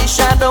nobody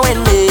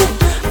shadowing me,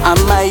 I'm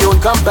my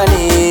own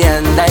company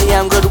and I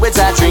am good with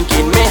a drink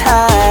in my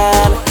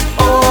hand.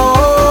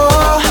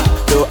 Oh,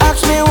 don't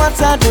ask me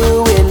what I'm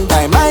doing,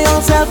 by my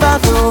own self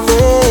I'm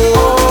moving.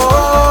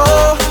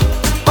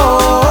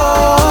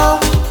 Oh,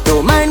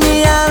 don't mind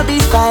me, I'll be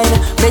fine,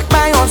 make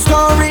my own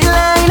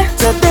storyline.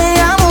 Today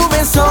I'm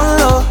moving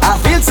solo, I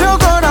feel so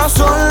good on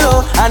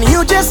solo, and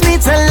you just need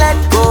to let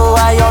go,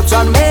 I out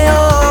on my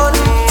own.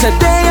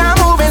 Today I'm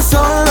moving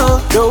solo,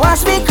 don't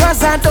ask me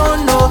cause I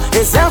don't know,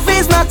 a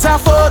selfie's not a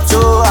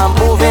photo, I'm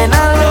moving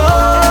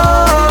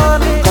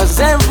alone. Cause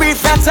every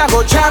fat I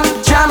go jam,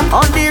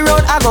 on the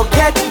road I go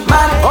get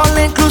mad, all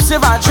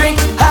inclusive I drink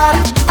hard,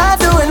 I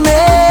doing me,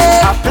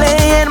 I'm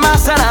playing my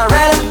son, I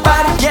red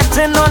bad,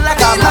 getting on like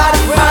a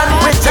madman,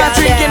 with a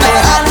drink in my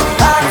hand,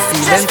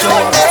 just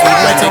doing me.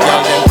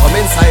 Come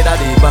inside of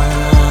the bar,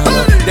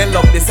 they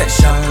love the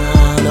session.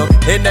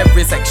 In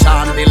every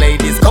section, the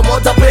ladies come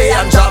out to play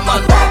and jam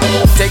and rock.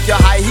 Take your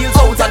high heels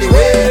out of the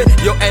way,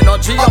 your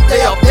energy up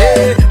there.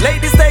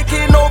 Ladies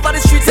taking over the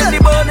streets in the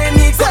burning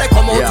heat, so they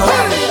come out to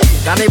play.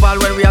 Carnival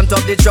when we on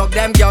top the truck,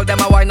 them girl them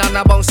a wine and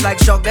a bounce like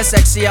shock. They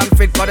sexy and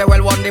fit, cause they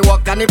well want the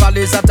walk. Carnival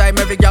is a time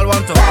every girl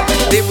want to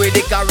live with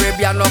the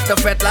Caribbean, love to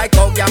fret like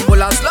how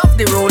gamblers love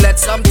the roulette.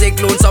 Some take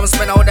loan, some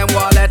spend out them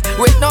wallet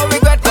with no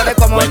regret, cause they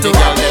come out to. When the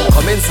girl them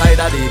come inside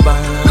of the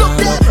bar,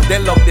 they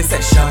love the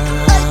session.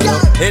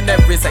 In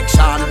every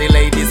section, the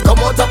ladies come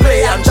out to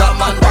play and jam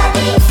and rock.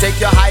 Take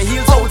your high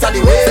heels out of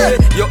the way,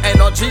 your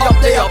energy up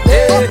there.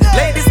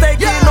 Ladies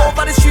taking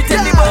over the street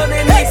in the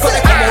burning heat, so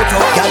they come out to.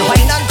 Girl,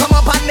 wine and come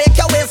up and make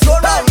your waist slow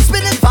down,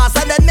 spin it fast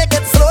and then make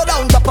it slow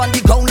down. Up on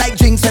the ground like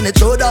drinks when it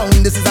throw down.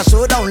 This is a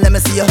showdown, let me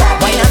see you.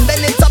 Wine and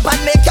bend it up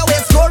and make your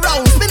waist slow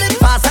round, spin it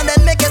fast and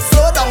then make it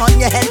slow down. On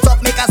your head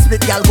top, make a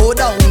split, girl, go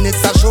down. It's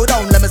a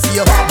showdown, let me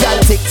see you. Girl,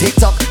 tick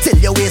tock till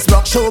your waist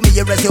rock. Show me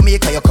your resume,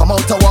 cause you come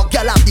out to walk.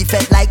 Girl, have the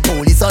fed like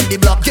police on the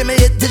block. Give me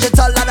it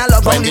digital and I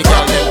love when the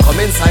girl them come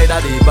inside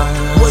of the bar.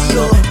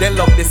 They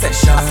love the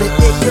session.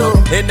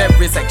 In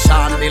every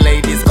section, the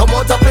ladies come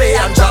out to play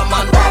and jam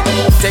and rock.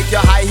 Take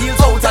your high heels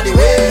out of the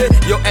way.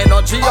 Your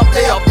energy up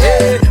there, up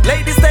there.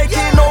 Ladies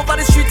taking over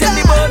the street in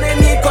the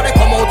burning heat. Gonna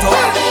come out to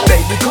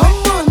baby, come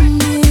on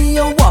me,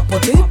 you want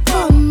put it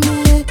on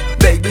me.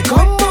 Baby,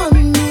 come on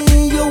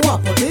me, you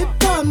want put it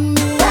on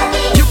me.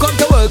 You come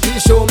to work, you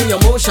show me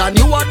emotion.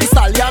 You are the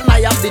stallion,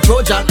 I have the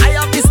Trojan. I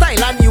have the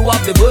style and you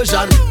have the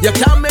version. You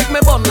can't make me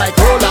bun like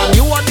Roland.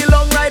 You want the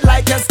long ride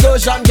like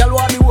excursion. Girl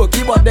want the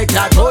worky but they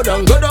can't go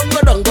down. Go down,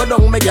 go down, go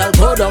down, me girl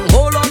go down.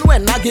 Hold on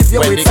when I give you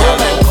when it. When the girl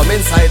them come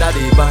inside of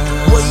the bar,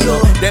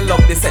 they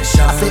love the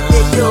session.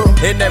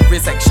 In every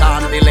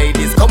section, the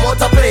ladies come out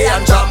to play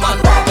and jam and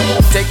rock.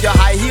 Take your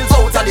high heels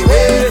out of the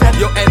way.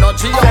 Your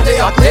energy up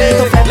there, up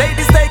there.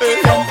 Ladies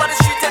taking over the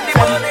street and the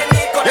burning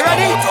heat. You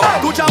ready?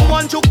 To jam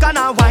one chook and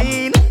a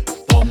wine.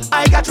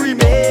 I got to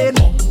remain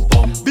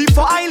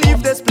before I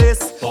leave this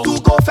place to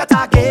go fet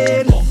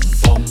again.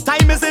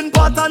 Time is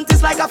important,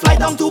 it's like a flight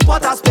down to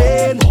Port of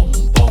Spain.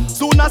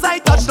 Soon as I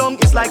touch down,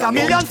 it's like a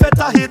million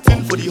feta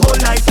hitting for the whole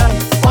night time.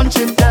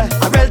 Punching there,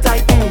 a real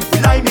tight boom, we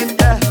lime in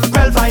there,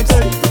 real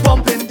vibes,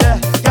 pumping there,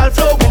 girl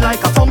flowing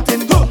like a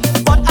fountain.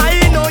 But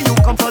I know you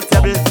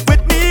comfortable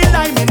with me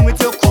liming with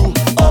your crew.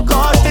 Oh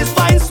gosh, this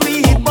fine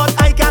sweet, but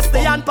I can't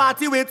stay and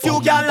party with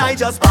you, girl. I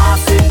just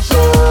passing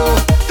through.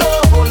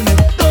 Don't hold me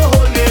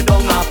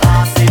down, I'm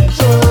passing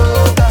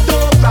through.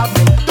 Don't grab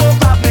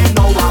me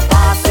now, I'm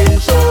passing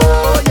through.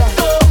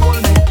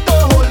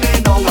 Don't hold me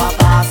now, I'm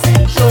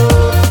passing through.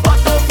 But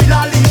don't feel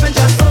like leaving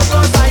just so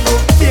close. I go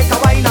take a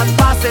wine and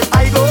pass it.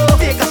 I go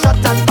take a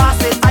shot and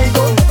pass it. I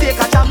go take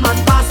a jam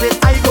and pass it.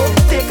 I go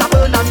take a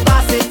burn and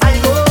pass it. I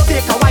go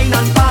take a wine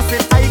and pass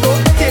it. I go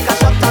take a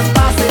shot and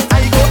pass it. I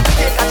go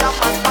take a jam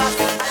and pass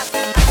it.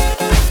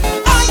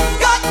 I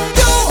got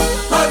you,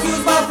 'cause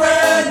you's my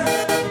friend.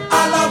 I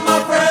love my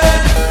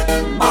friend,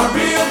 my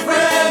real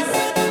friends.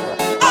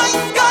 I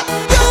got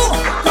you,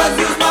 'cause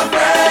you's my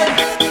friend.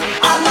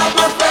 I love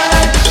my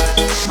friend,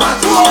 my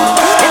true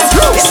friend. It's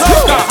true,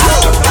 Soca. I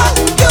got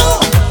you,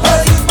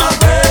 'cause you's my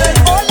friend.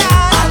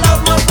 I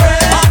love my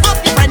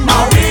friend, my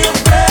real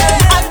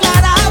friend. I'm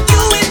glad I have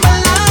you in my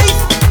life,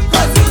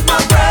 'cause you's my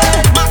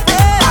friend.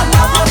 I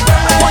love my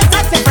friend. What's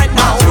that your friend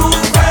now? True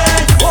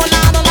friend. Oh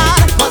la la la,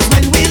 'cause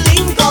when we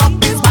link up,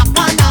 it's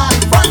bacchanal.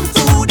 Front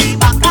to the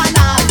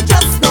bacchanal.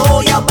 Just know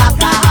your back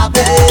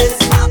habits.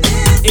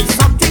 If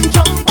something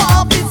jump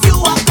up, it's you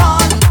a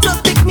call. Just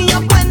pick me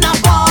up when I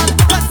fall,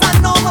 'cause I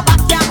know my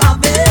back can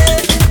have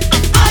it.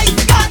 I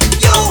got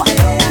you.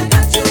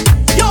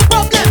 Your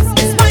problems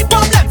is my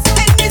problems.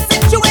 Any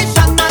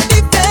situation I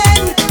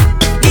defend,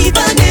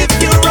 even if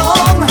you're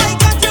wrong. I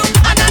got you,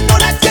 and I know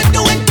that you're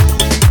doing.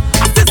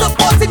 I still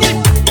supporting you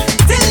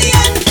till the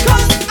end,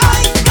 'cause I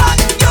got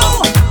you.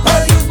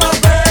 'Cause you's my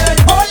friend.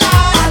 Oh la,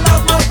 I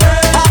love my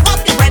friend. I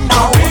love your friend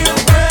now. Real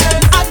friend.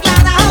 I'm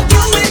glad I have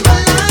you in my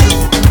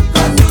life,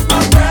 'cause you's my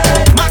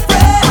friend. My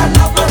friend. I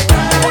love my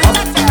friend.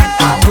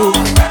 2,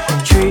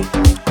 3,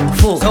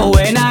 4. So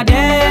when I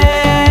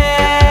dead,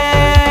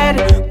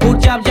 put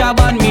jab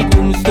on me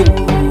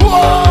tombstone.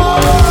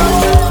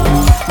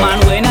 Man,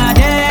 when I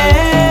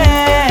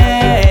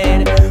dead,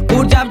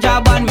 put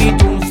jab on me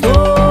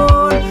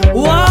tombstone.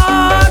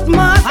 What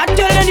man? I'm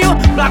telling you,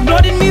 black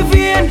blood in me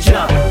vein,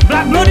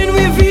 black blood in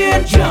me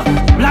vein,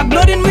 black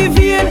blood in me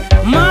vein.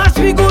 Mass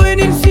we going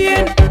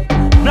insane.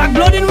 Black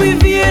blood in me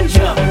vein,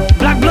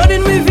 black blood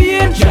in me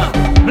vein,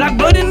 black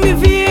blood in me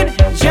vein.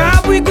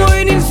 Jab we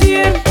going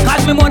insane.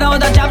 Cause me mother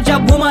was a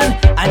jab woman,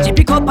 and she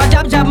pick up a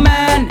jab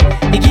man.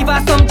 He give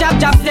her some jab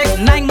sex.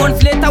 9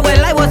 months later,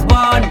 well I was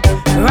born.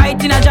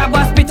 Right in a jab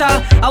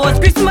hospital, I was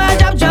Christmas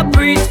jab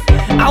priest.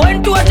 I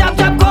went to a jab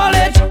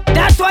college.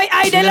 That's why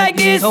I did like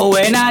this. So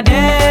when I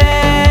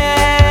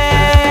dead,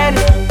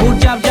 put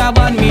jab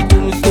on me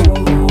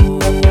tombstone.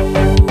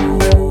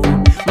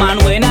 Man,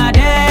 when I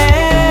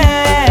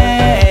dead,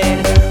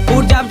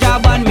 put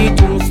jab on me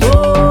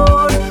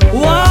tombstone.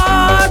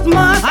 What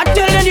man? I'm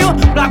telling you,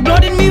 black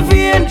blood in me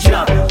vein,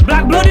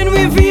 black blood in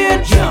me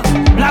vein,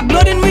 black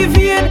blood in me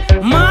vein.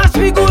 Mass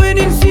we going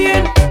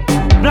insane.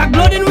 Black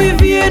blood in me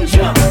vein,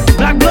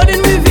 black blood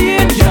in me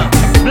vein,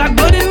 black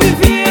blood in me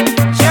vein.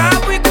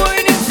 Jab we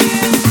going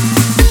insane.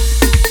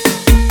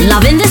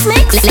 Loving this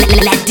mix?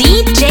 Let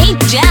DJ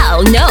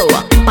JEL know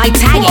by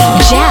tagging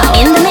JEL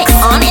in the mix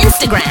on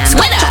Instagram,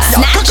 Twitter,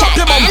 Snapchat,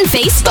 and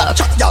Facebook.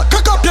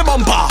 Cook up your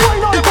bumper,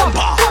 your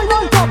bumper.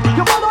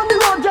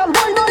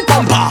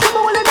 Bumper.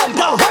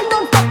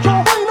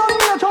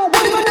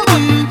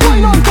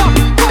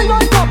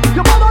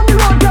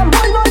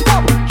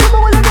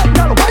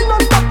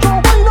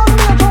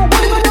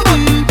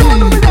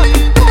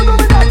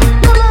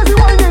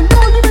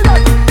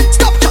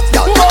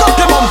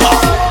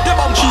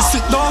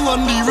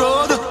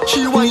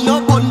 She wind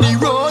up on the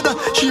road,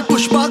 she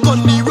push back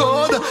on the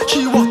road,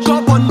 she walk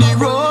up on the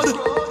road,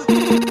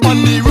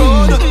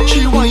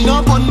 she wind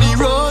up on the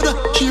road.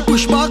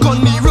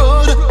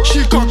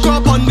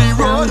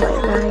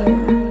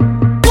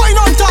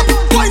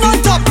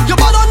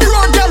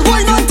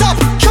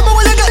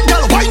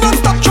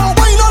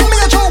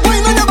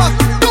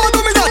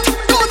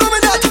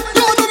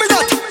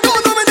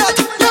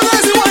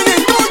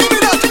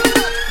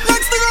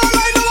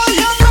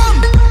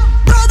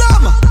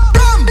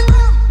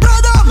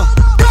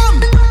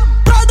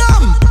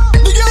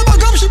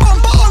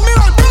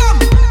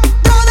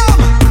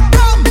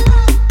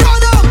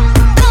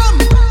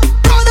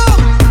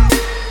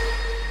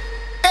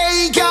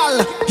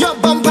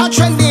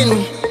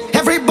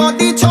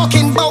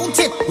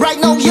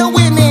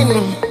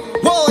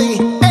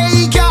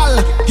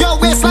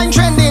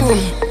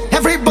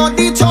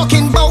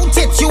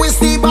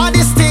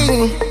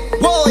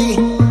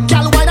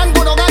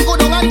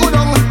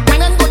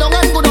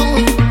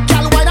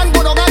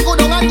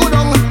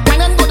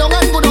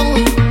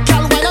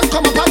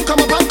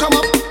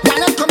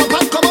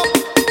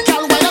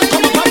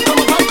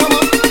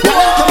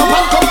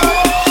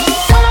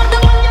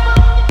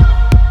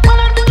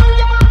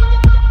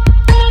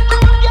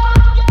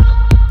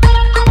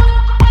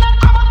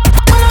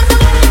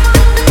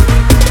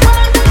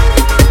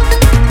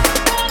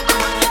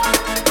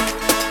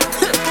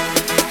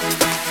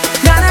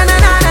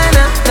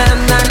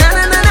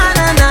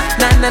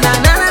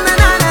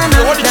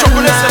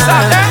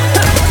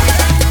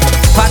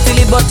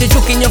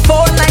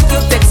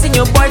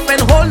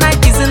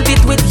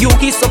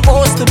 we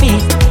supposed to be.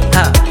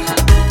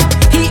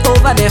 He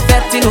over there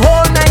fetting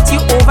whole night, you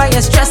over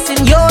here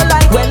stressing your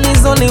life when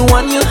there's only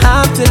one you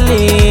have to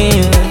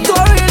live.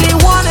 Don't really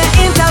wanna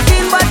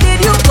intervene, but did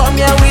you come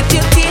here with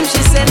your team?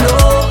 She said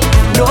no,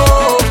 no,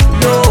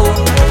 no.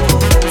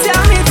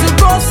 Tell me to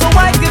go so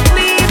I could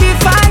leave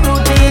if I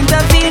would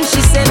intervene.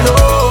 She said no,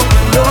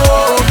 no,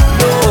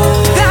 no.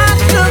 That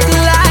look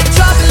like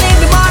trouble in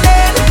the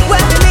morning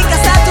when the liquor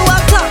start to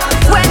o'clock,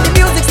 when the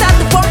music start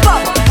to pump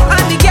up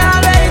and the girl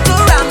ready to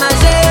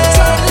ramage.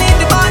 Trouble in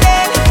the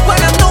morning when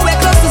I'm nowhere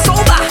close to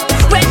sober,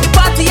 when the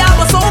party I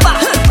was over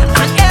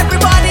and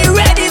everybody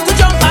ready to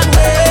jump and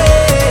wait.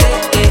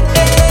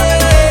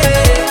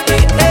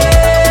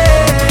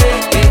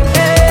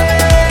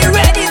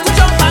 Ready to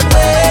jump and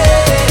wait.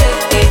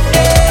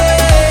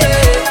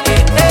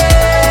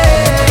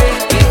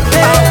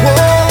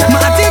 My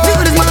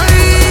attitude is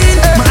mine.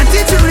 My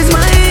attitude is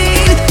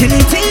mine.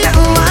 Anything that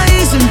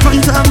lies in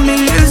front of me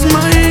is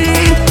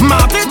mine. My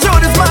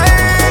attitude is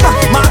mine.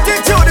 My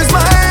attitude is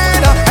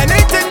mine.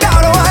 Anything that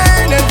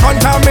wine in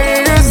front of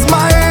me is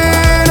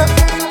mine.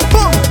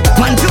 Boom.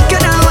 One took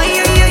it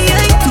away,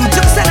 two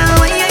took it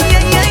away,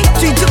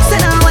 three took it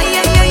away,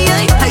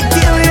 I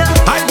dare ya.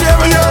 I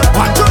dare ya.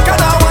 One took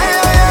it away,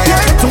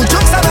 two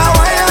took it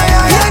away,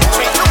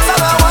 three took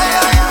it away.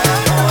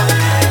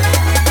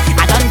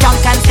 I done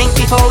drunk and think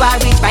before I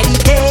reach by the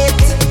gate.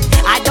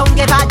 I don't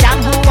give a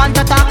damn who want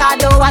to talk, I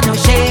don't want no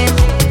shame.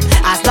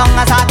 As long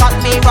as I got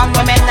me rum,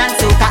 women and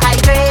soca, I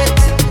great.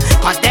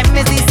 Cause them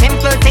is the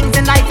simple things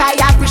in life I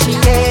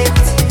appreciate.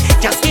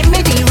 Just give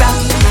me the rum,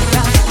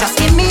 just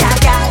give me a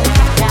gal.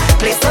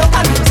 Play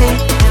soca music,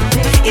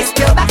 it's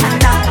pure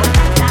bacchanal.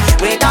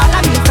 With all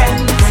of me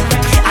friends,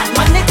 and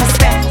money to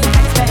spend.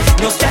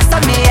 No stress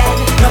on me head,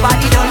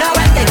 nobody don't know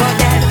when they go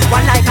dead.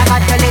 One life I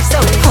got to live, so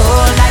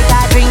whole night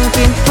I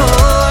drinking,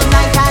 whole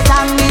night I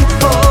jamming,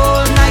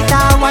 whole night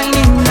I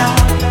whining now.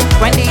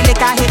 When the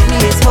liquor hit me,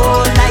 it's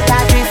whole night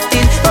I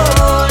drifting,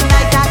 whole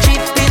night I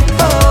tripping,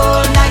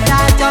 whole night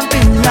I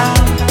jumping now.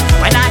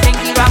 When I drink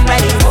the rum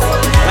ready,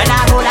 when I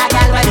hold a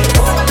gal ready,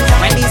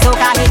 when the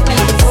soca hit me,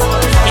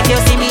 if you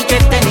see me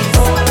drifting it,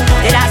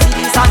 did I see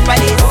the sun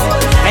ready?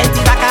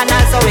 Plenty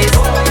bacchanal so is,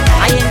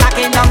 I ain't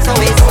backing down so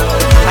is,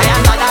 I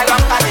am not a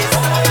rum this.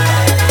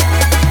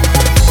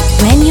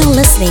 When you're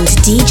listening to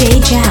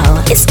DJ JEL,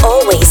 it's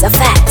always a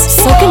fact.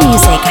 Soca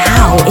music,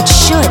 how it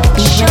should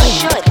be played.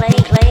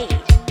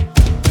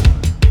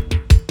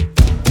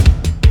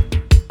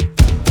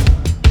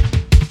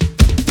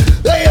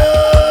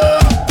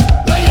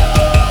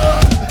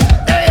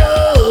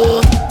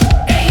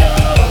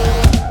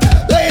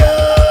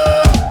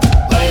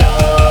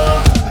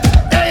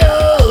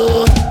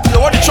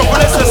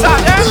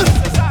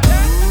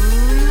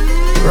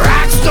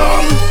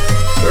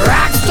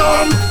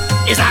 Rockstorm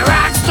is a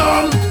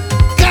rockstorm.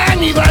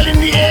 Carnival in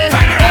the air.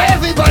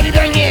 Everybody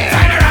down here.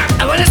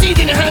 I wanna see it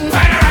in your hand.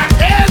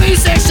 Every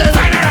section.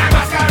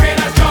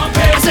 Masqueraders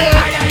jumping. I say,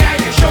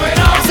 you're showing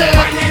off.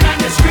 Whining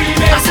and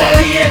screaming. I say,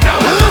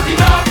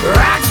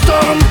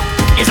 rockstorm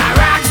is a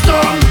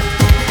rockstorm.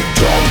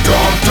 Jump,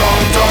 jump,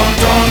 jump, jump,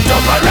 jump,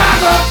 jump and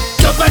rag up.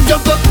 Jump and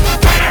jump up.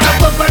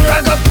 Jump up and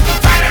rag up.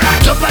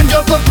 Jump and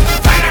jump up.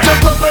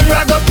 Jump up and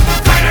rag up.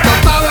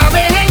 Power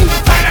bang.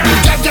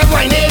 Jump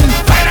whining.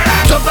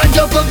 Jump and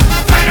jump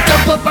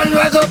up and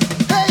rag up.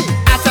 Hey,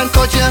 art and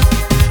culture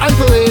and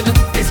parade.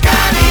 It's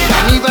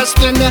carnival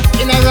splendor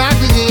in a rock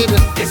brigade.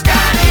 It's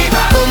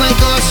carnival. Oh my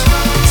gosh,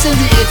 since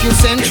the 18th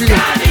century,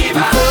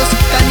 the first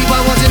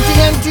carnival was in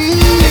TNT.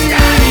 It's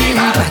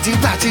carnival. Party,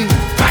 party,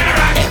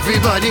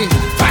 everybody.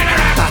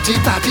 Party,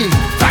 party,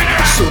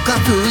 soca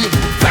puri.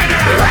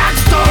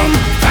 Rockstorm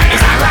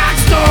is a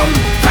rockstorm.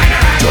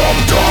 Jump,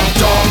 jump,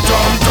 jump,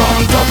 jump,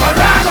 jump, jump and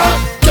rag up.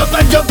 Jump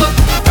and jump up.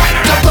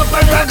 Jump up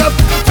and rag up.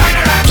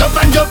 Jump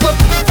and jump up.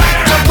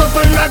 Jump up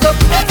and rag up.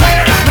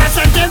 It's mass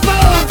and tempo.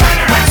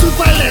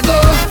 Super Lego.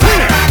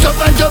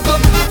 Jump and jump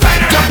up.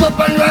 Jump up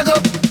and rag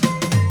up.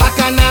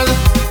 Bacchanal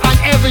on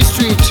every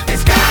street.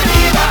 It's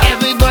carnival.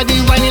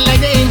 Everybody whining like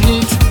they in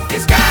heat.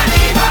 It's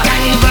carnival.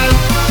 Carnival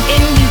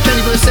in the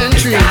 21st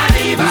century.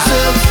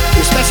 Reserves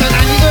a special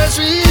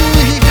anniversary.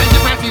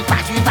 Happy,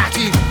 party,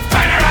 party.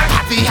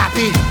 Happy,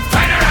 happy.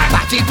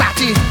 Party,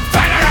 party.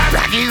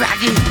 Raggy,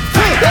 raggy.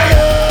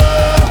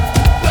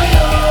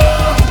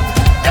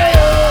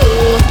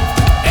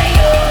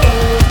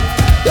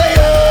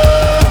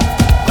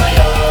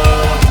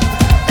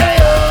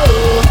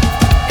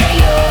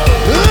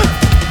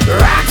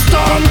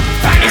 Rockstorm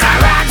is a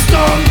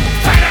rockstorm.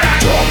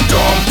 Jump,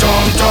 jump,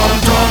 jump, jump,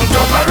 jump,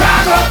 jump and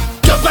rag up.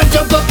 Jump and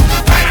jump up.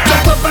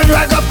 Jump up and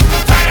rag up.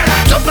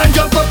 Jump and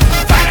jump up.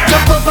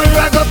 Jump up and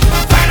rag up.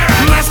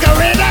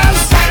 Masqueraders,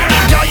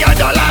 enjoy your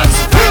dollars.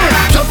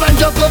 Jump and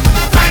jump up.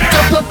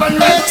 Jump up and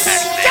rag up.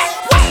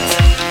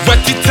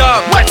 Wet it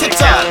up, wet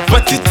it up,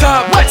 wet it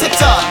up, wet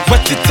it up,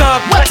 wet it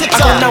up, wet it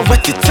up. I'm gonna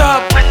wet it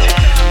up,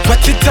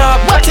 wet it up,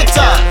 wet it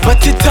up,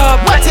 wet it up,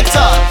 wet it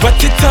up,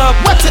 wet it up,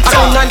 wet it up.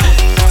 I'm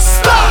gonna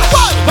splash,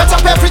 wet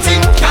up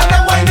everything. Girl,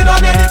 I'm whining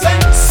on anything.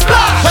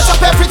 Splash, wet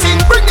up everything.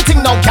 Bring the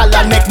thing now, girl,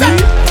 and make me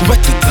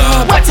wet it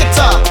up,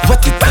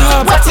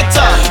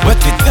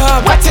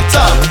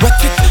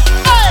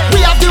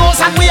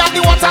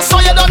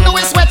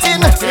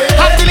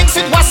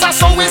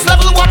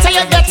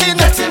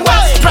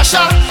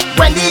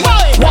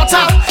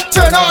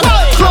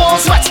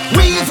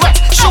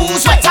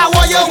 sweater,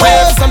 what you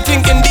wear? Wave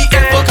something in the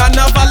air for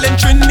carnival and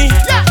Trini.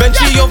 Bend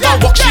she over,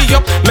 walk she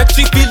up, make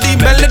she feel the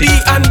melody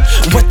and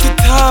wet it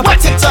up,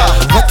 Wet it up,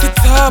 wet it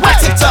up,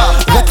 wet it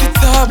up, wet it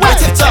up,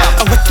 wet it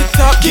up, wet it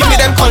up. Give me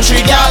them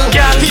country gal,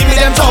 give me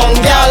them town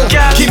gal,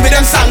 give me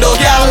them sando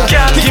gal,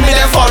 give me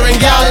them foreign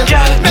gal.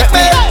 Make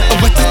me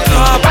wet it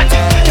up, wet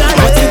it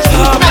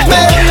up, make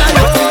me.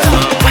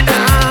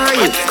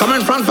 Come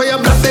in front for your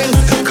blessings.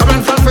 Come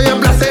in front for your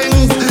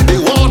blessings. The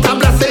water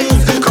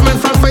blessings. Come in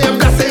front for your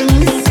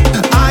blessings.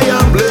 I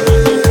am blessed.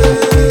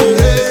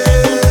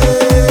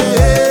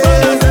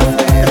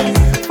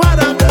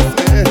 Father bless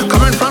me.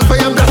 Come in front for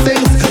your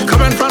blessings.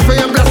 Come in front for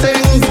your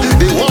blessings.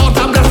 The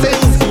water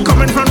blessings.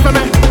 Come in front for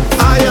me.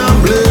 I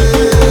am blessed.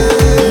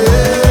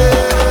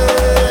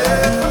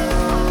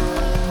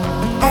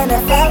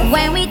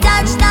 When we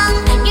touch down,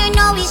 you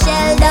know we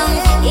shell down.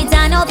 It's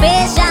a no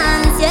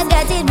patience, you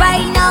get it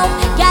right now.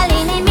 Girl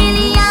in a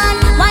million,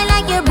 why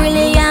like you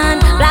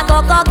brilliant? Black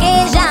or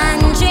Caucasian,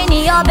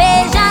 Trini or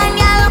Bayesian.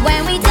 Girl,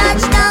 when we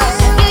touch down,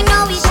 you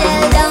know we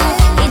shell down.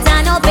 It's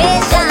a no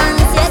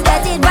patience, you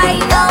get it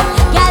right now.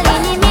 Girl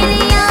in a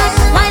million,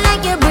 why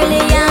like you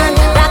brilliant?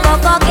 Black or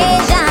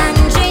Caucasian,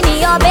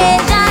 Trini or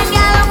Bayesian.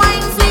 Girl,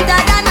 wine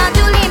sweeter than a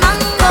Julie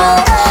mango.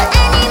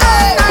 Any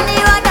man on the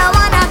road that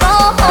wanna go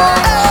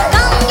home.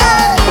 Come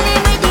girl, kill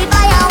him with the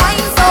fire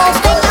wine so.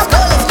 Sting your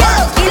colors,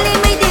 girl, kill him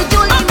with the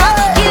Julie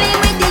mango. Kill him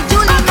with the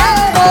Julie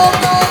mango.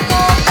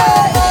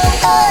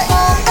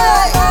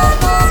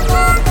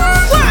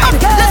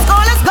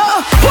 Let's go.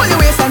 Pull your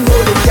waist and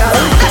roll it, girl.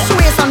 Dash your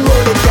waist and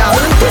roll it, girl.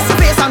 Twist your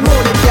face and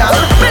roll it, girl.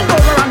 Bend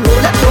over and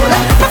roll it, roll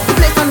it. Pass the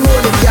place and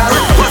roll it, girl.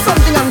 Put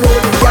something and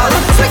roll it, girl.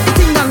 Swing the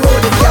thing and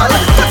roll it, girl.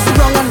 Touch the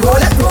ground and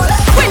roll it, roll it.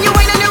 When you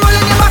whine and you roll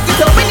and you back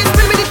it up. When you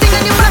spin with the thing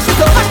and you flash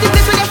it up. Touch the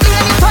place when you fling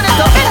and you turn it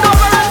up. Bend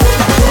over and roll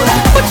it, roll it.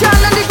 Put your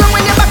hand on the ground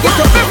when you back it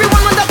up.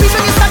 Everyone wants a piece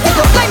when you stack it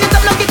up. Line it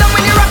up, lock it down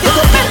when you rock it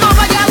up. Bend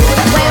over, girl.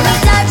 When we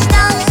touch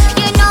down,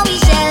 you know we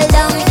shell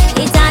down.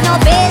 It's a no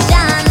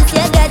patience,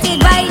 you get it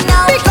right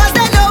now. Because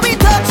they know we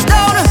touch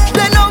down,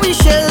 they know we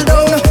shell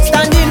down.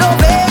 Standing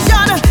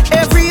ovation,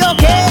 every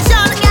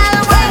occasion. Girl,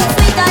 wine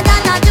sweeter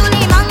than a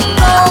Julie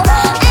mango.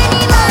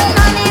 Any man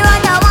on the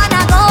road that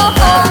wanna go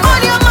home. On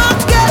your mark,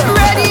 get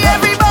ready,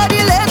 everybody,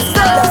 let's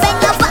go.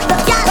 Bend your back,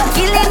 girl,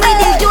 kill him with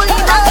the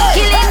Julie mango.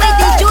 Kill him with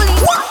the Julie.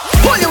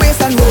 Pull your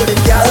waist and roll it,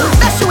 girl.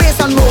 Dash your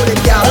waist and roll it,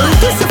 girl.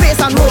 Twist your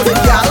face and roll it,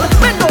 girl.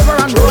 Bend over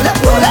and roll it,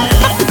 roll it.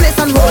 Pass the place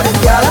and roll it,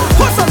 girl.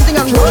 Put something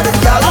and roll it,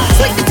 girl.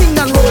 Swing the thing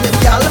and roll it,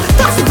 girl.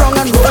 Touch the ground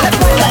and roll it,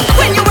 roll it.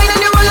 When you whine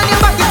and you roll and you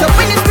back it up.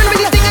 When you spin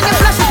with the thing and you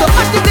flash it up.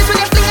 Touch the place when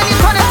you fling and you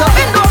turn it up.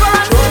 Bend over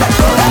and roll it,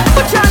 roll it.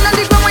 Put your hand on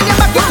the ground when you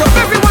back it up.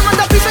 Everyone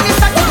wants a piece when you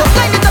stack it up.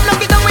 Line it up,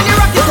 lock it down when you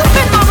rock it up.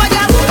 Bend over,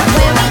 girl.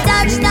 When we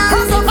touch down,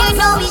 you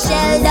know we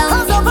shell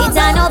down. It's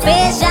a no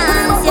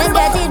patience, you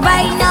get it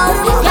right now.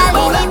 Girl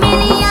in a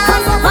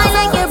million, why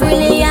like you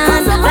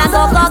brilliant? Black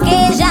or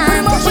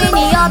Caucasian,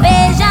 Trini or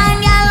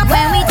Bayesian. Girl,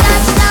 when we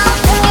touch down,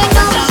 you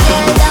know we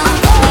shell down.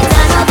 It's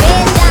a no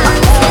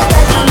patience, you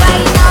get it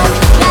right now.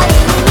 Girl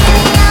in a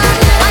million,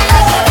 why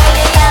like you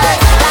brilliant?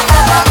 Black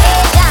or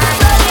Caucasian,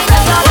 Trini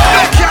or Bayesian.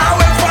 They can't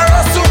wait for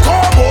us to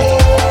come,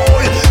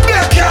 boy.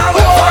 They can't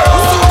wait for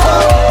us to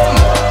come.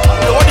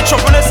 You want the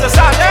trouble is this,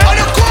 eh? Oh,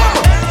 you come.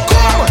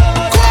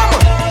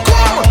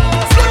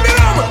 Flood me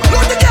room,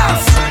 load the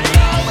gas.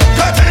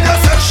 Get in your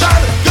section,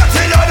 get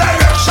in your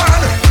direction.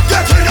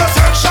 Get in your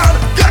section,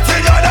 get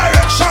in your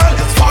direction.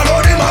 Let's follow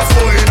the mass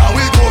going, and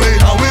we going,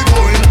 and we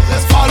going.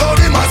 Let's follow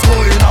the mass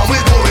going, and we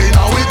going,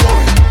 and we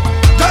going.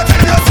 Get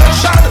in your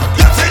section,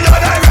 get in your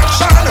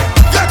direction.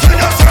 Get in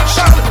your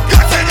section,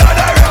 get in your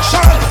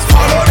direction. Let's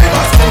follow the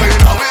mass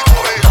going, and we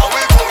going, and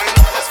we going.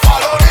 Let's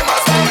follow the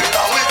mass going,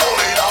 and we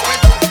going, and we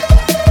going.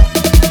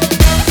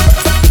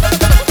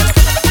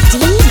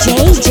 DJ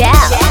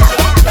JEL.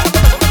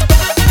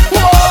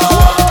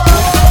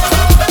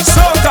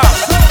 Soca,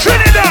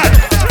 Trinidad.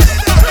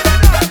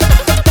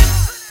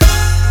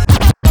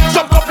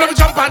 Jump up, let me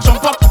jump and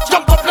jump up.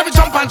 Jump up, let me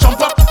jump and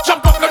jump up.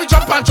 Jump up, let me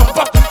jump and jump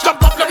up.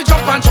 Jump up, let me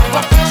jump and jump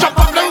up. Jump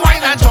up, let me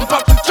whine and jump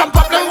up. Jump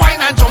up, let me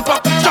whine and jump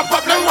up. Jump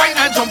up, let me whine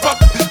and jump up.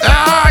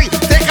 Aye,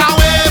 take a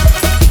wave.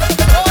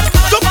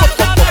 Jump up,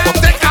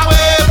 take a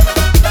wave.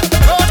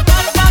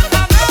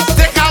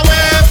 Take a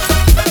wave.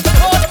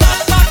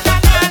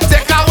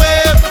 Take a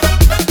wave.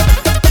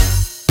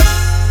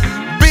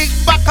 Big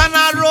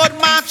Bacchanal Road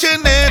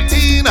marching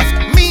 18.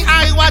 Me,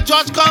 I was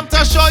just come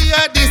to show you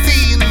the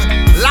scene.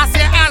 Last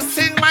year I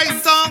sing my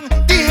song.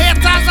 The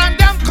haters and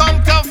them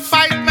come to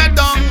fight me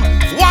down.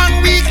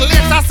 1 week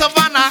later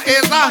Savannah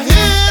is a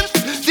hit.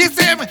 The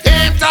same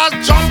haters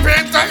jump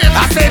into it.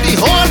 I say the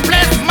whole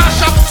place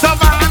mash up.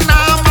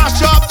 Savannah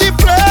mash up the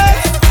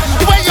place.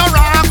 Where you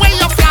rock, where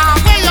you fly,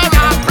 where you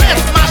rock,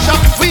 place mash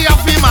up. We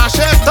have to mash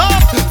it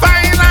up.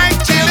 Fine like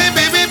chili,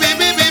 baby.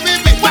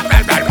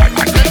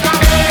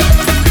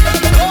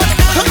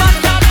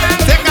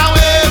 Take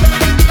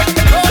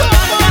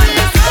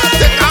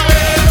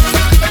away.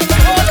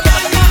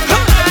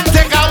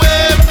 Take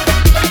away.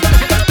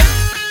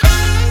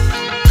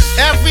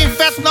 Every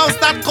fest now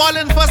start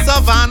calling for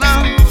Savannah.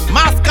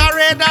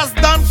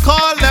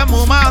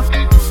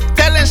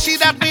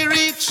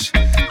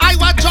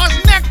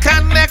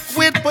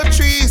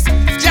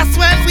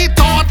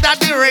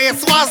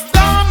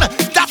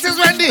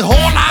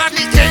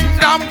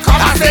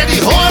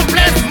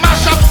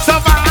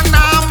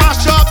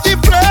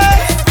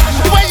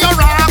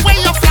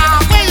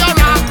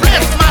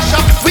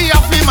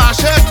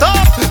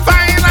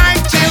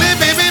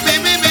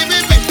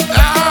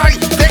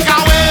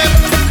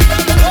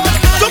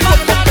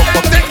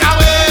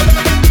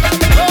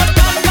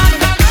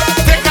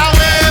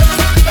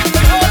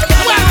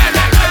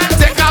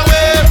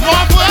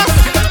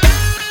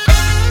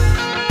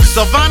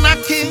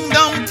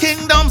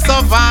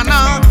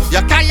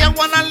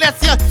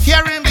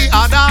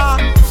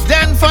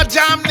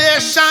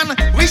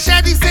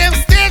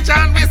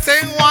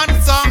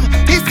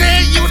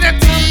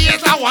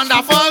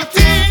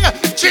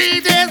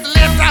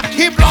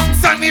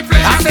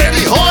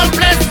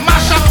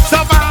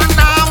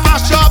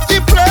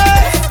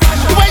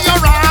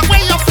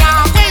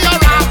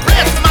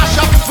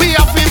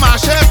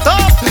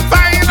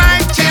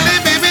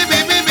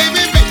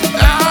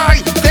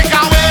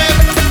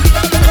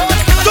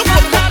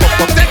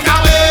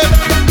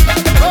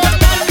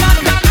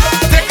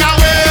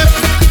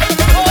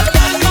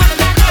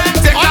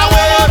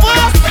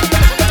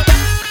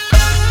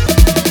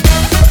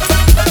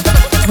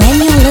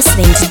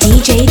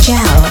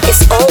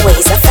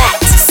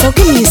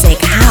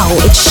 how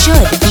it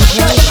should be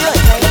played.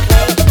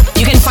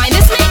 You can find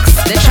this mix,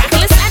 the track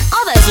list, and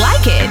others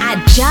like it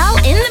at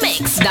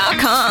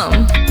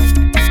JELinthemix.com.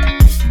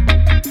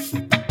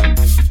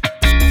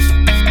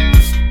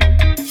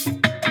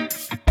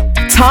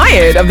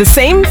 Tired of the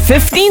same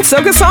 15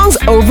 soca songs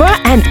over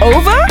and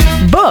over?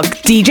 Book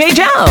DJ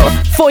JEL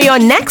for your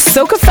next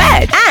soca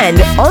fete and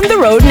on the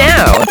road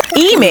now.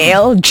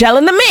 Email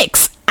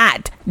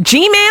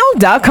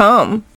JELinthemix@gmail.com.